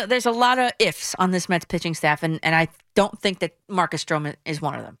lot of ifs on this Mets pitching staff, and I don't think that Marcus Stroman is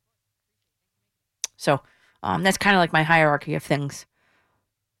one of them. So that's kind of like my hierarchy of things.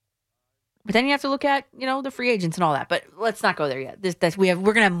 But then you have to look at, the free agents and all that. But let's not go there yet. We're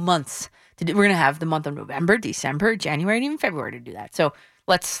gonna have months to do. We're gonna have the month of November, December, January, and even February to do that. So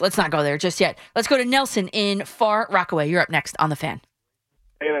let's not go there just yet. Let's go to Nelson in Far Rockaway. You're up next on The Fan.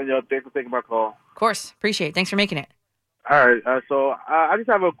 Hey, Danielle, thanks for taking my call. Of course, appreciate it. Thanks for making it. All right, so I just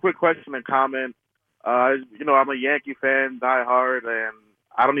have a quick question and comment. I'm a Yankee fan, diehard, and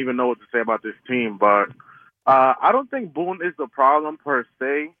I don't even know what to say about this team. But I don't think Boone is the problem per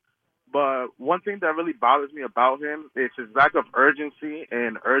se. But one thing that really bothers me about him is his lack of urgency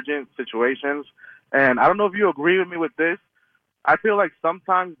in urgent situations. And I don't know if you agree with me with this. I feel like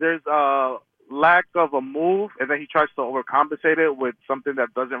sometimes there's a lack of a move, and then he tries to overcompensate it with something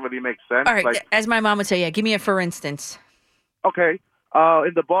that doesn't really make sense. All right, as my mom would say, give me a for instance. Okay.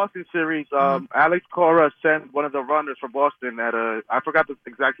 In the Boston series, Alex Cora sent one of the runners for Boston at I forgot the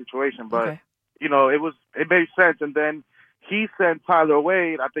exact situation, but, it made sense. And then he sent Tyler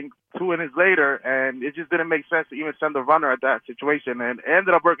Wade, I think 2 innings later, and it just didn't make sense to even send the runner at that situation. And it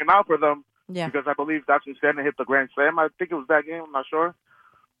ended up working out for them because I believe that's when Stanton hit the grand slam. I think it was that game. I'm not sure.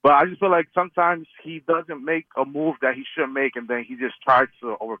 But I just feel like sometimes he doesn't make a move that he should make, and then he just tries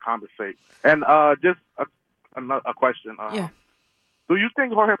to overcompensate. And just a question. Do you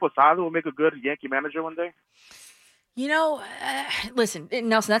think Jorge Posada will make a good Yankee manager one day? Listen,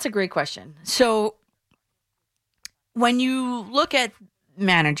 Nelson, that's a great question. So when you look at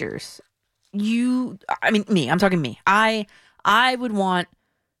managers, I'm talking me. I would want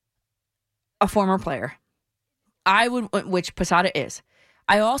a former player. Which Posada is.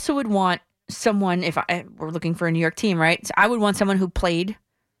 I also would want someone, if we're looking for a New York team, right? So I would want someone who played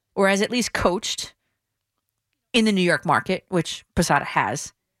or has at least coached in the New York market, which Posada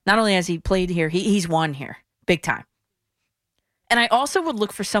has. Not only has he played here, he's won here big time. And I also would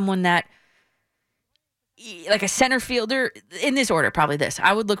look for someone that, like a center fielder, in this order, probably this.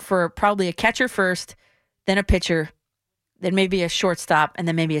 I would look for probably a catcher first, then a pitcher, then maybe a shortstop, and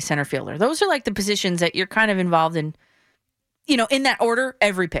then maybe a center fielder. Those are like the positions that you're kind of involved in, in that order,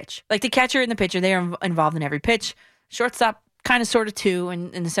 every pitch. Like the catcher and the pitcher, they are involved in every pitch. Shortstop, kind of sort of too,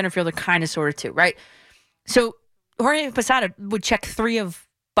 and the center fielder, kind of sort of too, right? So Jorge Posada would check 3 of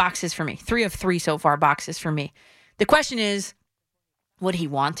boxes for me. 3 of 3 so far boxes for me. The question is, would he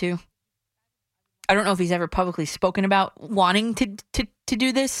want to? I don't know if he's ever publicly spoken about wanting to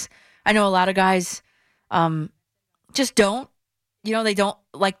do this. I know a lot of guys just don't. They don't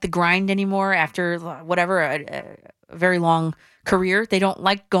like the grind anymore after whatever, a very long career. They don't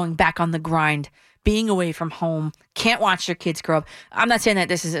like going back on the grind, being away from home, can't watch their kids grow up. I'm not saying that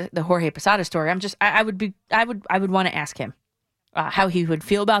this is the Jorge Posada story. I would want to ask him how he would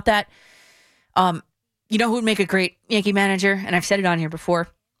feel about that. Who would make a great Yankee manager? And I've said it on here before.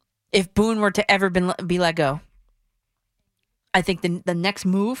 If Boone were to ever be let go, I think the next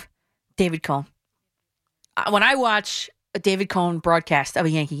move, David Cone. When I watch a David Cone broadcast of a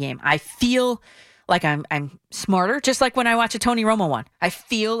Yankee game, I feel like I'm smarter. Just like when I watch a Tony Romo one, I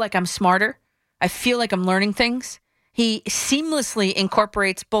feel like I'm smarter. I feel like I'm learning things. He seamlessly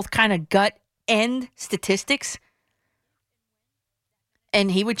incorporates both kind of gut and statistics.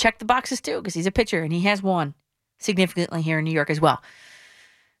 And he would check the boxes too, because he's a pitcher and he has won significantly here in New York as well.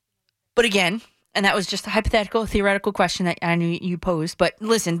 But again, and that was just a hypothetical, theoretical question that I knew you posed. But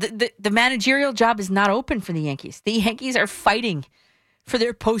listen, the managerial job is not open for the Yankees. The Yankees are fighting for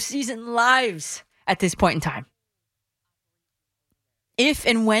their postseason lives at this point in time. If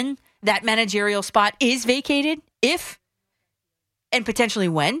and when that managerial spot is vacated, if and potentially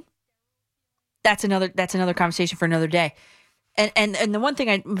when, that's another conversation for another day. And the one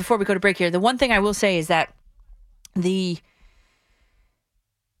thing before we go to break here, the one thing I will say is that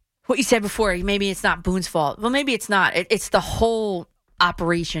what you said before, maybe it's not Boone's fault. Well, maybe it's not. It's the whole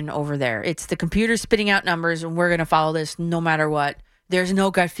operation over there. It's the computer spitting out numbers, and we're going to follow this no matter what. There's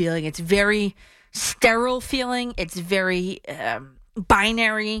no gut feeling. It's very sterile feeling. It's very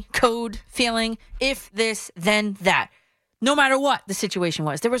binary code feeling. If this, then that. No matter what the situation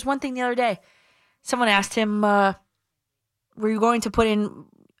was. There was one thing the other day. Someone asked him, were you going to put in...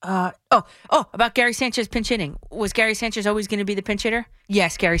 about Gary Sanchez pinch hitting. Was Gary Sanchez always going to be the pinch hitter?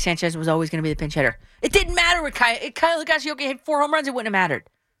 Yes, Gary Sanchez was always going to be the pinch hitter. It didn't matter with Kyle Higashioka hit 4 home runs. It wouldn't have mattered.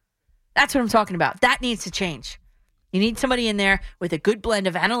 That's what I'm talking about. That needs to change. You need somebody in there with a good blend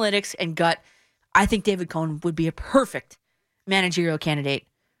of analytics and gut. I think David Cone would be a perfect managerial candidate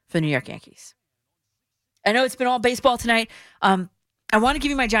for the New York Yankees. I know it's been all baseball tonight. I want to give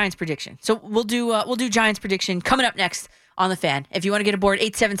you my Giants prediction. So we'll do Giants prediction coming up next on The Fan. If you want to get aboard,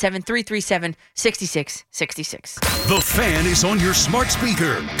 877-337-6666. The Fan is on your smart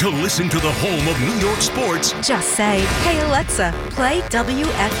speaker. To listen to the home of New York sports, just say, "Hey Alexa, play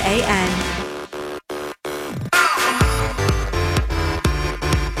WFAN."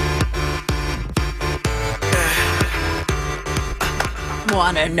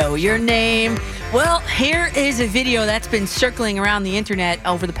 Want to know your name? Well, here is a video that's been circling around the internet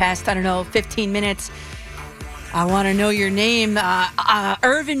over the past, 15 minutes. I want to know your name.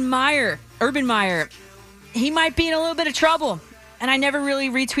 Urban Meyer. He might be in a little bit of trouble. And I never really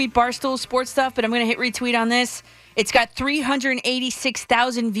retweet Barstool sports stuff, but I'm going to hit retweet on this. It's got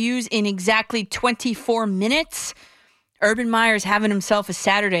 386,000 views in exactly 24 minutes. Urban Meyer's having himself a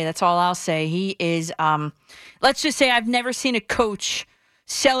Saturday. That's all I'll say. He is, let's just say I've never seen a coach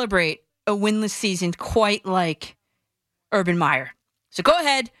celebrate a winless season quite like Urban Meyer. So go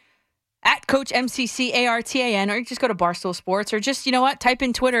ahead, at Coach MCCARTAN, or just go to Barstool Sports, or just, type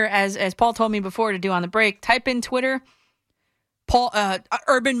in Twitter, as Paul told me before to do on the break. Type in Twitter,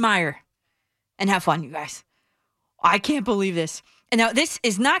 Urban Meyer, and have fun, you guys. I can't believe this. And now, this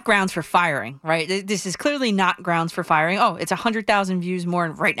is not grounds for firing, right? This is clearly not grounds for firing. Oh, it's 100,000 views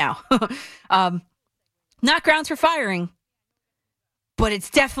more right now. Not grounds for firing, but it's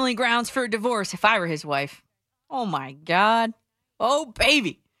definitely grounds for a divorce if I were his wife. Oh, my God. Oh,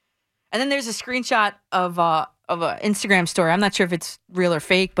 baby. And then there's a screenshot of an Instagram story. I'm not sure if it's real or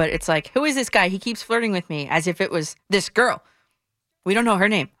fake, but it's like, who is this guy? He keeps flirting with me as if it was this girl. We don't know her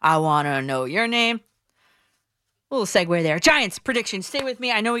name. I want to know your name. A little segue there. Giants prediction. Stay with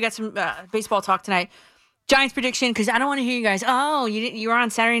me. I know we got some baseball talk tonight. Giants prediction, because I don't want to hear you guys, you were on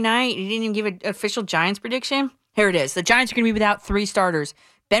Saturday night. You didn't even give an official Giants prediction. Here it is. The Giants are going to be without 3 starters.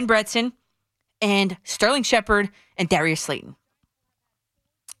 Ben Bretson and Sterling Shepard and Darius Slayton.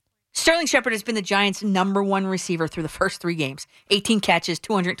 Sterling Shepard has been the Giants' #1 receiver through the first 3 games. 18 catches,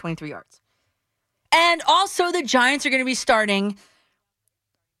 223 yards. And also the Giants are going to be starting,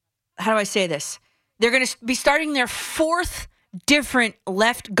 how do I say this? They're going to be starting their 4th different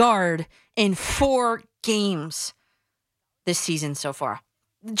left guard in 4 games this season so far.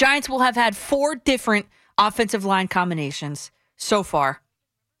 The Giants will have had 4 different offensive line combinations so far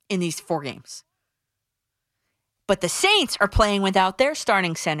in these 4 games. But the Saints are playing without their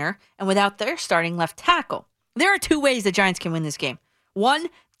starting center and without their starting left tackle. There are 2 ways the Giants can win this game. 1,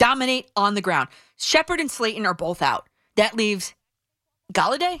 dominate on the ground. Shepard and Slayton are both out. That leaves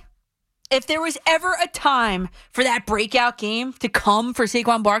Galladay. If there was ever a time for that breakout game to come for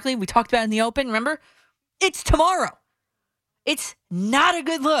Saquon Barkley, we talked about it in the open, remember? It's tomorrow. It's not a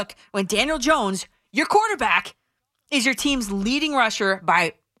good look when Daniel Jones, your quarterback, is your team's leading rusher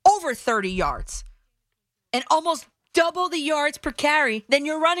by over 30 yards and almost double the yards per carry than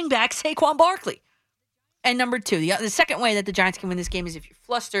your running back, Saquon Barkley. And number two, the second way that the Giants can win this game is if you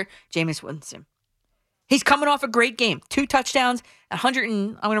fluster Jameis Winston. He's coming off a great game. 2 touchdowns, I'm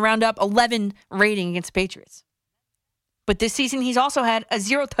going to round up, 11 rating against the Patriots. But this season, he's also had a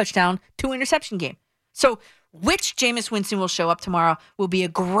 0 touchdown, 2 interception game. So which Jameis Winston will show up tomorrow will be a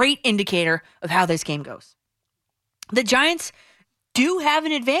great indicator of how this game goes. The Giants do have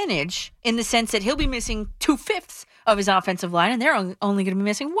an advantage in the sense that he'll be missing 2/5 of his offensive line, and they're only going to be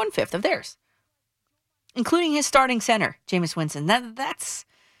missing 1/5 of theirs, including his starting center, Jameis Winston. That's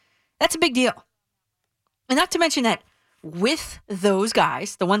a big deal. And not to mention that with those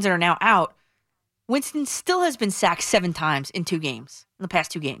guys, the ones that are now out, Winston still has been sacked 7 times in the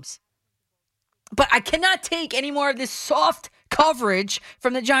past 2 games. But I cannot take any more of this soft coverage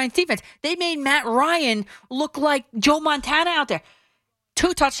from the Giants defense. They made Matt Ryan look like Joe Montana out there.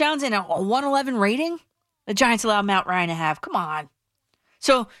 2 touchdowns and a 111 rating? The Giants allowed Matt Ryan to have. Come on.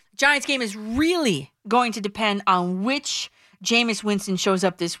 So the Giants game is really going to depend on which Jameis Winston shows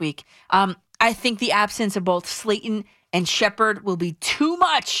up this week. I think the absence of both Slayton and Shepard will be too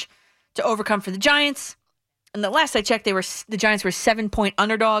much to overcome for the Giants. And the last I checked, the Giants were 7-point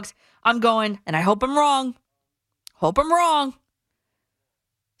underdogs. I'm going, and I hope I'm wrong.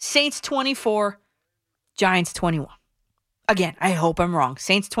 Saints 24, Giants 21. Again, I hope I'm wrong.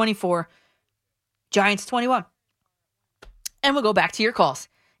 Saints 24, Giants 21. And we'll go back to your calls.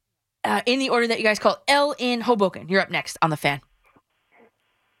 In the order that you guys called. L in Hoboken. You're up next on The Fan.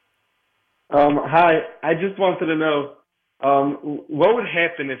 Hi. I just wanted to know what would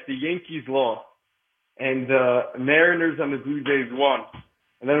happen if the Yankees lost and the Mariners and the Blue Jays won,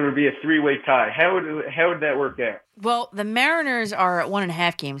 and then it would be a 3-way tie. How would that work out? Well, the Mariners are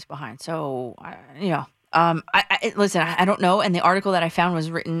 1.5 games behind, so listen, I don't know. And the article that I found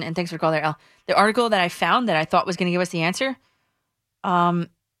was written, and thanks for calling there, Al. The article that I found that I thought was going to give us the answer,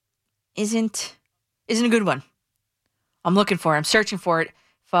 isn't a good one. I'm looking for it. I'm searching for it.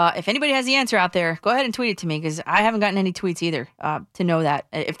 If anybody has the answer out there, go ahead and tweet it to me because I haven't gotten any tweets either to know that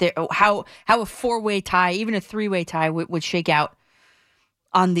how a 4-way tie, even a 3-way tie would shake out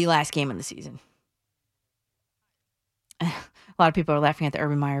on the last game of the season. A lot of people are laughing at the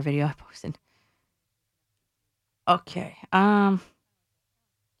Urban Meyer video I posted. Okay.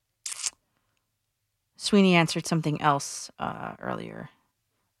 Sweeney answered something else earlier.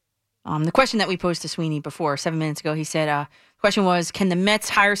 The question that we posed to Sweeney before 7 minutes ago, he said, the question was, can the Mets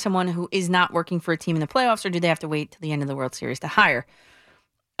hire someone who is not working for a team in the playoffs, or do they have to wait till the end of the World Series to hire?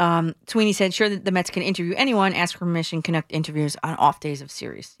 Sweeney said, sure, that the Mets can interview anyone, ask for permission, conduct interviews on off days of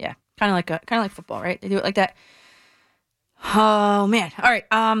series. Yeah, kind of like football, right? They do it like that. Oh man! All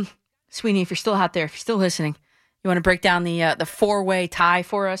right, Sweeney, if you're still out there, if you're still listening, you want to break down the 4-way tie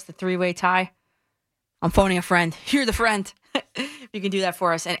for us, the 3-way tie? I'm phoning a friend. You're the friend. You can do that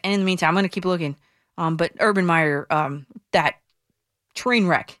for us. And in the meantime, I'm going to keep looking. But Urban Meyer, that train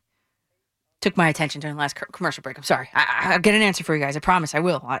wreck, took my attention during the last commercial break. I'm sorry. I'll get an answer for you guys. I promise I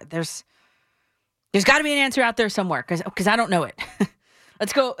will. There's got to be an answer out there somewhere because I don't know it.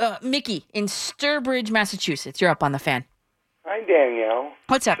 Let's go. Mickey in Sturbridge, Massachusetts. You're up on The Fan. Hi, Danielle.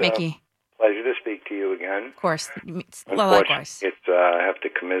 What's up, Mickey? Pleasure to speak to you again. Of course. Likewise. I have to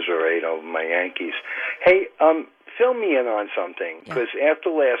commiserate over my Yankees. Hey, fill me in on something, because after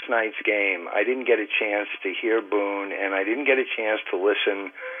last night's game, I didn't get a chance to hear Boone, and I didn't get a chance to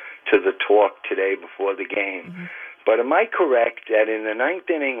listen to the talk today before the game. Mm-hmm. But am I correct that in the 9th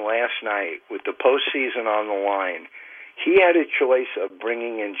inning last night, with the postseason on the line, he had a choice of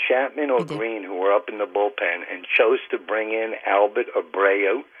bringing in Chapman or Green, who were up in the bullpen, and chose to bring in Albert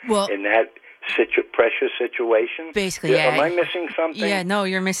Abreu in that pressure situation? Basically, yeah. Am I missing something? Yeah, no,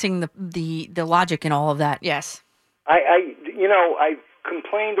 you're missing the logic in all of that, yes. I've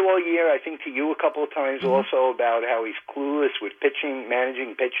complained all year, I think to you a couple of times also, about how he's clueless with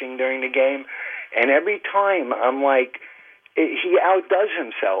managing pitching during the game. And every time I'm like, he outdoes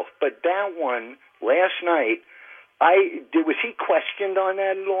himself. But that one, last night, was he questioned on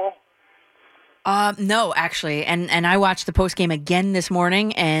that at all? No, actually. And I watched the post game again this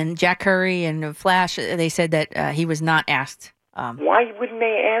morning, and Jack Curry and Flash, they said that he was not asked. Why wouldn't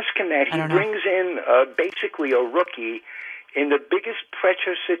they ask him that? He brings in basically a rookie in the biggest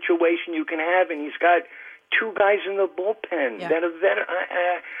pressure situation you can have, and he's got 2 guys in the bullpen that are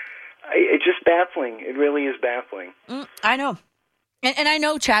veteran. It's just baffling. It really is baffling. I know. And I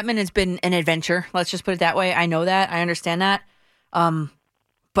know Chapman has been an adventure. Let's just put it that way. I know that. I understand that.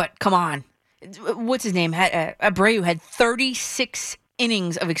 But come on. what's his name? Abreu had 36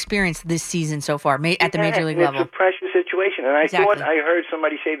 innings of experience this season so far at the major league level. It's a pressure situation. And I Exactly. thought I heard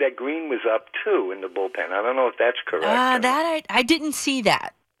somebody say that Green was up, too, in the bullpen. I don't know if that's correct. I didn't see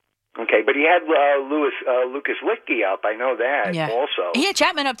that. Okay, but he had Lucas Littke up. I know that also. He had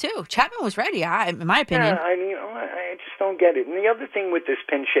Chapman up, too. Chapman was ready, in my opinion. Yeah, I mean, I just don't get it. And the other thing with this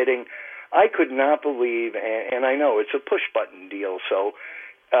pinch hitting, I could not believe, and I know it's a push-button deal, so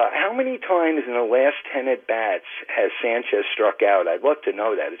how many times in the last 10 at-bats has Sanchez struck out? I'd love to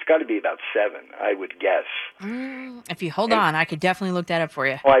know that. It's got to be about 7, I would guess. If you hold on, I could definitely look that up for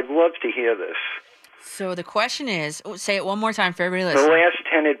you. Well, I'd love to hear this. So the question is, say it one more time for everybody listening. The last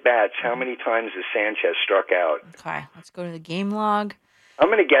 10 at-bats, how many times has Sanchez struck out? Okay, let's go to the game log. I'm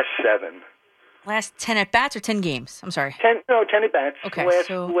going to guess 7. Last 10 at-bats or 10 games? I'm sorry. 10 at-bats. Okay, last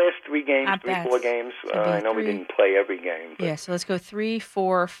 3 games, at-bats. 4 games. I know we didn't play every game. But. Yeah, so let's go 3,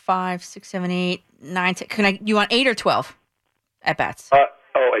 4, 5, 6, 7, 8, 9, 10. You want 8 or 12 at-bats?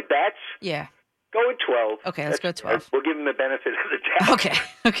 At-bats? Yeah. Go with 12. Okay, let's go 12. We'll give him the benefit of the doubt.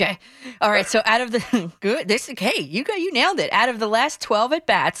 Okay. All right, so out of the you nailed it. Out of the last 12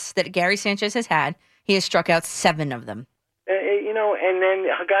 at-bats that Gary Sanchez has had, he has struck out 7 of them. And then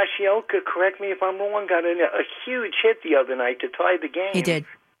Higashioka, correct me if I'm wrong, got a huge hit the other night to tie the game. He did.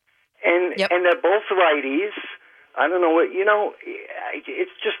 And they're both righties. I don't know what,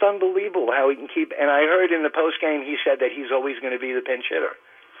 it's just unbelievable how he can keep. And I heard in the postgame he said that he's always going to be the pinch hitter.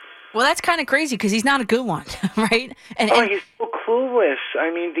 Well, that's kind of crazy because he's not a good one, right? And he's so clueless.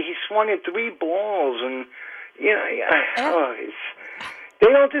 I mean, he swung at 3 balls, and they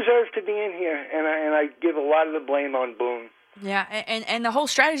don't deserve to be in here. And I give a lot of the blame on Boone. Yeah, and the whole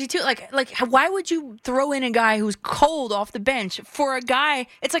strategy too. Like, why would you throw in a guy who's cold off the bench for a guy?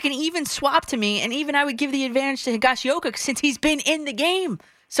 It's like an even swap to me, and even I would give the advantage to Higashioka since he's been in the game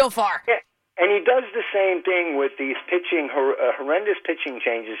so far. Yeah. And he does the same thing with these horrendous pitching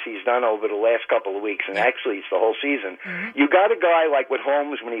changes he's done over the last couple of weeks, and actually it's the whole season. Mm-hmm. You got a guy like with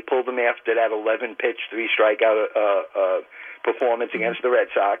Holmes when he pulled him after that 11-pitch, 3-strikeout performance against the Red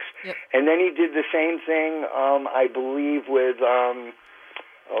Sox. Yep. And then he did the same thing, I believe, with...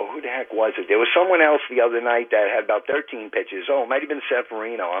 who the heck was it? There was someone else the other night that had about 13 pitches. It might have been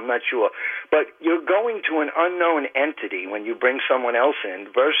Severino. I'm not sure. But you're going to an unknown entity when you bring someone else in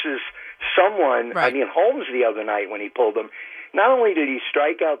versus someone. Right. I mean, Holmes the other night when he pulled him, not only did he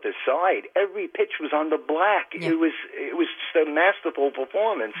strike out the side, every pitch was on the black. Yep. It was just a masterful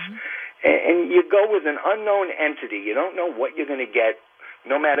performance. Mm-hmm. And you go with an unknown entity. You don't know what you're going to get,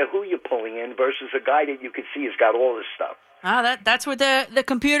 no matter who you're pulling in, versus a guy that you could see has got all this stuff. That's what the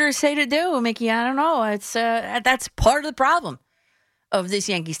computers say to do, Mickey. I don't know. It's that's part of the problem of this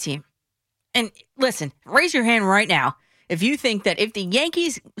Yankees team. And listen, raise your hand right now if you think that if the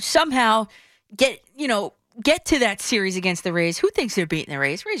Yankees somehow get to that series against the Rays, who thinks they're beating the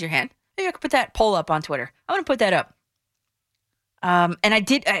Rays? Raise your hand. Maybe I could put that poll up on Twitter. I'm going to put that up. And I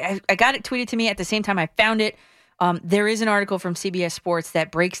did. I got it tweeted to me at the same time I found it. There is an article from CBS Sports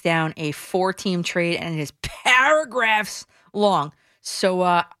that breaks down a 4-team trade, and it is paragraphs long. So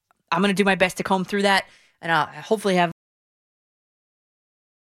I'm going to do my best to comb through that, and I'll hopefully have.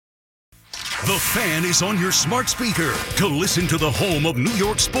 The Fan is on your smart speaker to listen to the home of New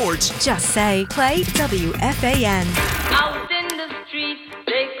York sports. Just say, play WFAN. Out in the street,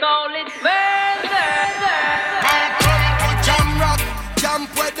 they call it murder.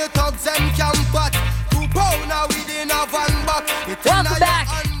 Jump where the thugs and camp at. Welcome back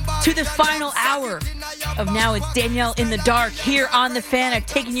to the final hour of Now It's Danielle in the Dark here on The Fan. I've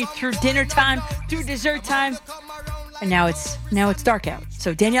taken you through dinner time, through dessert time, and now it's dark out.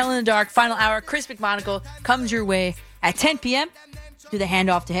 So Danielle in the Dark, final hour. Chris McMonagle comes your way at 10 p.m. Do the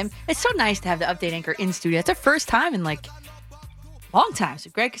handoff to him. It's so nice to have the update anchor in studio. It's our first time in like long time. So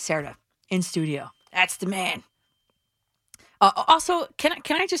Greg Caserta in studio. That's the man. Also, can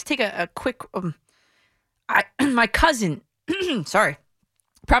I just take a quick... my cousin, sorry,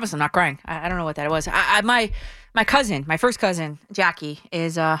 promise I'm not crying. I don't know what that was. My cousin, my first cousin, Jackie,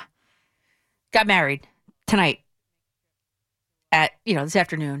 is got married tonight at this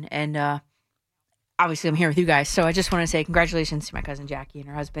afternoon, and obviously I'm here with you guys. So I just want to say congratulations to my cousin Jackie and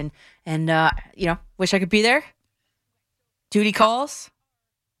her husband, and wish I could be there. Duty calls,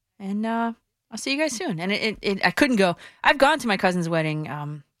 and I'll see you guys soon. And I couldn't go. I've gone to my cousin's wedding.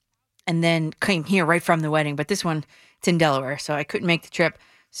 And then came here right from the wedding. But this one, it's in Delaware, so I couldn't make the trip.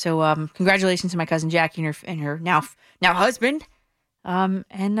 So congratulations to my cousin Jackie and her now husband. And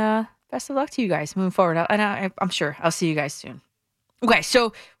best of luck to you guys moving forward. I'm sure I'll see you guys soon. Okay,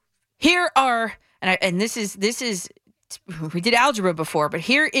 so here are, and this is we did algebra before, but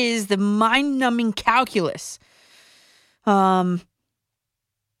here is the mind-numbing calculus.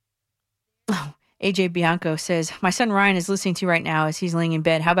 AJ Bianco says, my son Ryan is listening to you right now as he's laying in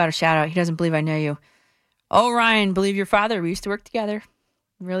bed. How about a shout out? He doesn't believe I know you. Oh, Ryan, believe your father. We used to work together.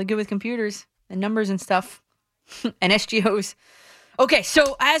 Really good with computers and numbers and stuff and SGOs. Okay,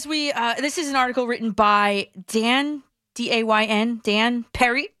 so as we, this is an article written by Dan, D-A-Y-N, Dan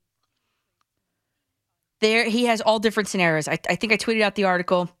Perry. There, he has all different scenarios. I think I tweeted out the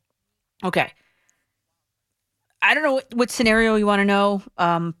article. Okay. I don't know what scenario you want to know,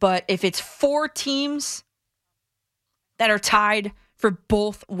 but if it's 4 teams that are tied for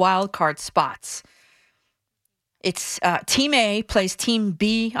both wild card spots, it's Team A plays Team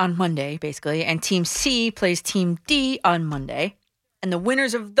B on Monday, basically, and Team C plays Team D on Monday, and the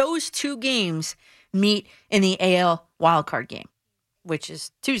winners of those 2 games meet in the AL wild card game, which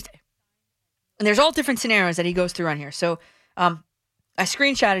is Tuesday. And there's all different scenarios that he goes through on here. So I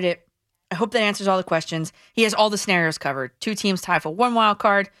screenshotted it. I hope that answers all the questions. He has all the scenarios covered. 2 teams tie for 1 wild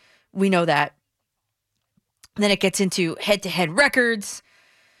card. We know that. And then it gets into head-to-head records.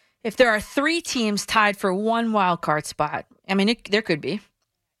 If there are 3 teams tied for 1 wild card spot, I mean, there could be.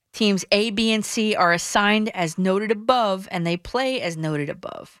 Teams A, B, and C are assigned as noted above, and they play as noted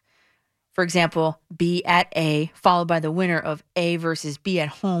above. For example, B at A, followed by the winner of A versus B at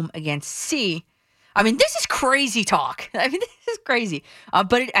home against C. I mean, this is crazy talk. I mean, this is crazy.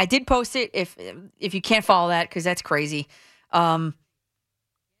 But I did post it if you can't follow that, because that's crazy. And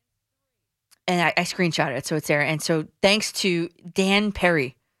I screenshotted it, so it's there. And so thanks to Dan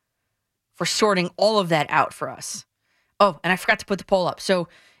Perry for sorting all of that out for us. Oh, and I forgot to put the poll up. So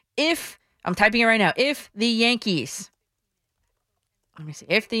if, I'm typing it right now, if the Yankees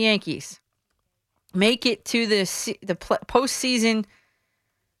make it to the postseason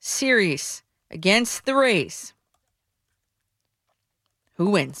series against the Rays, who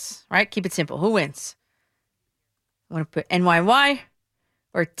wins? Right? Keep it simple. Who wins? I want to put NYY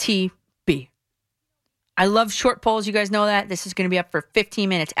or TB. I love short polls. You guys know that. This is going to be up for 15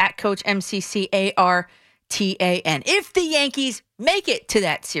 minutes at Coach MCCARTAN. If the Yankees make it to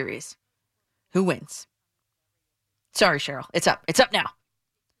that series, who wins? Sorry, Cheryl. It's up. It's up now.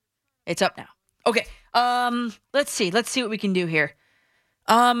 It's up now. Okay. Let's see. Let's see what we can do here.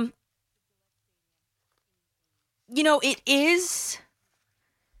 It is,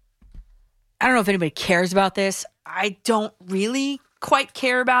 I don't know if anybody cares about this. I don't really quite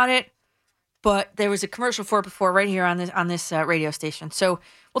care about it, but there was a commercial for it before right here on this radio station. So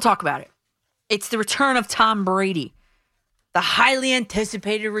we'll talk about it. It's the return of Tom Brady, the highly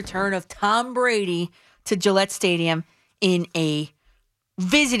anticipated return of Tom Brady to Gillette Stadium in a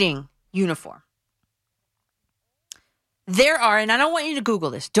visiting uniform. There are, and I don't want you to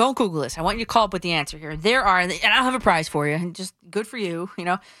Google this. Don't Google this. I want you to call up with the answer here. There are, and I'll have a prize for you, and just good for you,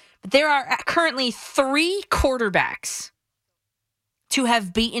 But there are currently 3 quarterbacks to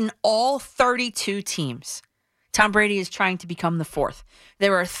have beaten all 32 teams. Tom Brady is trying to become the 4th.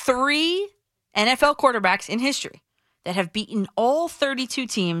 There are 3 NFL quarterbacks in history that have beaten all 32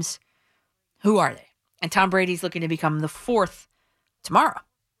 teams. Who are they? And Tom Brady's looking to become the 4th tomorrow.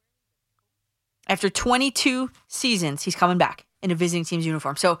 After 22 seasons, he's coming back in a visiting team's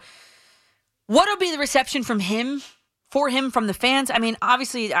uniform. So what will be the reception from him from the fans? I mean,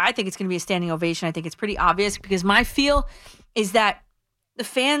 obviously, I think it's going to be a standing ovation. I think it's pretty obvious because my feel is that the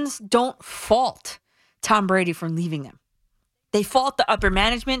fans don't fault Tom Brady for leaving them. They fault the upper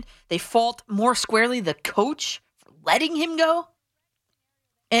management. They fault more squarely the coach for letting him go.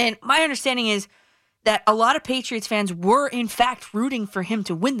 And my understanding is that a lot of Patriots fans were, in fact, rooting for him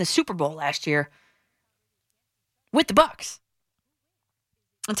to win the Super Bowl last year with the Bucs.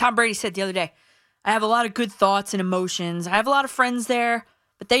 And Tom Brady said the other day, I have a lot of good thoughts and emotions. I have a lot of friends there,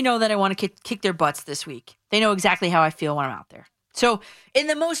 but they know that I want to kick their butts this week. They know exactly how I feel when I'm out there. So in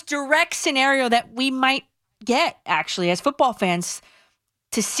the most direct scenario that we might get, actually, as football fans,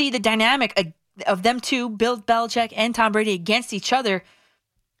 to see the dynamic of them two, Bill Belichick and Tom Brady, against each other,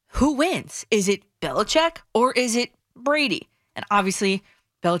 who wins? Is it Belichick or is it Brady? And obviously,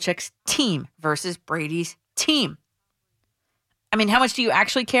 Belichick's team versus Brady's team. I mean, how much do you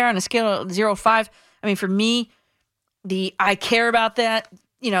actually care on a scale of 0 to 5? I mean, for me, I care about that,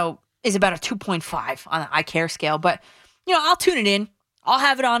 is about a 2.5 on the I care scale. But, I'll tune it in. I'll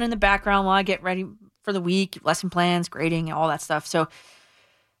have it on in the background while I get ready for the week, lesson plans, grading, all that stuff. So,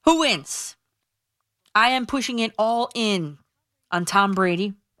 who wins? I am pushing it all in on Tom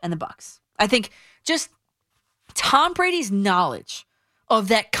Brady and the Bucs. I think just Tom Brady's knowledge of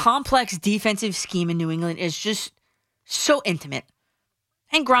that complex defensive scheme in New England is just so intimate.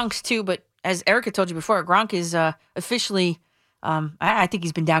 And Gronk's too, but as Erica told you before, Gronk is officially, I think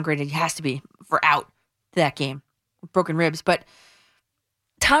he's been downgraded. He has to be for out that game with broken ribs. But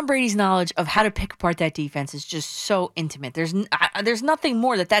Tom Brady's knowledge of how to pick apart that defense is just so intimate. There's nothing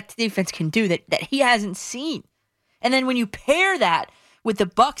more that defense can do that he hasn't seen. And then when you pair that with the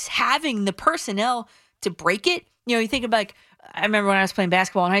Bucs having the personnel to break it, you think about, I remember when I was playing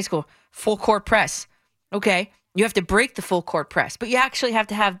basketball in high school, full court press. Okay, you have to break the full court press, but you actually have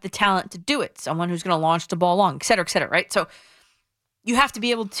to have the talent to do it. Someone who's going to launch the ball long, et cetera, right? So you have to be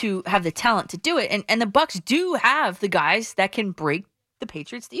able to have the talent to do it. And the Bucs do have the guys that can break the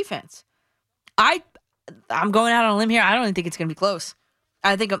Patriots defense. I'm going out on a limb here. I don't even think it's going to be close.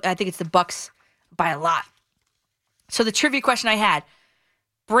 I think it's the Bucs by a lot. So the trivia question I had,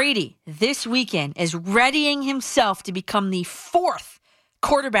 Brady this weekend is readying himself to become the 4th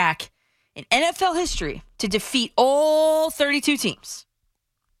quarterback in NFL history to defeat all 32 teams.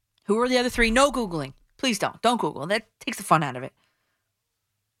 Who are the other 3? No Googling. Please don't. Don't Google. That takes the fun out of it.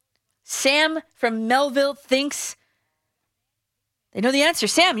 Sam from Melville thinks they know the answer.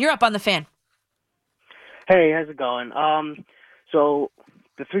 Sam, you're up on the fan. Hey, how's it going? So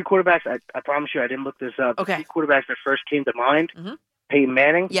the 3 quarterbacks, I promise you I didn't look this up. Okay. The 3 quarterbacks that first came to mind, Peyton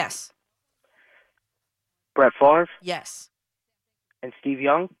Manning. Yes. Brett Favre. Yes. And Steve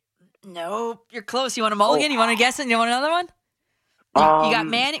Young. Nope. You're close. You want a mulligan? You want to guess it? You want another one? You got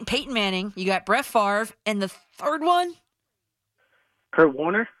Manning, Peyton Manning. You got Brett Favre. And the third one? Kurt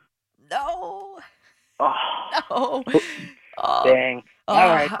Warner. No. Oh. No. Dang. All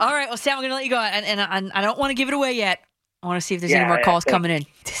right. All right. Well, Sam, I'm going to let you go. And I don't want to give it away yet. I want to see if there's any more calls coming in.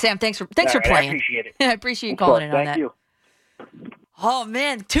 Sam, thanks for playing. I appreciate it. I appreciate you calling in on that. Thank you. Oh,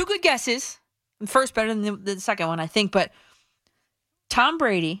 man. 2 good guesses. First better than the second one, I think. But Tom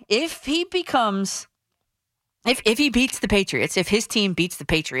Brady, if he beats the Patriots, if his team beats the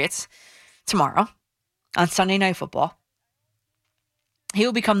Patriots tomorrow on Sunday Night Football, he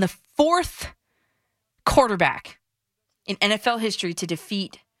will become the 4th quarterback in NFL history to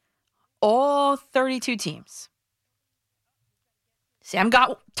defeat all 32 teams. Sam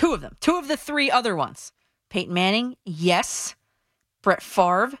got 2 of them. 2 of the 3 other ones. Peyton Manning, yes. Brett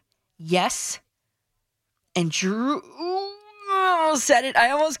Favre, yes. And Drew, I almost said it.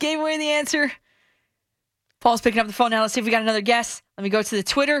 I almost gave away the answer. Paul's picking up the phone now. Let's see if we got another guess. Let me go to the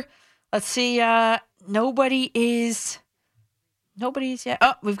Twitter. Let's see. Nobody's yet.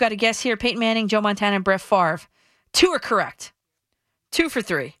 Oh, we've got a guess here. Peyton Manning, Joe Montana, and Brett Favre. 2 are correct. 2 for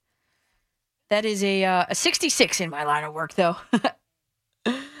 3. That is a 66 in my line of work, though.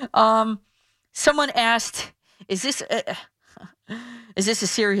 Someone asked, "Is this a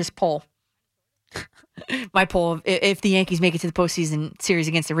serious poll?" My poll of if the Yankees make it to the postseason series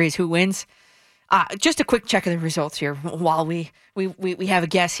against the Rays, who wins? Just a quick check of the results here while we have a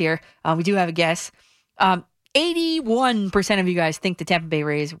guess here. We do have a guess. 81% of you guys think the Tampa Bay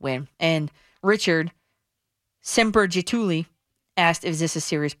Rays win. And Richard Semper Gituli asked, is this a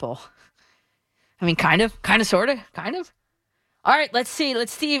serious poll? I mean, kind of, sort of. All right, let's see.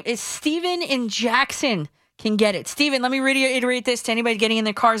 If Steven in Jackson can get it. Steven, let me reiterate this to anybody getting in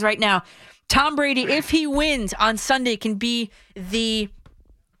their cars right now. Tom Brady, if he wins on Sunday, can be the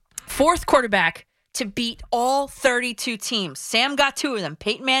 4th quarterback to beat all 32 teams. Sam got 2 of them.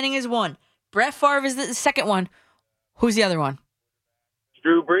 Peyton Manning is 1. Brett Favre is the second one. Who's the other one?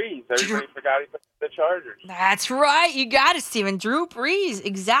 Drew Brees. Everybody forgot he put the Chargers. That's right. You got it, Steven. Drew Brees.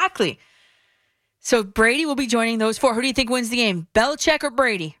 Exactly. So Brady will be joining those 4. Who do you think wins the game? Belichick or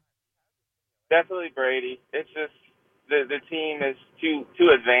Brady? Definitely Brady. It's just the team is too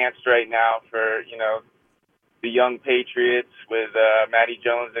advanced right now for, the young Patriots with Matty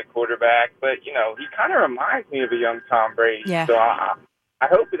Jones at quarterback. But, he kind of reminds me of a young Tom Brady. Yeah. So I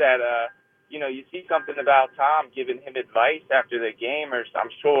hope that, you see something about Tom giving him advice after the game, or I'm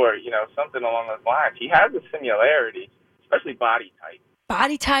sure, something along those lines. He has a similarity, especially body type.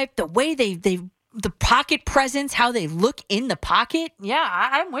 Body type, the way the pocket presence, how they look in the pocket. Yeah,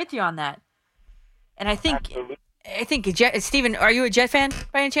 I'm with you on that. And I think, Steven, are you a Jet fan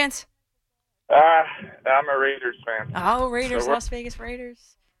by any chance? I'm a Raiders fan. Oh, Raiders, Las Vegas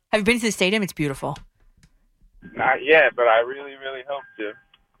Raiders. Have you been to the stadium? It's beautiful. Not yet, but I really, really hope to.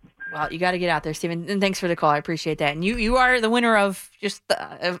 Well, you got to get out there, Steven. And thanks for the call. I appreciate that. And you are the winner of just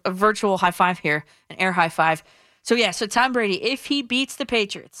a virtual high five here, an air high five. So Tom Brady, if he beats the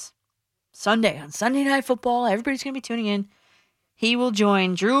Patriots Sunday on Sunday Night Football, everybody's going to be tuning in. He will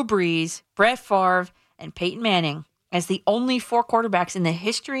join Drew Brees, Brett Favre, and Peyton Manning as the only 4 quarterbacks in the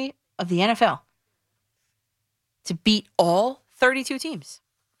history of the NFL to beat all 32 teams.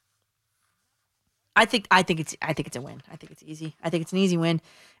 I think it's a win. I think it's easy. I think it's an easy win.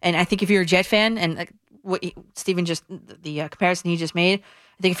 And I think if you're a Jet fan, and what Steven the comparison he just made,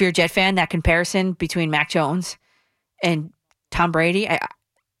 I think if you're a Jet fan, that comparison between Mac Jones and Tom Brady,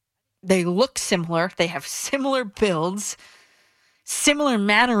 they look similar. They have similar builds, similar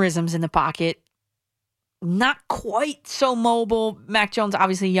mannerisms in the pocket. Not quite so mobile. Mac Jones,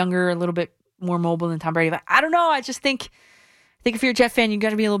 obviously younger, a little bit more mobile than Tom Brady. But I don't know. I just think if you're a Jet fan, you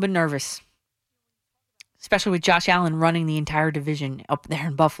got to be a little bit nervous, especially with Josh Allen running the entire division up there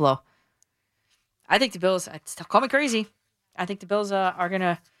in Buffalo. I think the Bills, call me crazy, I think the Bills are going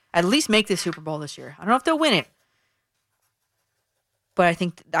to at least make the Super Bowl this year. I don't know if they'll win it, but I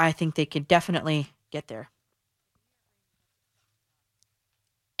think they could definitely get there.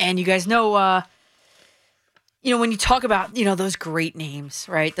 And you guys know, when you talk about, those great names,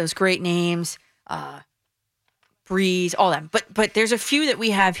 right? Those great names, Breeze, all that. But there's a few that we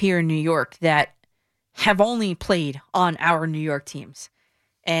have here in New York that have only played on our New York teams.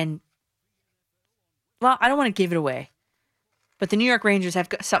 And, well, I don't want to give it away, but the New York Rangers have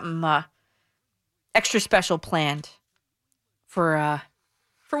got something extra special planned for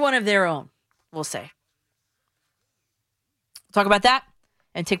one of their own, we'll say. We'll talk about that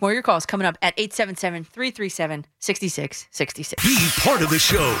and take more of your calls coming up at 877-337-6666. Be part of the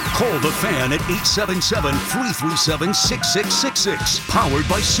show. Call the Fan at 877-337-6666. Powered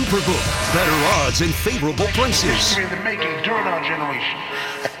by Superbook. Better odds and favorable prices.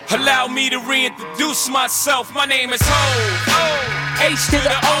 Allow me to reintroduce myself. My name is Ho. H to the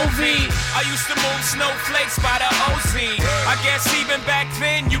OV. I used to move snowflakes by the OZ. I guess even back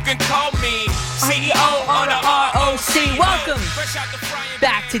then you can call me CEO on the ROC. Welcome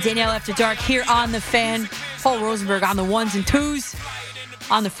back to Danielle After Dark here on The Fan. Paul Rosenberg on the ones and twos,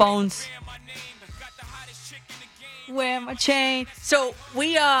 on the phones. Wear my chain. So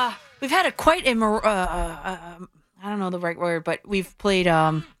we've had I don't know the right word, but we've played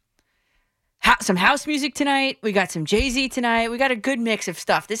some house music tonight. We got some Jay-Z tonight. We got a good mix of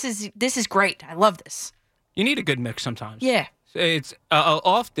stuff. This is great. I love this. You need a good mix sometimes. Yeah. It's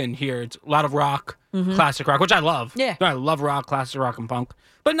often here. It's a lot of rock, classic rock, which I love. Yeah. I love rock, classic rock, and punk.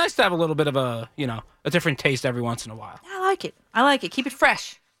 But nice to have a little bit of a different taste every once in a while. I like it. Keep it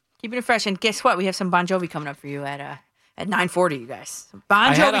fresh. And guess what? We have some Bon Jovi coming up for you at 9:40, you guys.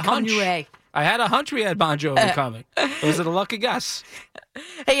 Bon Jovi coming your way. I had a hunch we had Bon Jovi coming. Was it a lucky guess?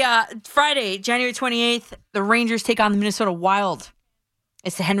 Hey, Friday, January 28th, the Rangers take on the Minnesota Wild.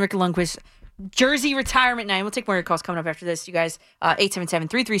 It's the Henrik Lundqvist jersey retirement night. We'll take more of your calls coming up after this, you guys.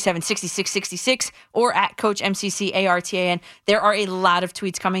 877-337-6666 or at Coach MCCARTAN. There are a lot of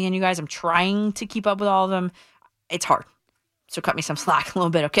tweets coming in, you guys. I'm trying to keep up with all of them. It's hard. So cut me some slack a little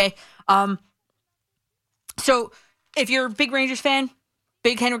bit, okay? So if you're a big Rangers fan,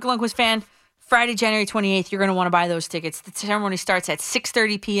 big Henrik Lundqvist fan, Friday, January 28th, you're going to want to buy those tickets. The ceremony starts at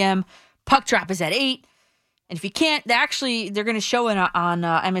 6:30 p.m. Puck drop is at 8. And if you can't, they're going to show it on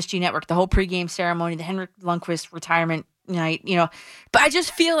MSG Network, the whole pregame ceremony, the Henrik Lundqvist retirement night, But I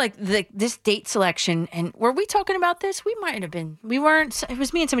just feel like this date selection, and were we talking about this? We might have been. We weren't. It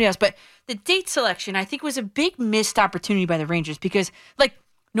was me and somebody else. But the date selection, I think, was a big missed opportunity by the Rangers because,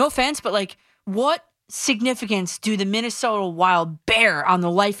 no offense, but, what significance do the Minnesota Wild bear on the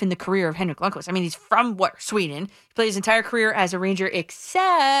life and the career of Henrik Lundqvist? I mean, he's from, Sweden. He played his entire career as a Ranger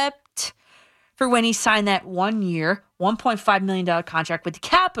except for when he signed that 1 year, $1.5 million contract with the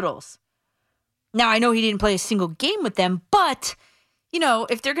Capitals. Now, I know he didn't play a single game with them, but,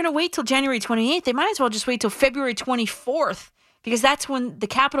 if they're going to wait till January 28th, they might as well just wait till February 24th because that's when the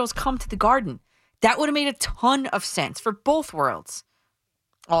Capitals come to the Garden. That would have made a ton of sense for both worlds.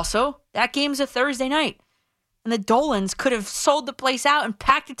 Also, that game's a Thursday night, and the Dolans could have sold the place out and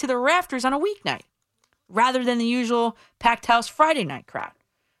packed it to the rafters on a weeknight rather than the usual packed house Friday night crowd.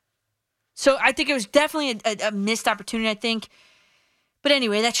 So I think it was definitely a missed opportunity, I think. But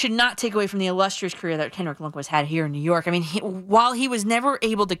anyway, that should not take away from the illustrious career that Henrik Lundqvist had here in New York. I mean, while he was never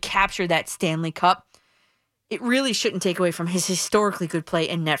able to capture that Stanley Cup, it really shouldn't take away from his historically good play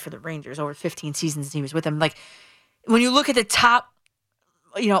in net for the Rangers over 15 seasons he was with them. When you look at the top,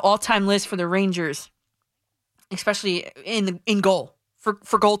 all-time list for the Rangers, especially in goal for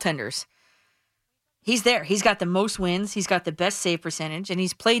goaltenders, he's there. He's got the most wins. He's got the best save percentage, and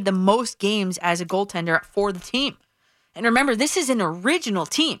he's played the most games as a goaltender for the team. And remember, this is an original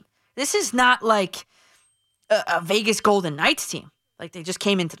team. This is not like a Vegas Golden Knights team. They just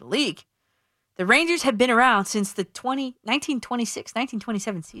came into the league. The Rangers have been around since the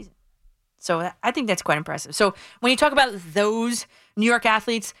 1926-1927 season. So I think that's quite impressive. So when you talk about those New York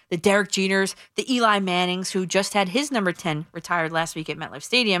athletes, the Derek Jeters, the Eli Mannings, who just had his number 10 retired last week at MetLife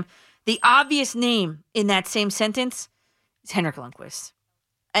Stadium, the obvious name in that same sentence is Henrik Lundqvist.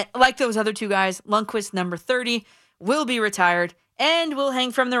 Like those other two guys, Lundqvist, number 30, will be retired and will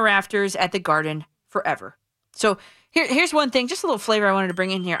hang from the rafters at the Garden forever. So here's one thing, just a little flavor I wanted to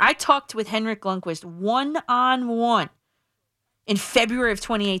bring in here. I talked with Henrik Lundqvist one-on-one in February of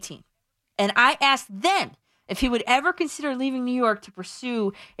 2018. And I asked then if he would ever consider leaving New York to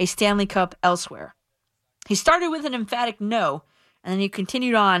pursue a Stanley Cup elsewhere. He started with an emphatic no, and then he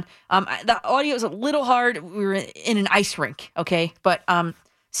continued on. The audio is a little hard. We were in an ice rink, okay? But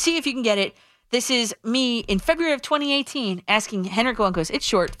see if you can get it. This is me in February of 2018 asking Henrik Lundqvist, it's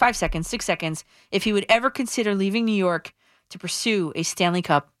short, 5 seconds, 6 seconds, if he would ever consider leaving New York to pursue a Stanley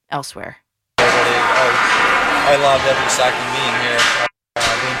Cup elsewhere. I loved every second being here,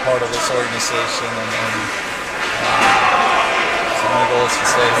 being part of this organization, and so my goal is to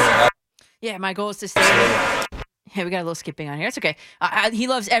stay here. Yeah, my goal is to stay here. Yeah, we got a little skipping on here. It's okay. He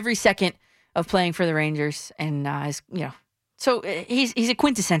loves every second of playing for the Rangers, and so he's a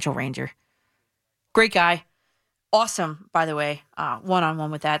quintessential Ranger. Great guy. Awesome, by the way,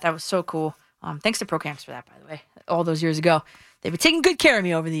 one-on-one with that. That was so cool. Thanks to Pro Camps for that, by the way, all those years ago. They've been taking good care of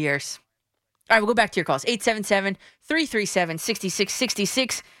me over the years. All right, we'll go back to your calls.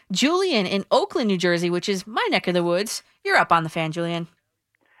 877-337-6666. Julian in Oakland, New Jersey, which is my neck of the woods. You're up on the fan, Julian.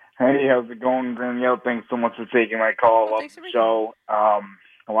 Hey, how's it going, Danielle? Thanks so much for taking my call. Love the show. A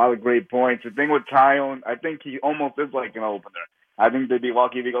lot of great points. The thing with Tyone, I think he almost is like an opener. I think they'd be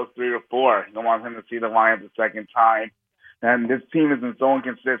lucky if he goes 3 or 4. You don't want him to see the line the second time. And this team has been so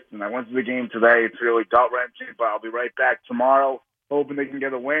inconsistent. I went to the game today. It's really gut-wrenching, but I'll be right back tomorrow, hoping they can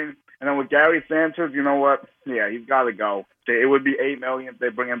get a win. And then with Gary Sanchez, you know what? Yeah, he's got to go. It would be $8 million if they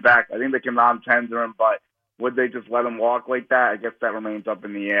bring him back. I think they can non-tender him, but would they just let him walk like that? I guess that remains up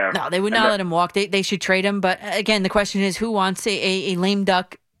in the air. No, they would not let him walk. They should trade him. But again, the question is, who wants a lame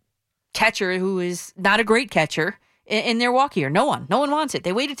duck catcher who is not a great catcher in their walk here? No one. No one wants it.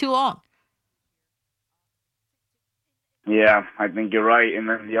 They waited too long. Yeah, I think you're right. And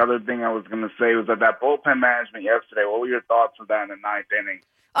then the other thing I was going to say was that bullpen management yesterday, what were your thoughts of that in the ninth inning?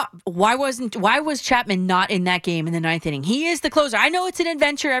 Why was Chapman not in that game in the ninth inning? He is the closer. I know it's an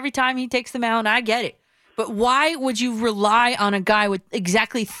adventure every time he takes the mound. I get it. But why would you rely on a guy with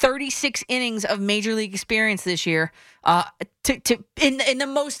exactly 36 innings of major league experience this year in the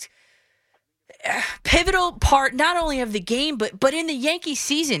most pivotal part, not only of the game, but in the Yankees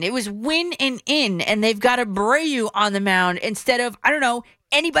season? It was win and in, and they've got Abreu on the mound instead of,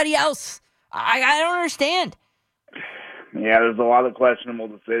 anybody else. I don't understand. Yeah, there's a lot of questionable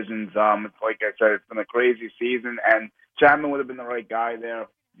decisions. It's like I said, it's been a crazy season, and Chapman would have been the right guy there.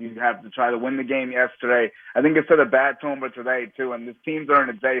 You have to try to win the game yesterday. I think it set a bad tone for today, too, and this team's are in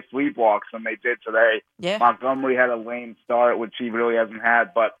a day sleepwalks than they did today. Yeah. Montgomery had a lame start, which he really hasn't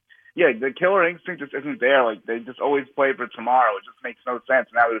had, but yeah, the killer instinct just isn't there. Like, they just always play for tomorrow. It just makes no sense.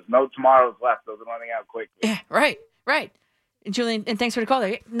 Now there's no tomorrows left. Those are running out quickly. Yeah, right. Julian, and thanks for the call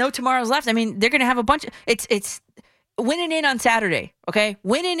there. No tomorrows left. I mean, they're going to have a bunch of, it's winning in on Saturday, okay?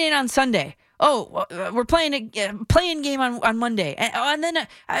 Winning in on Sunday. Oh, we're playing a playing game on Monday, and then a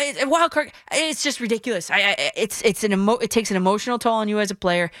wild card. It's just ridiculous. It takes an emotional toll on you as a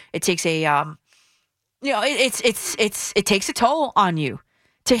player. It takes it takes a toll on you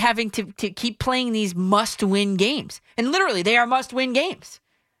to having to keep playing these must-win games, and literally they are must-win games.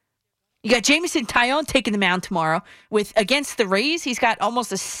 You got Jameson Taillon taking the mound tomorrow against the Rays. He's got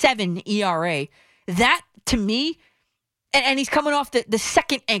almost a 7 ERA. That to me. And he's coming off the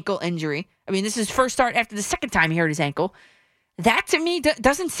second ankle injury. I mean, this is his first start after the second time he hurt his ankle. That, to me,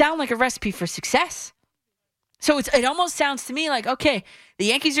 doesn't sound like a recipe for success. So it almost sounds to me like, okay, the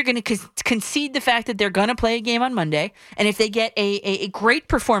Yankees are going to concede the fact that they're going to play a game on Monday. And if they get a great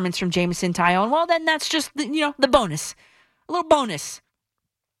performance from Jameson Taillon, well, then that's just, the bonus. A little bonus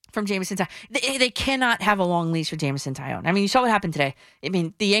from Jameson Taillon. They cannot have a long leash for Jameson Taillon. I mean, you saw what happened today. I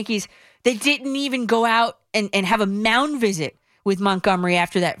mean, the Yankees, they didn't even go out and have a mound visit with Montgomery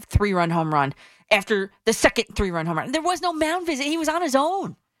after that 3-run home run, after the second 3-run home run. There was no mound visit. He was on his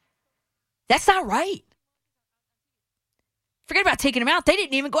own. That's not right. Forget about taking him out. They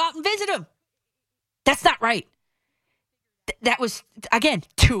didn't even go out and visit him. That's not right. That was, again,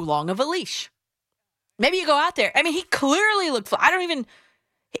 too long of a leash. Maybe you go out there. I mean, he clearly looked, I'm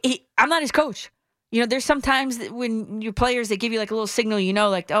not his coach. There's sometimes when your players, they give you like a little signal,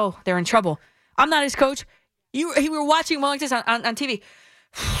 like, oh, they're in trouble. I'm not his coach. He were watching him like this on TV.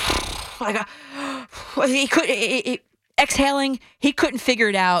 Like he could. exhaling. He couldn't figure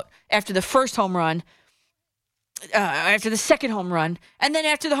it out after the first home run, after the second home run, and then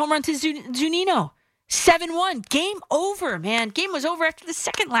after the home run to Zunino. 7-1. Game over, man. Game was over after the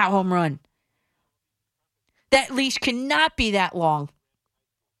second Lau home run. That leash cannot be that long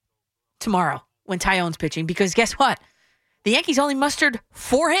tomorrow when Tyone's pitching, because guess what? The Yankees only mustered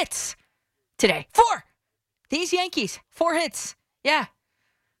 4 hits today. 4! These Yankees, 4 hits. Yeah.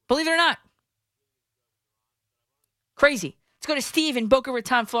 Believe it or not. Crazy. Let's go to Steve in Boca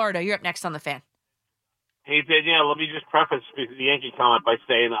Raton, Florida. You're up next on The Fan. Hey, Danielle, let me just preface the Yankee comment by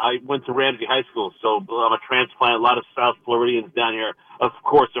saying I went to Ramsey High School, so I'm a transplant. A lot of South Floridians down here, of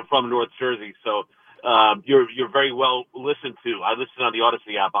course, are from North Jersey, so you're very well listened to. I listen on the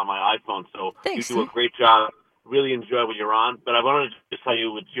Odyssey app on my iPhone, so Thanks, you do a great job. Really enjoy what you're on, but I wanted to just tell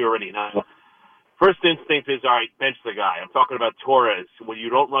you what you already know. First instinct is, all right, bench the guy. I'm talking about Torres. When you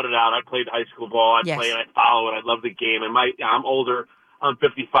don't run it out, I played high school ball. I play it, I follow it. I love the game. And I'm older. I'm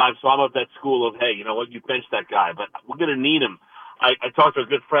 55, so I'm of that school of, hey, you know what, you bench that guy. But we're going to need him. I talked to a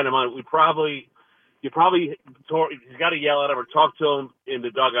good friend of mine. He's got to yell at him or talk to him in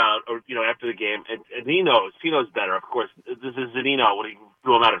the dugout or, after the game. And he knows better, of course. This is Zunino when he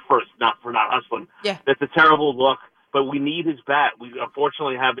threw him out at first, not hustling. Yeah. That's a terrible look. But we need his bat. We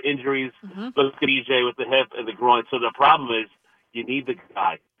unfortunately have injuries. Look at EJ with the hip and the groin. So the problem is you need the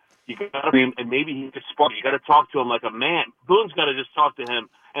guy. You got to and maybe he could spark. You got to talk to him like a man. Boone's got to just talk to him,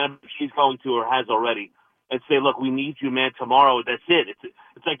 and he's going to or has already, and say, "Look, we need you, man. Tomorrow, that's it."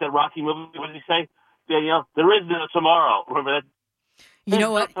 It's like that Rocky movie. What did he say, Danielle? There is no tomorrow. Remember that? You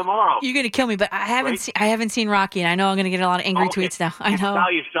know what? Tomorrow. You're gonna kill me, but I haven't seen Rocky, and I know I'm gonna get a lot of angry tweets now. I know.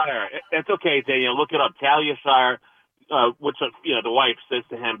 Talia Shire. It's okay, Danielle. Look it up. Talia Shire. Which the wife says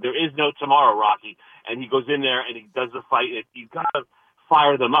to him, "There is no tomorrow, Rocky." And he goes in there and he does the fight. You got to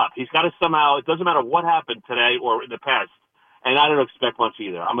fire them up. He's got to somehow. It doesn't matter what happened today or in the past. And I don't expect much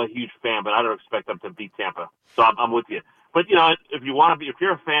either. I'm a huge fan, but I don't expect them to beat Tampa. So I'm with you. But if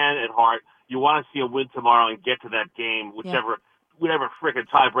you're a fan at heart, you want to see them win tomorrow and get to that game, whatever freaking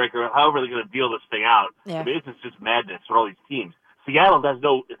tiebreaker, however they're going to deal this thing out. Yeah. I mean, this is just madness for all these teams.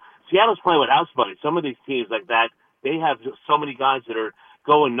 Seattle's playing with house money. Some of these teams like that. They have so many guys that are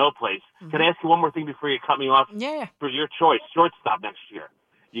going no place. Can I ask you one more thing before you cut me off? Yeah. For your choice, shortstop next year.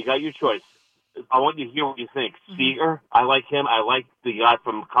 You got your choice. I want you to hear what you think. Seager, I like him. I like the guy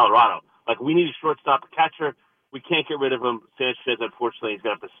from Colorado. Like, we need a shortstop, a catcher. We can't get rid of him. Sanchez, unfortunately, he's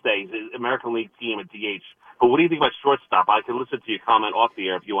going to have to stay. He's an American League team at DH. But what do you think about shortstop? I can listen to your comment off the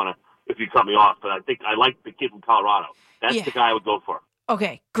air if you cut me off. But I think I like the kid from Colorado. That's the guy I would go for.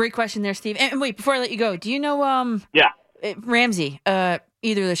 Okay, great question there, Steve. And wait, before I let you go, do you know Ramsey,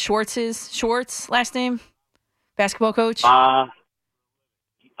 either the Schwartz last name, basketball coach? Not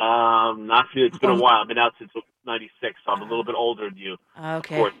sure. It's been a while. I've been out since '96, so I'm a little bit older than you.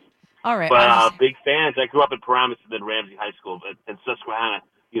 Okay. Of course. All right. But big fans. I grew up in Paramus and then Ramsey High School and Susquehanna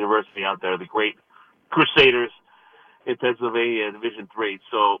University out there, the great Crusaders in Pennsylvania, Division III.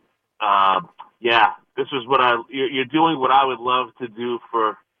 So, this is what you're doing what I would love to do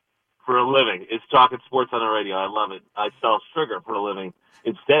for a living. It's talking sports on the radio. I love it. I sell sugar for a living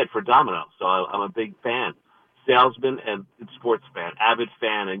instead for Domino. So I'm a big fan, salesman and sports fan, avid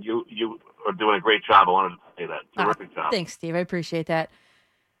fan, and you are doing a great job. I wanted to say that. Terrific job. Thanks, Steve. I appreciate that.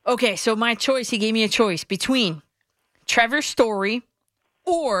 Okay, so my choice, he gave me a choice between Trevor Story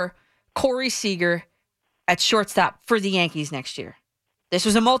or Corey Seager at shortstop for the Yankees next year. This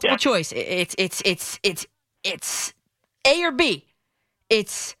was a multiple choice. It's A or B.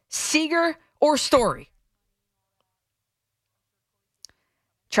 It's Seager or Story.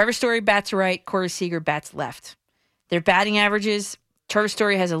 Trevor Story bats right. Corey Seager bats left. Their batting averages. Trevor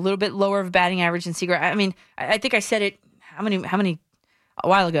Story has a little bit lower of a batting average than Seager. I mean, I think I said it. How many? A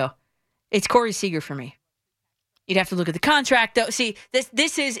while ago. It's Corey Seager for me. You'd have to look at the contract, though. See,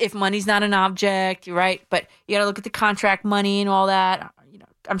 this is if money's not an object, right? But you got to look at the contract money and all that.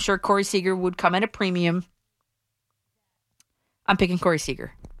 I'm sure Corey Seager would come at a premium. I'm picking Corey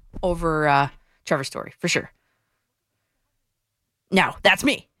Seager over Trevor Story for sure. Now, that's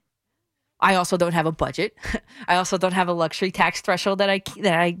me. I also don't have a budget. I also don't have a luxury tax threshold that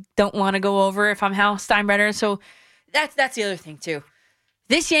I don't want to go over if I'm Hal Steinbrenner. So that's the other thing too.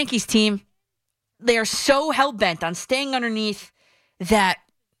 This Yankees team, they are so hell-bent on staying underneath that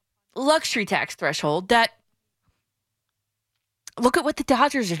luxury tax threshold that look at what the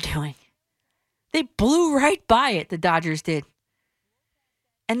Dodgers are doing. They blew right by it, the Dodgers did.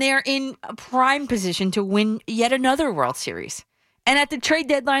 And they are in a prime position to win yet another World Series. And at the trade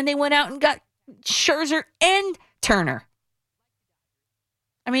deadline, they went out and got Scherzer and Turner.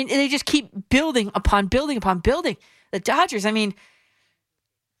 I mean, they just keep building upon building upon building. The Dodgers, I mean,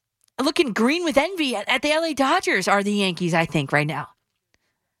 looking green with envy at the LA Dodgers are the Yankees, I think, right now.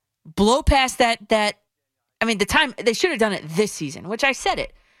 Blow past that. I mean, the time they should have done it this season, which I said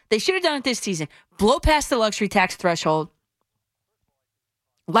it. They should have done it this season. Blow past the luxury tax threshold,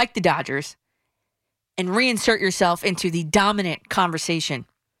 like the Dodgers, and reinsert yourself into the dominant conversation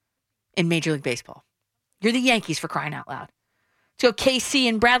in Major League Baseball. You're the Yankees, for crying out loud. Let's go KC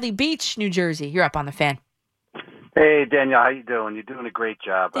in Bradley Beach, New Jersey. You're up on the fan. Hey, Danielle, how you doing? You're doing a great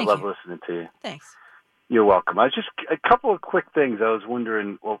job. Thank I love you. listening to you. Thanks. You're welcome. I was just a couple of quick things. I was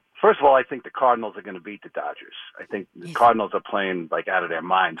wondering. Well, first of all, I think the Cardinals are going to beat the Dodgers. I think the Cardinals are playing like out of their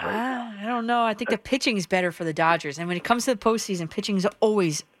minds right now. I don't know. I think the pitching is better for the Dodgers. And when it comes to the postseason, pitching is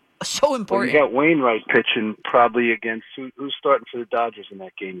always so important. Well, you got Wainwright pitching probably against who's starting for the Dodgers in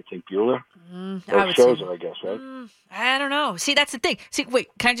that game? You think Bueller? Or Scherzer, I guess, right? I don't know. See, that's the thing. See, wait,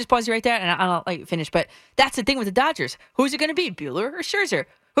 can I just pause you right there? And I'll let you finish. But that's the thing with the Dodgers. Who's it going to be, Bueller or Scherzer?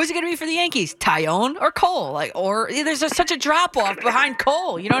 Who's it going to be for the Yankees, Tyone or Cole? Or there's such a drop-off behind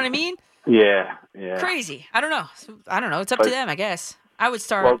Cole. You know what I mean? Yeah. Crazy. I don't know. It's up to them, I guess. I would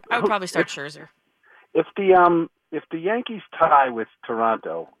probably start Scherzer. If the Yankees tie with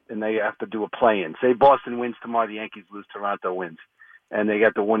Toronto and they have to do a play-in, say Boston wins tomorrow, the Yankees lose, Toronto wins, and they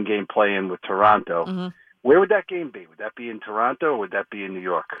got the one-game play-in with Toronto, where would that game be? Would that be in Toronto or would that be in New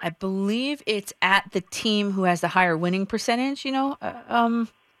York? I believe it's at the team who has the higher winning percentage,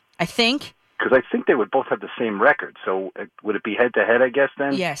 I think. Because I think they would both have the same record. So would it be head-to-head, I guess,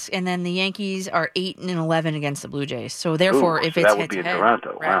 then? Yes, and then the Yankees are 8-11 against the Blue Jays. So therefore, if it's that would be in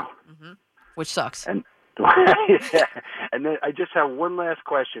Toronto. right? Wow. Which sucks. And yeah. And then I just have one last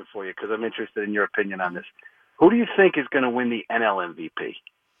question for you because I'm interested in your opinion on this. Who do you think is going to win the NL MVP?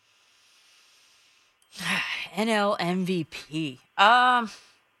 NL MVP.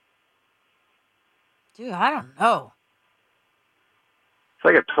 Dude, I don't know. It's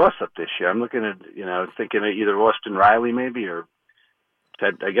like a toss-up this year. I'm looking at, thinking of either Austin Riley maybe or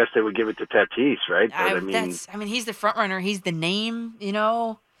I guess they would give it to Tatis, right? But he's the front runner. He's the name,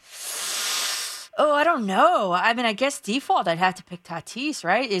 Oh, I don't know. I mean, I guess default I'd have to pick Tatis,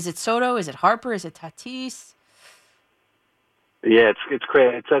 right? Is it Soto? Is it Harper? Is it Tatis? Yeah, it's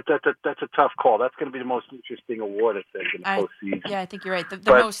crazy. That's a tough call. That's going to be the most interesting award, I think, in the postseason. Yeah, I think you're right.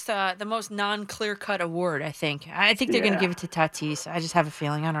 The most non-clear-cut award, I think. I think they're going to give it to Tatis. I just have a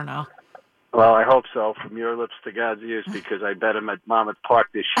feeling. I don't know. Well, I hope so, from your lips to God's ears, because I bet him at Monmouth Park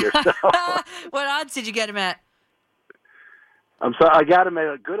this year. So. What odds did you get him at? I'm sorry, I got him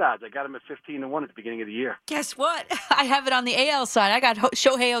at good odds. I got him at 15-1 at the beginning of the year. Guess what? I have it on the AL side. I got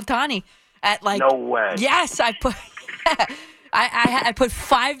Shohei Ohtani at No way. Yes, I put. I put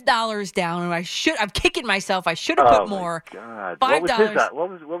 $5 down, and I'm kicking myself. I should have put more. God. $5.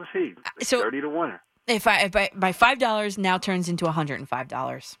 What was he? Like 30-1. If my $5 now turns into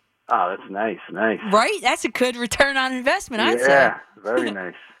 $105. Oh, that's nice. Right? That's a good return on investment, I'd say. Yeah, very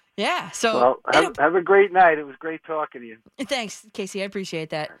nice. Yeah. So have a great night. It was great talking to you. Thanks, Casey. I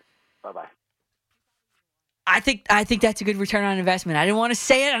appreciate that. Bye-bye. I think that's a good return on investment. I didn't want to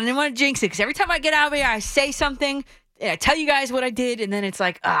say it. I didn't want to jinx it because every time I get out of here, I say something. I tell you guys what I did, and then it's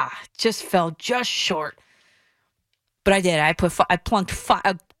like, just fell just short. But I did. I plunked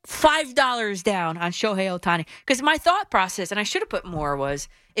 $5 down on Shohei Ohtani because my thought process, and I should have put more, was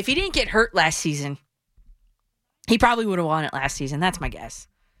if he didn't get hurt last season, he probably would have won it last season. That's my guess.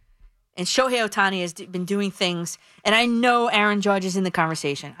 And Shohei Ohtani has been doing things, and I know Aaron Judge is in the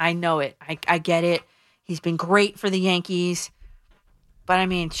conversation. I know it. I get it. He's been great for the Yankees. But, I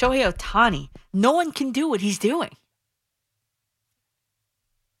mean, Shohei Ohtani, no one can do what he's doing.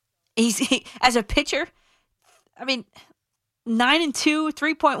 He as a pitcher, I mean, 9-2,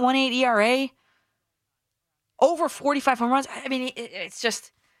 3.18 ERA, over 45 home runs. I mean, it's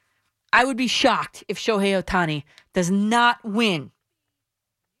just, I would be shocked if Shohei Ohtani does not win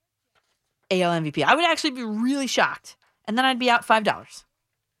AL MVP. I would actually be really shocked, and then I'd be out $5.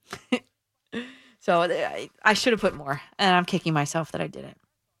 So I should have put more, and I'm kicking myself that I didn't.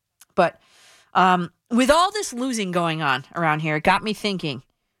 But with all this losing going on around here, it got me thinking.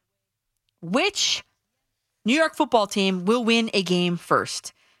 Which New York football team will win a game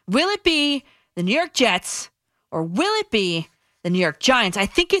first? Will it be the New York Jets or will it be the New York Giants? I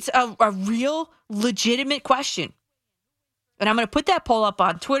think it's a real legitimate question. And I'm going to put that poll up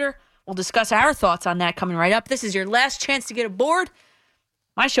on Twitter. We'll discuss our thoughts on that coming right up. This is your last chance to get aboard.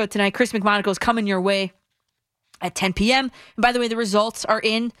 My show tonight, Chris McMonagle, is coming your way at 10 p.m. And by the way, the results are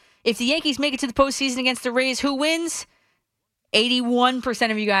in. If the Yankees make it to the postseason against the Rays, who wins?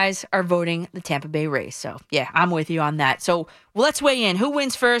 81% of you guys are voting the Tampa Bay Rays. So, yeah, I'm with you on that. So, let's weigh in. Who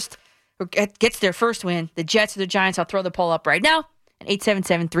wins first or gets their first win? The Jets or the Giants? I'll throw the poll up right now. And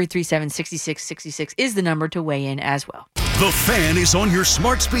 877-337-6666 is the number to weigh in as well. The Fan is on your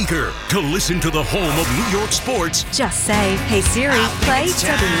smart speaker. To listen to the home of New York sports, just say, "Hey Siri, play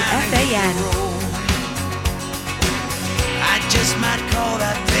WFAN." I just might call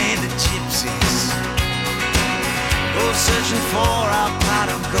that band the Gypsies. Go searching for our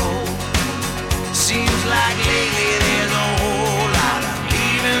pot of gold. Seems like lately there's a whole lot of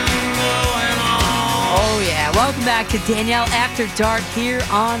leaving going on. Oh, yeah. Welcome back to Danielle After Dark here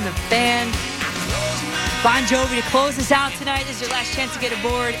on The Fan. Bon Jovi to close us out tonight. This is your last chance to get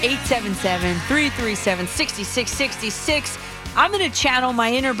aboard. 877-337-6666. I'm going to channel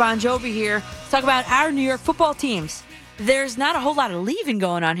my inner Bon Jovi here. Talk about our New York football teams. There's not a whole lot of leaving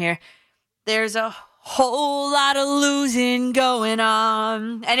going on here. There's a whole lot of losing going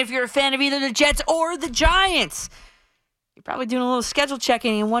on. And if you're a fan of either the Jets or the Giants, you're probably doing a little schedule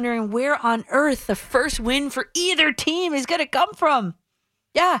checking and wondering where on earth the first win for either team is going to come from.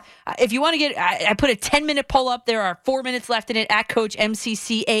 Yeah, if you want to get, I put a 10-minute poll up. There are 4 minutes left in it at Coach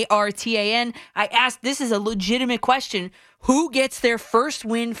McCartan. I asked, this is a legitimate question. Who gets their first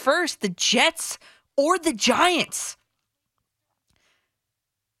win first, the Jets or the Giants?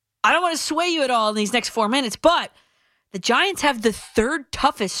 I don't want to sway you at all in these next 4 minutes, but the Giants have the third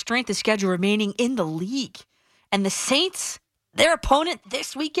toughest strength of schedule remaining in the league. And the Saints, their opponent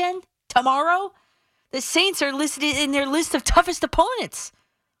this weekend, tomorrow, the Saints are listed in their list of toughest opponents.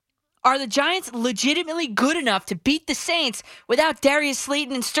 Are the Giants legitimately good enough to beat the Saints without Darius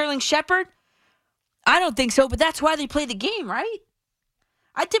Slayton and Sterling Shepard? I don't think so, but that's why they play the game, right?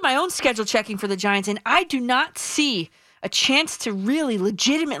 I did my own schedule checking for the Giants, and I do not see a chance to really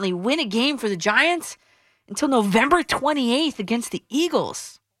legitimately win a game for the Giants until November 28th against the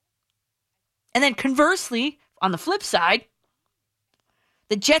Eagles. And then conversely, on the flip side,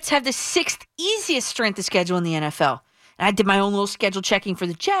 the Jets have the sixth easiest strength of schedule in the NFL. And I did my own little schedule checking for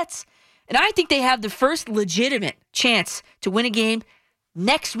the Jets, and I think they have the first legitimate chance to win a game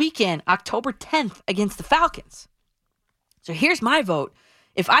next weekend, October 10th, against the Falcons. So here's my vote.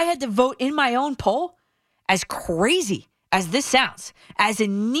 If I had to vote in my own poll, as crazy as this sounds, as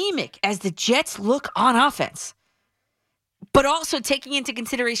anemic as the Jets look on offense, but also taking into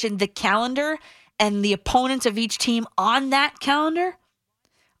consideration the calendar and the opponents of each team on that calendar,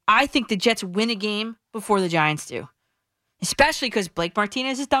 I think the Jets win a game before the Giants do. Especially because Blake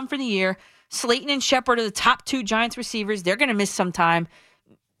Martinez is done for the year. Slayton and Shepard are the top two Giants receivers. They're going to miss some time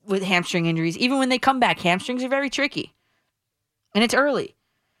with hamstring injuries. Even when they come back, hamstrings are very tricky. And it's early.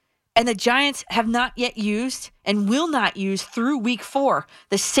 And the Giants have not yet used and will not use through week 4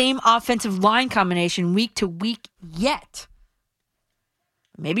 the same offensive line combination week to week yet.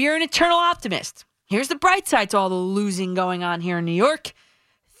 Maybe you're an eternal optimist. Here's the bright side to all the losing going on here in New York.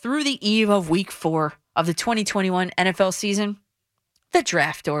 Through the eve of week 4 of the 2021 NFL season, the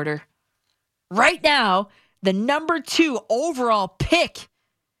draft order. Right now, the number 2 overall pick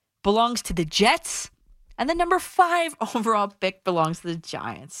belongs to the Jets, and the number 5 overall pick belongs to the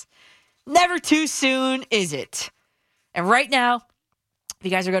Giants. Never too soon, is it? And right now, if you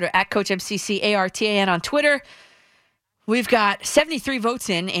guys are going to @Coach McCartan on Twitter, we've got 73 votes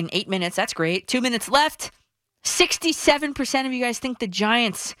in 8 minutes. That's great. 2 minutes left. 67% of you guys think the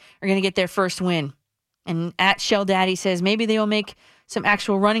Giants are going to get their first win. And @ShellDaddy says maybe they will make some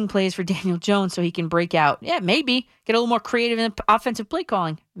actual running plays for Daniel Jones so he can break out. Yeah, maybe. Get a little more creative in the offensive play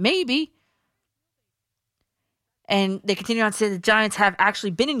calling. Maybe. And they continue on to say the Giants have actually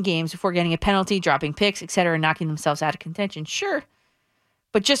been in games before getting a penalty, dropping picks, etc., and knocking themselves out of contention. Sure.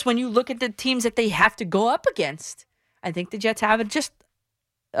 But just when you look at the teams that they have to go up against, I think the Jets have it just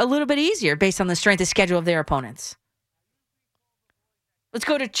a little bit easier based on the strength of schedule of their opponents. Let's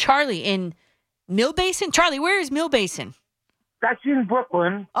go to Charlie in Mill Basin. Charlie, where is Mill Basin? That's in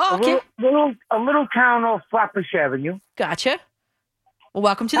Brooklyn. Oh, okay. A little town off Flatbush Avenue. Gotcha. Well,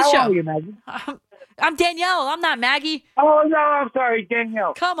 welcome to the How show. are you, Maggie? I'm Danielle. I'm not Maggie. Oh, no, I'm sorry,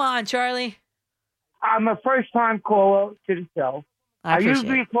 Danielle. Come on, Charlie. I'm a first-time caller to the show. I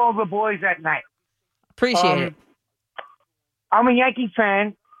usually call the boys at night. Appreciate it. I'm a Yankee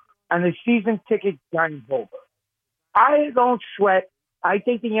fan and a season ticket Johnny holder. I don't sweat. I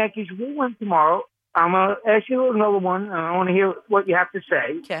think the Yankees will win tomorrow. I'm going to ask you another one, and I want to hear what you have to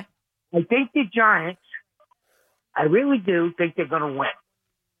say. Okay. I think the Giants, I really do think they're going to win.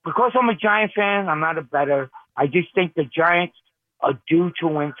 Because I'm a Giant fan, I'm not a bettor. I just think the Giants are due to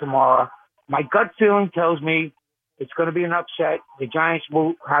win tomorrow. My gut feeling tells me it's going to be an upset. The Giants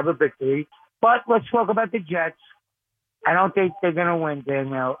will have a victory. But let's talk about the Jets. I don't think they're going to win,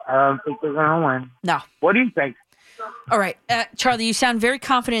 Danielle. I don't think they're going to win. No. What do you think? All right. Charlie, you sound very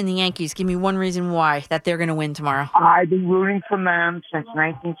confident in the Yankees. Give me one reason why that they're going to win tomorrow. I've been rooting for them since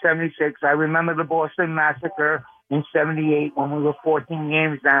 1976. I remember the Boston Massacre in 78 when we were 14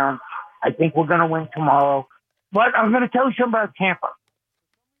 games down. I think we're going to win tomorrow. But I'm going to tell you something about Tampa.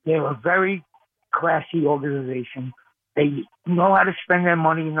 They're a very classy organization. They know how to spend their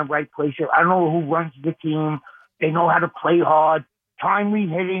money in the right place. I don't know who runs the team. They know how to play hard, timely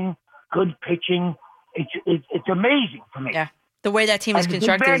hitting, good pitching. It's amazing to me. Yeah, the way that team is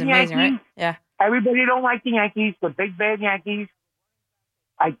constructed is amazing, Yankees, right? Yeah. Everybody don't like the Yankees, the big bad Yankees.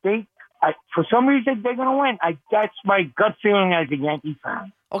 I think for some reason they're going to win. That's my gut feeling as a Yankee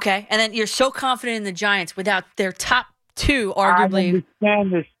fan. Okay, and then you're so confident in the Giants without their top two, arguably. I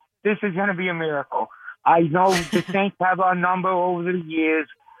understand this. This is going to be a miracle. I know the Saints have our number over the years.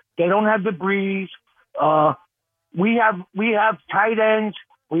 They don't have the breeze. We have tight ends.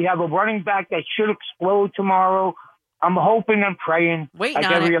 We have a running back that should explode tomorrow. I'm hoping and praying, like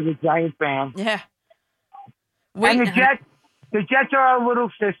every other Giant fan. Yeah. And the Jets are our little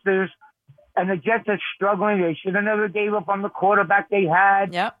sisters, and the Jets are struggling. They should have never gave up on the quarterback they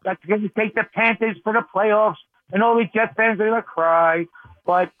had. Yep. That's going to take the Panthers to the playoffs, and all the Jets fans are going to cry.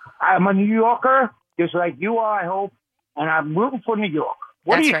 But I'm a New Yorker, just like you are, I hope, and I'm rooting for New York.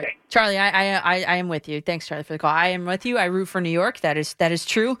 What do you think? Charlie, I am with you. Thanks, Charlie, for the call. I am with you. I root for New York. That is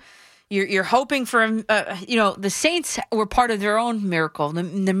true. You're hoping for, the Saints were part of their own miracle,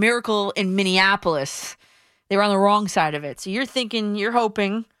 the miracle in Minneapolis. They were on the wrong side of it. So you're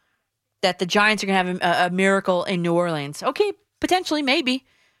hoping that the Giants are going to have a miracle in New Orleans. Okay, potentially, maybe.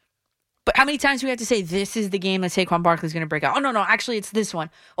 But how many times do we have to say this is the game that Saquon Barkley is going to break out? Oh, no, actually, it's this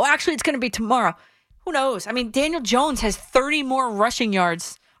one. Oh, actually, it's going to be tomorrow. Who knows? I mean, Daniel Jones has 30 more rushing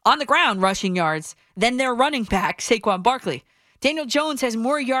yards, on the ground rushing yards, than their running back, Saquon Barkley. Daniel Jones has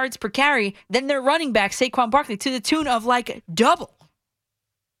more yards per carry than their running back, Saquon Barkley, to the tune of double.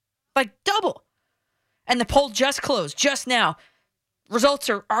 Double. And the poll just closed, just now. Results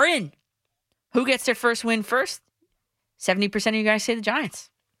are in. Who gets their first win first? 70% of you guys say the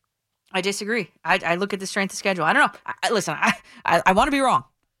Giants. I disagree. I look at the strength of schedule. I don't know. Listen, I want to be wrong.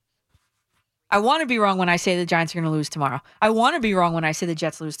 I want to be wrong when I say the Giants are going to lose tomorrow. I want to be wrong when I say the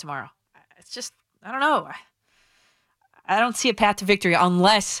Jets lose tomorrow. It's just, I don't know. I don't see a path to victory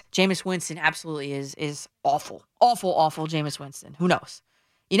unless Jameis Winston absolutely is awful. Awful, awful Jameis Winston. Who knows?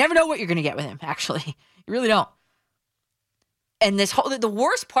 You never know what you're going to get with him, actually. You really don't. And the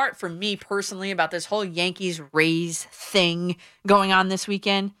worst part for me personally about this whole Yankees-Rays thing going on this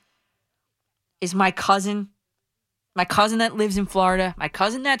weekend is my cousin that lives in Florida, my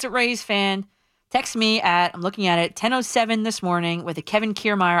cousin that's a Rays fan, texts me I'm looking at it, 10:07 this morning with a Kevin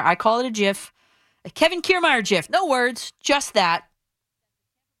Kiermaier. I call it a GIF. A Kevin Kiermaier GIF. No words, just that.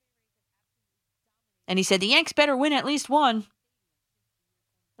 And he said, the Yanks better win at least one.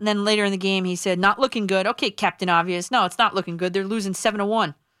 And then later in the game, he said, not looking good. Okay, Captain Obvious. No, it's not looking good. They're losing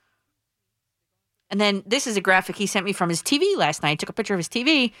 7-1. And then this is a graphic he sent me from his TV last night. He took a picture of his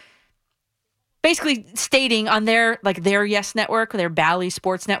TV, basically stating on their Yes Network, their Bally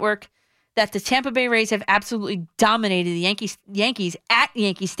Sports Network, that the Tampa Bay Rays have absolutely dominated the Yankees at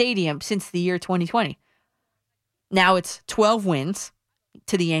Yankee Stadium since the year 2020. Now it's 12 wins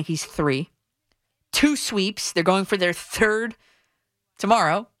to the Yankees 3. 2 sweeps. They're going for their third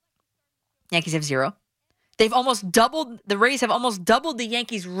tomorrow. Yankees have 0. The Rays have almost doubled the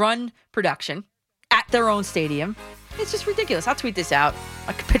Yankees' run production at their own stadium. It's just ridiculous. I'll tweet this out.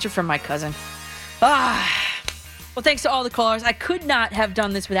 A picture from my cousin. Well, thanks to all the callers. I could not have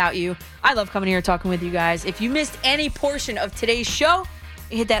done this without you. I love coming here and talking with you guys. If you missed any portion of today's show,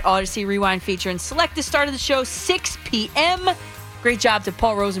 you hit that Odyssey Rewind feature and select the start of the show, 6 p.m. Great job to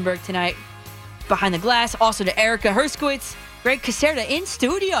Paul Rosenberg tonight behind the glass. Also to Erica Herskowitz, Greg Caserta in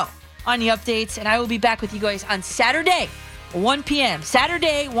studio on the updates. And I will be back with you guys on Saturday, 1 p.m.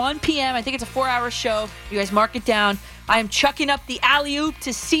 Saturday, 1 p.m. I think it's a 4-hour show. You guys mark it down. I am chucking up the alley-oop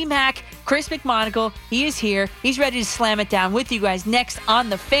to C-Mac, Chris McMonagle. He is here. He's ready to slam it down with you guys next on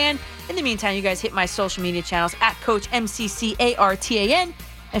The Fan. In the meantime, you guys hit my social media channels at Coach MCCARTAN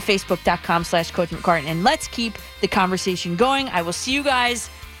and Facebook.com/Coach McCartan. And let's keep the conversation going. I will see you guys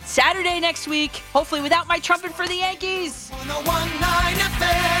Saturday next week, hopefully without my trumpet for the Yankees. 101.9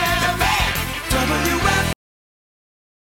 FM, WFAN.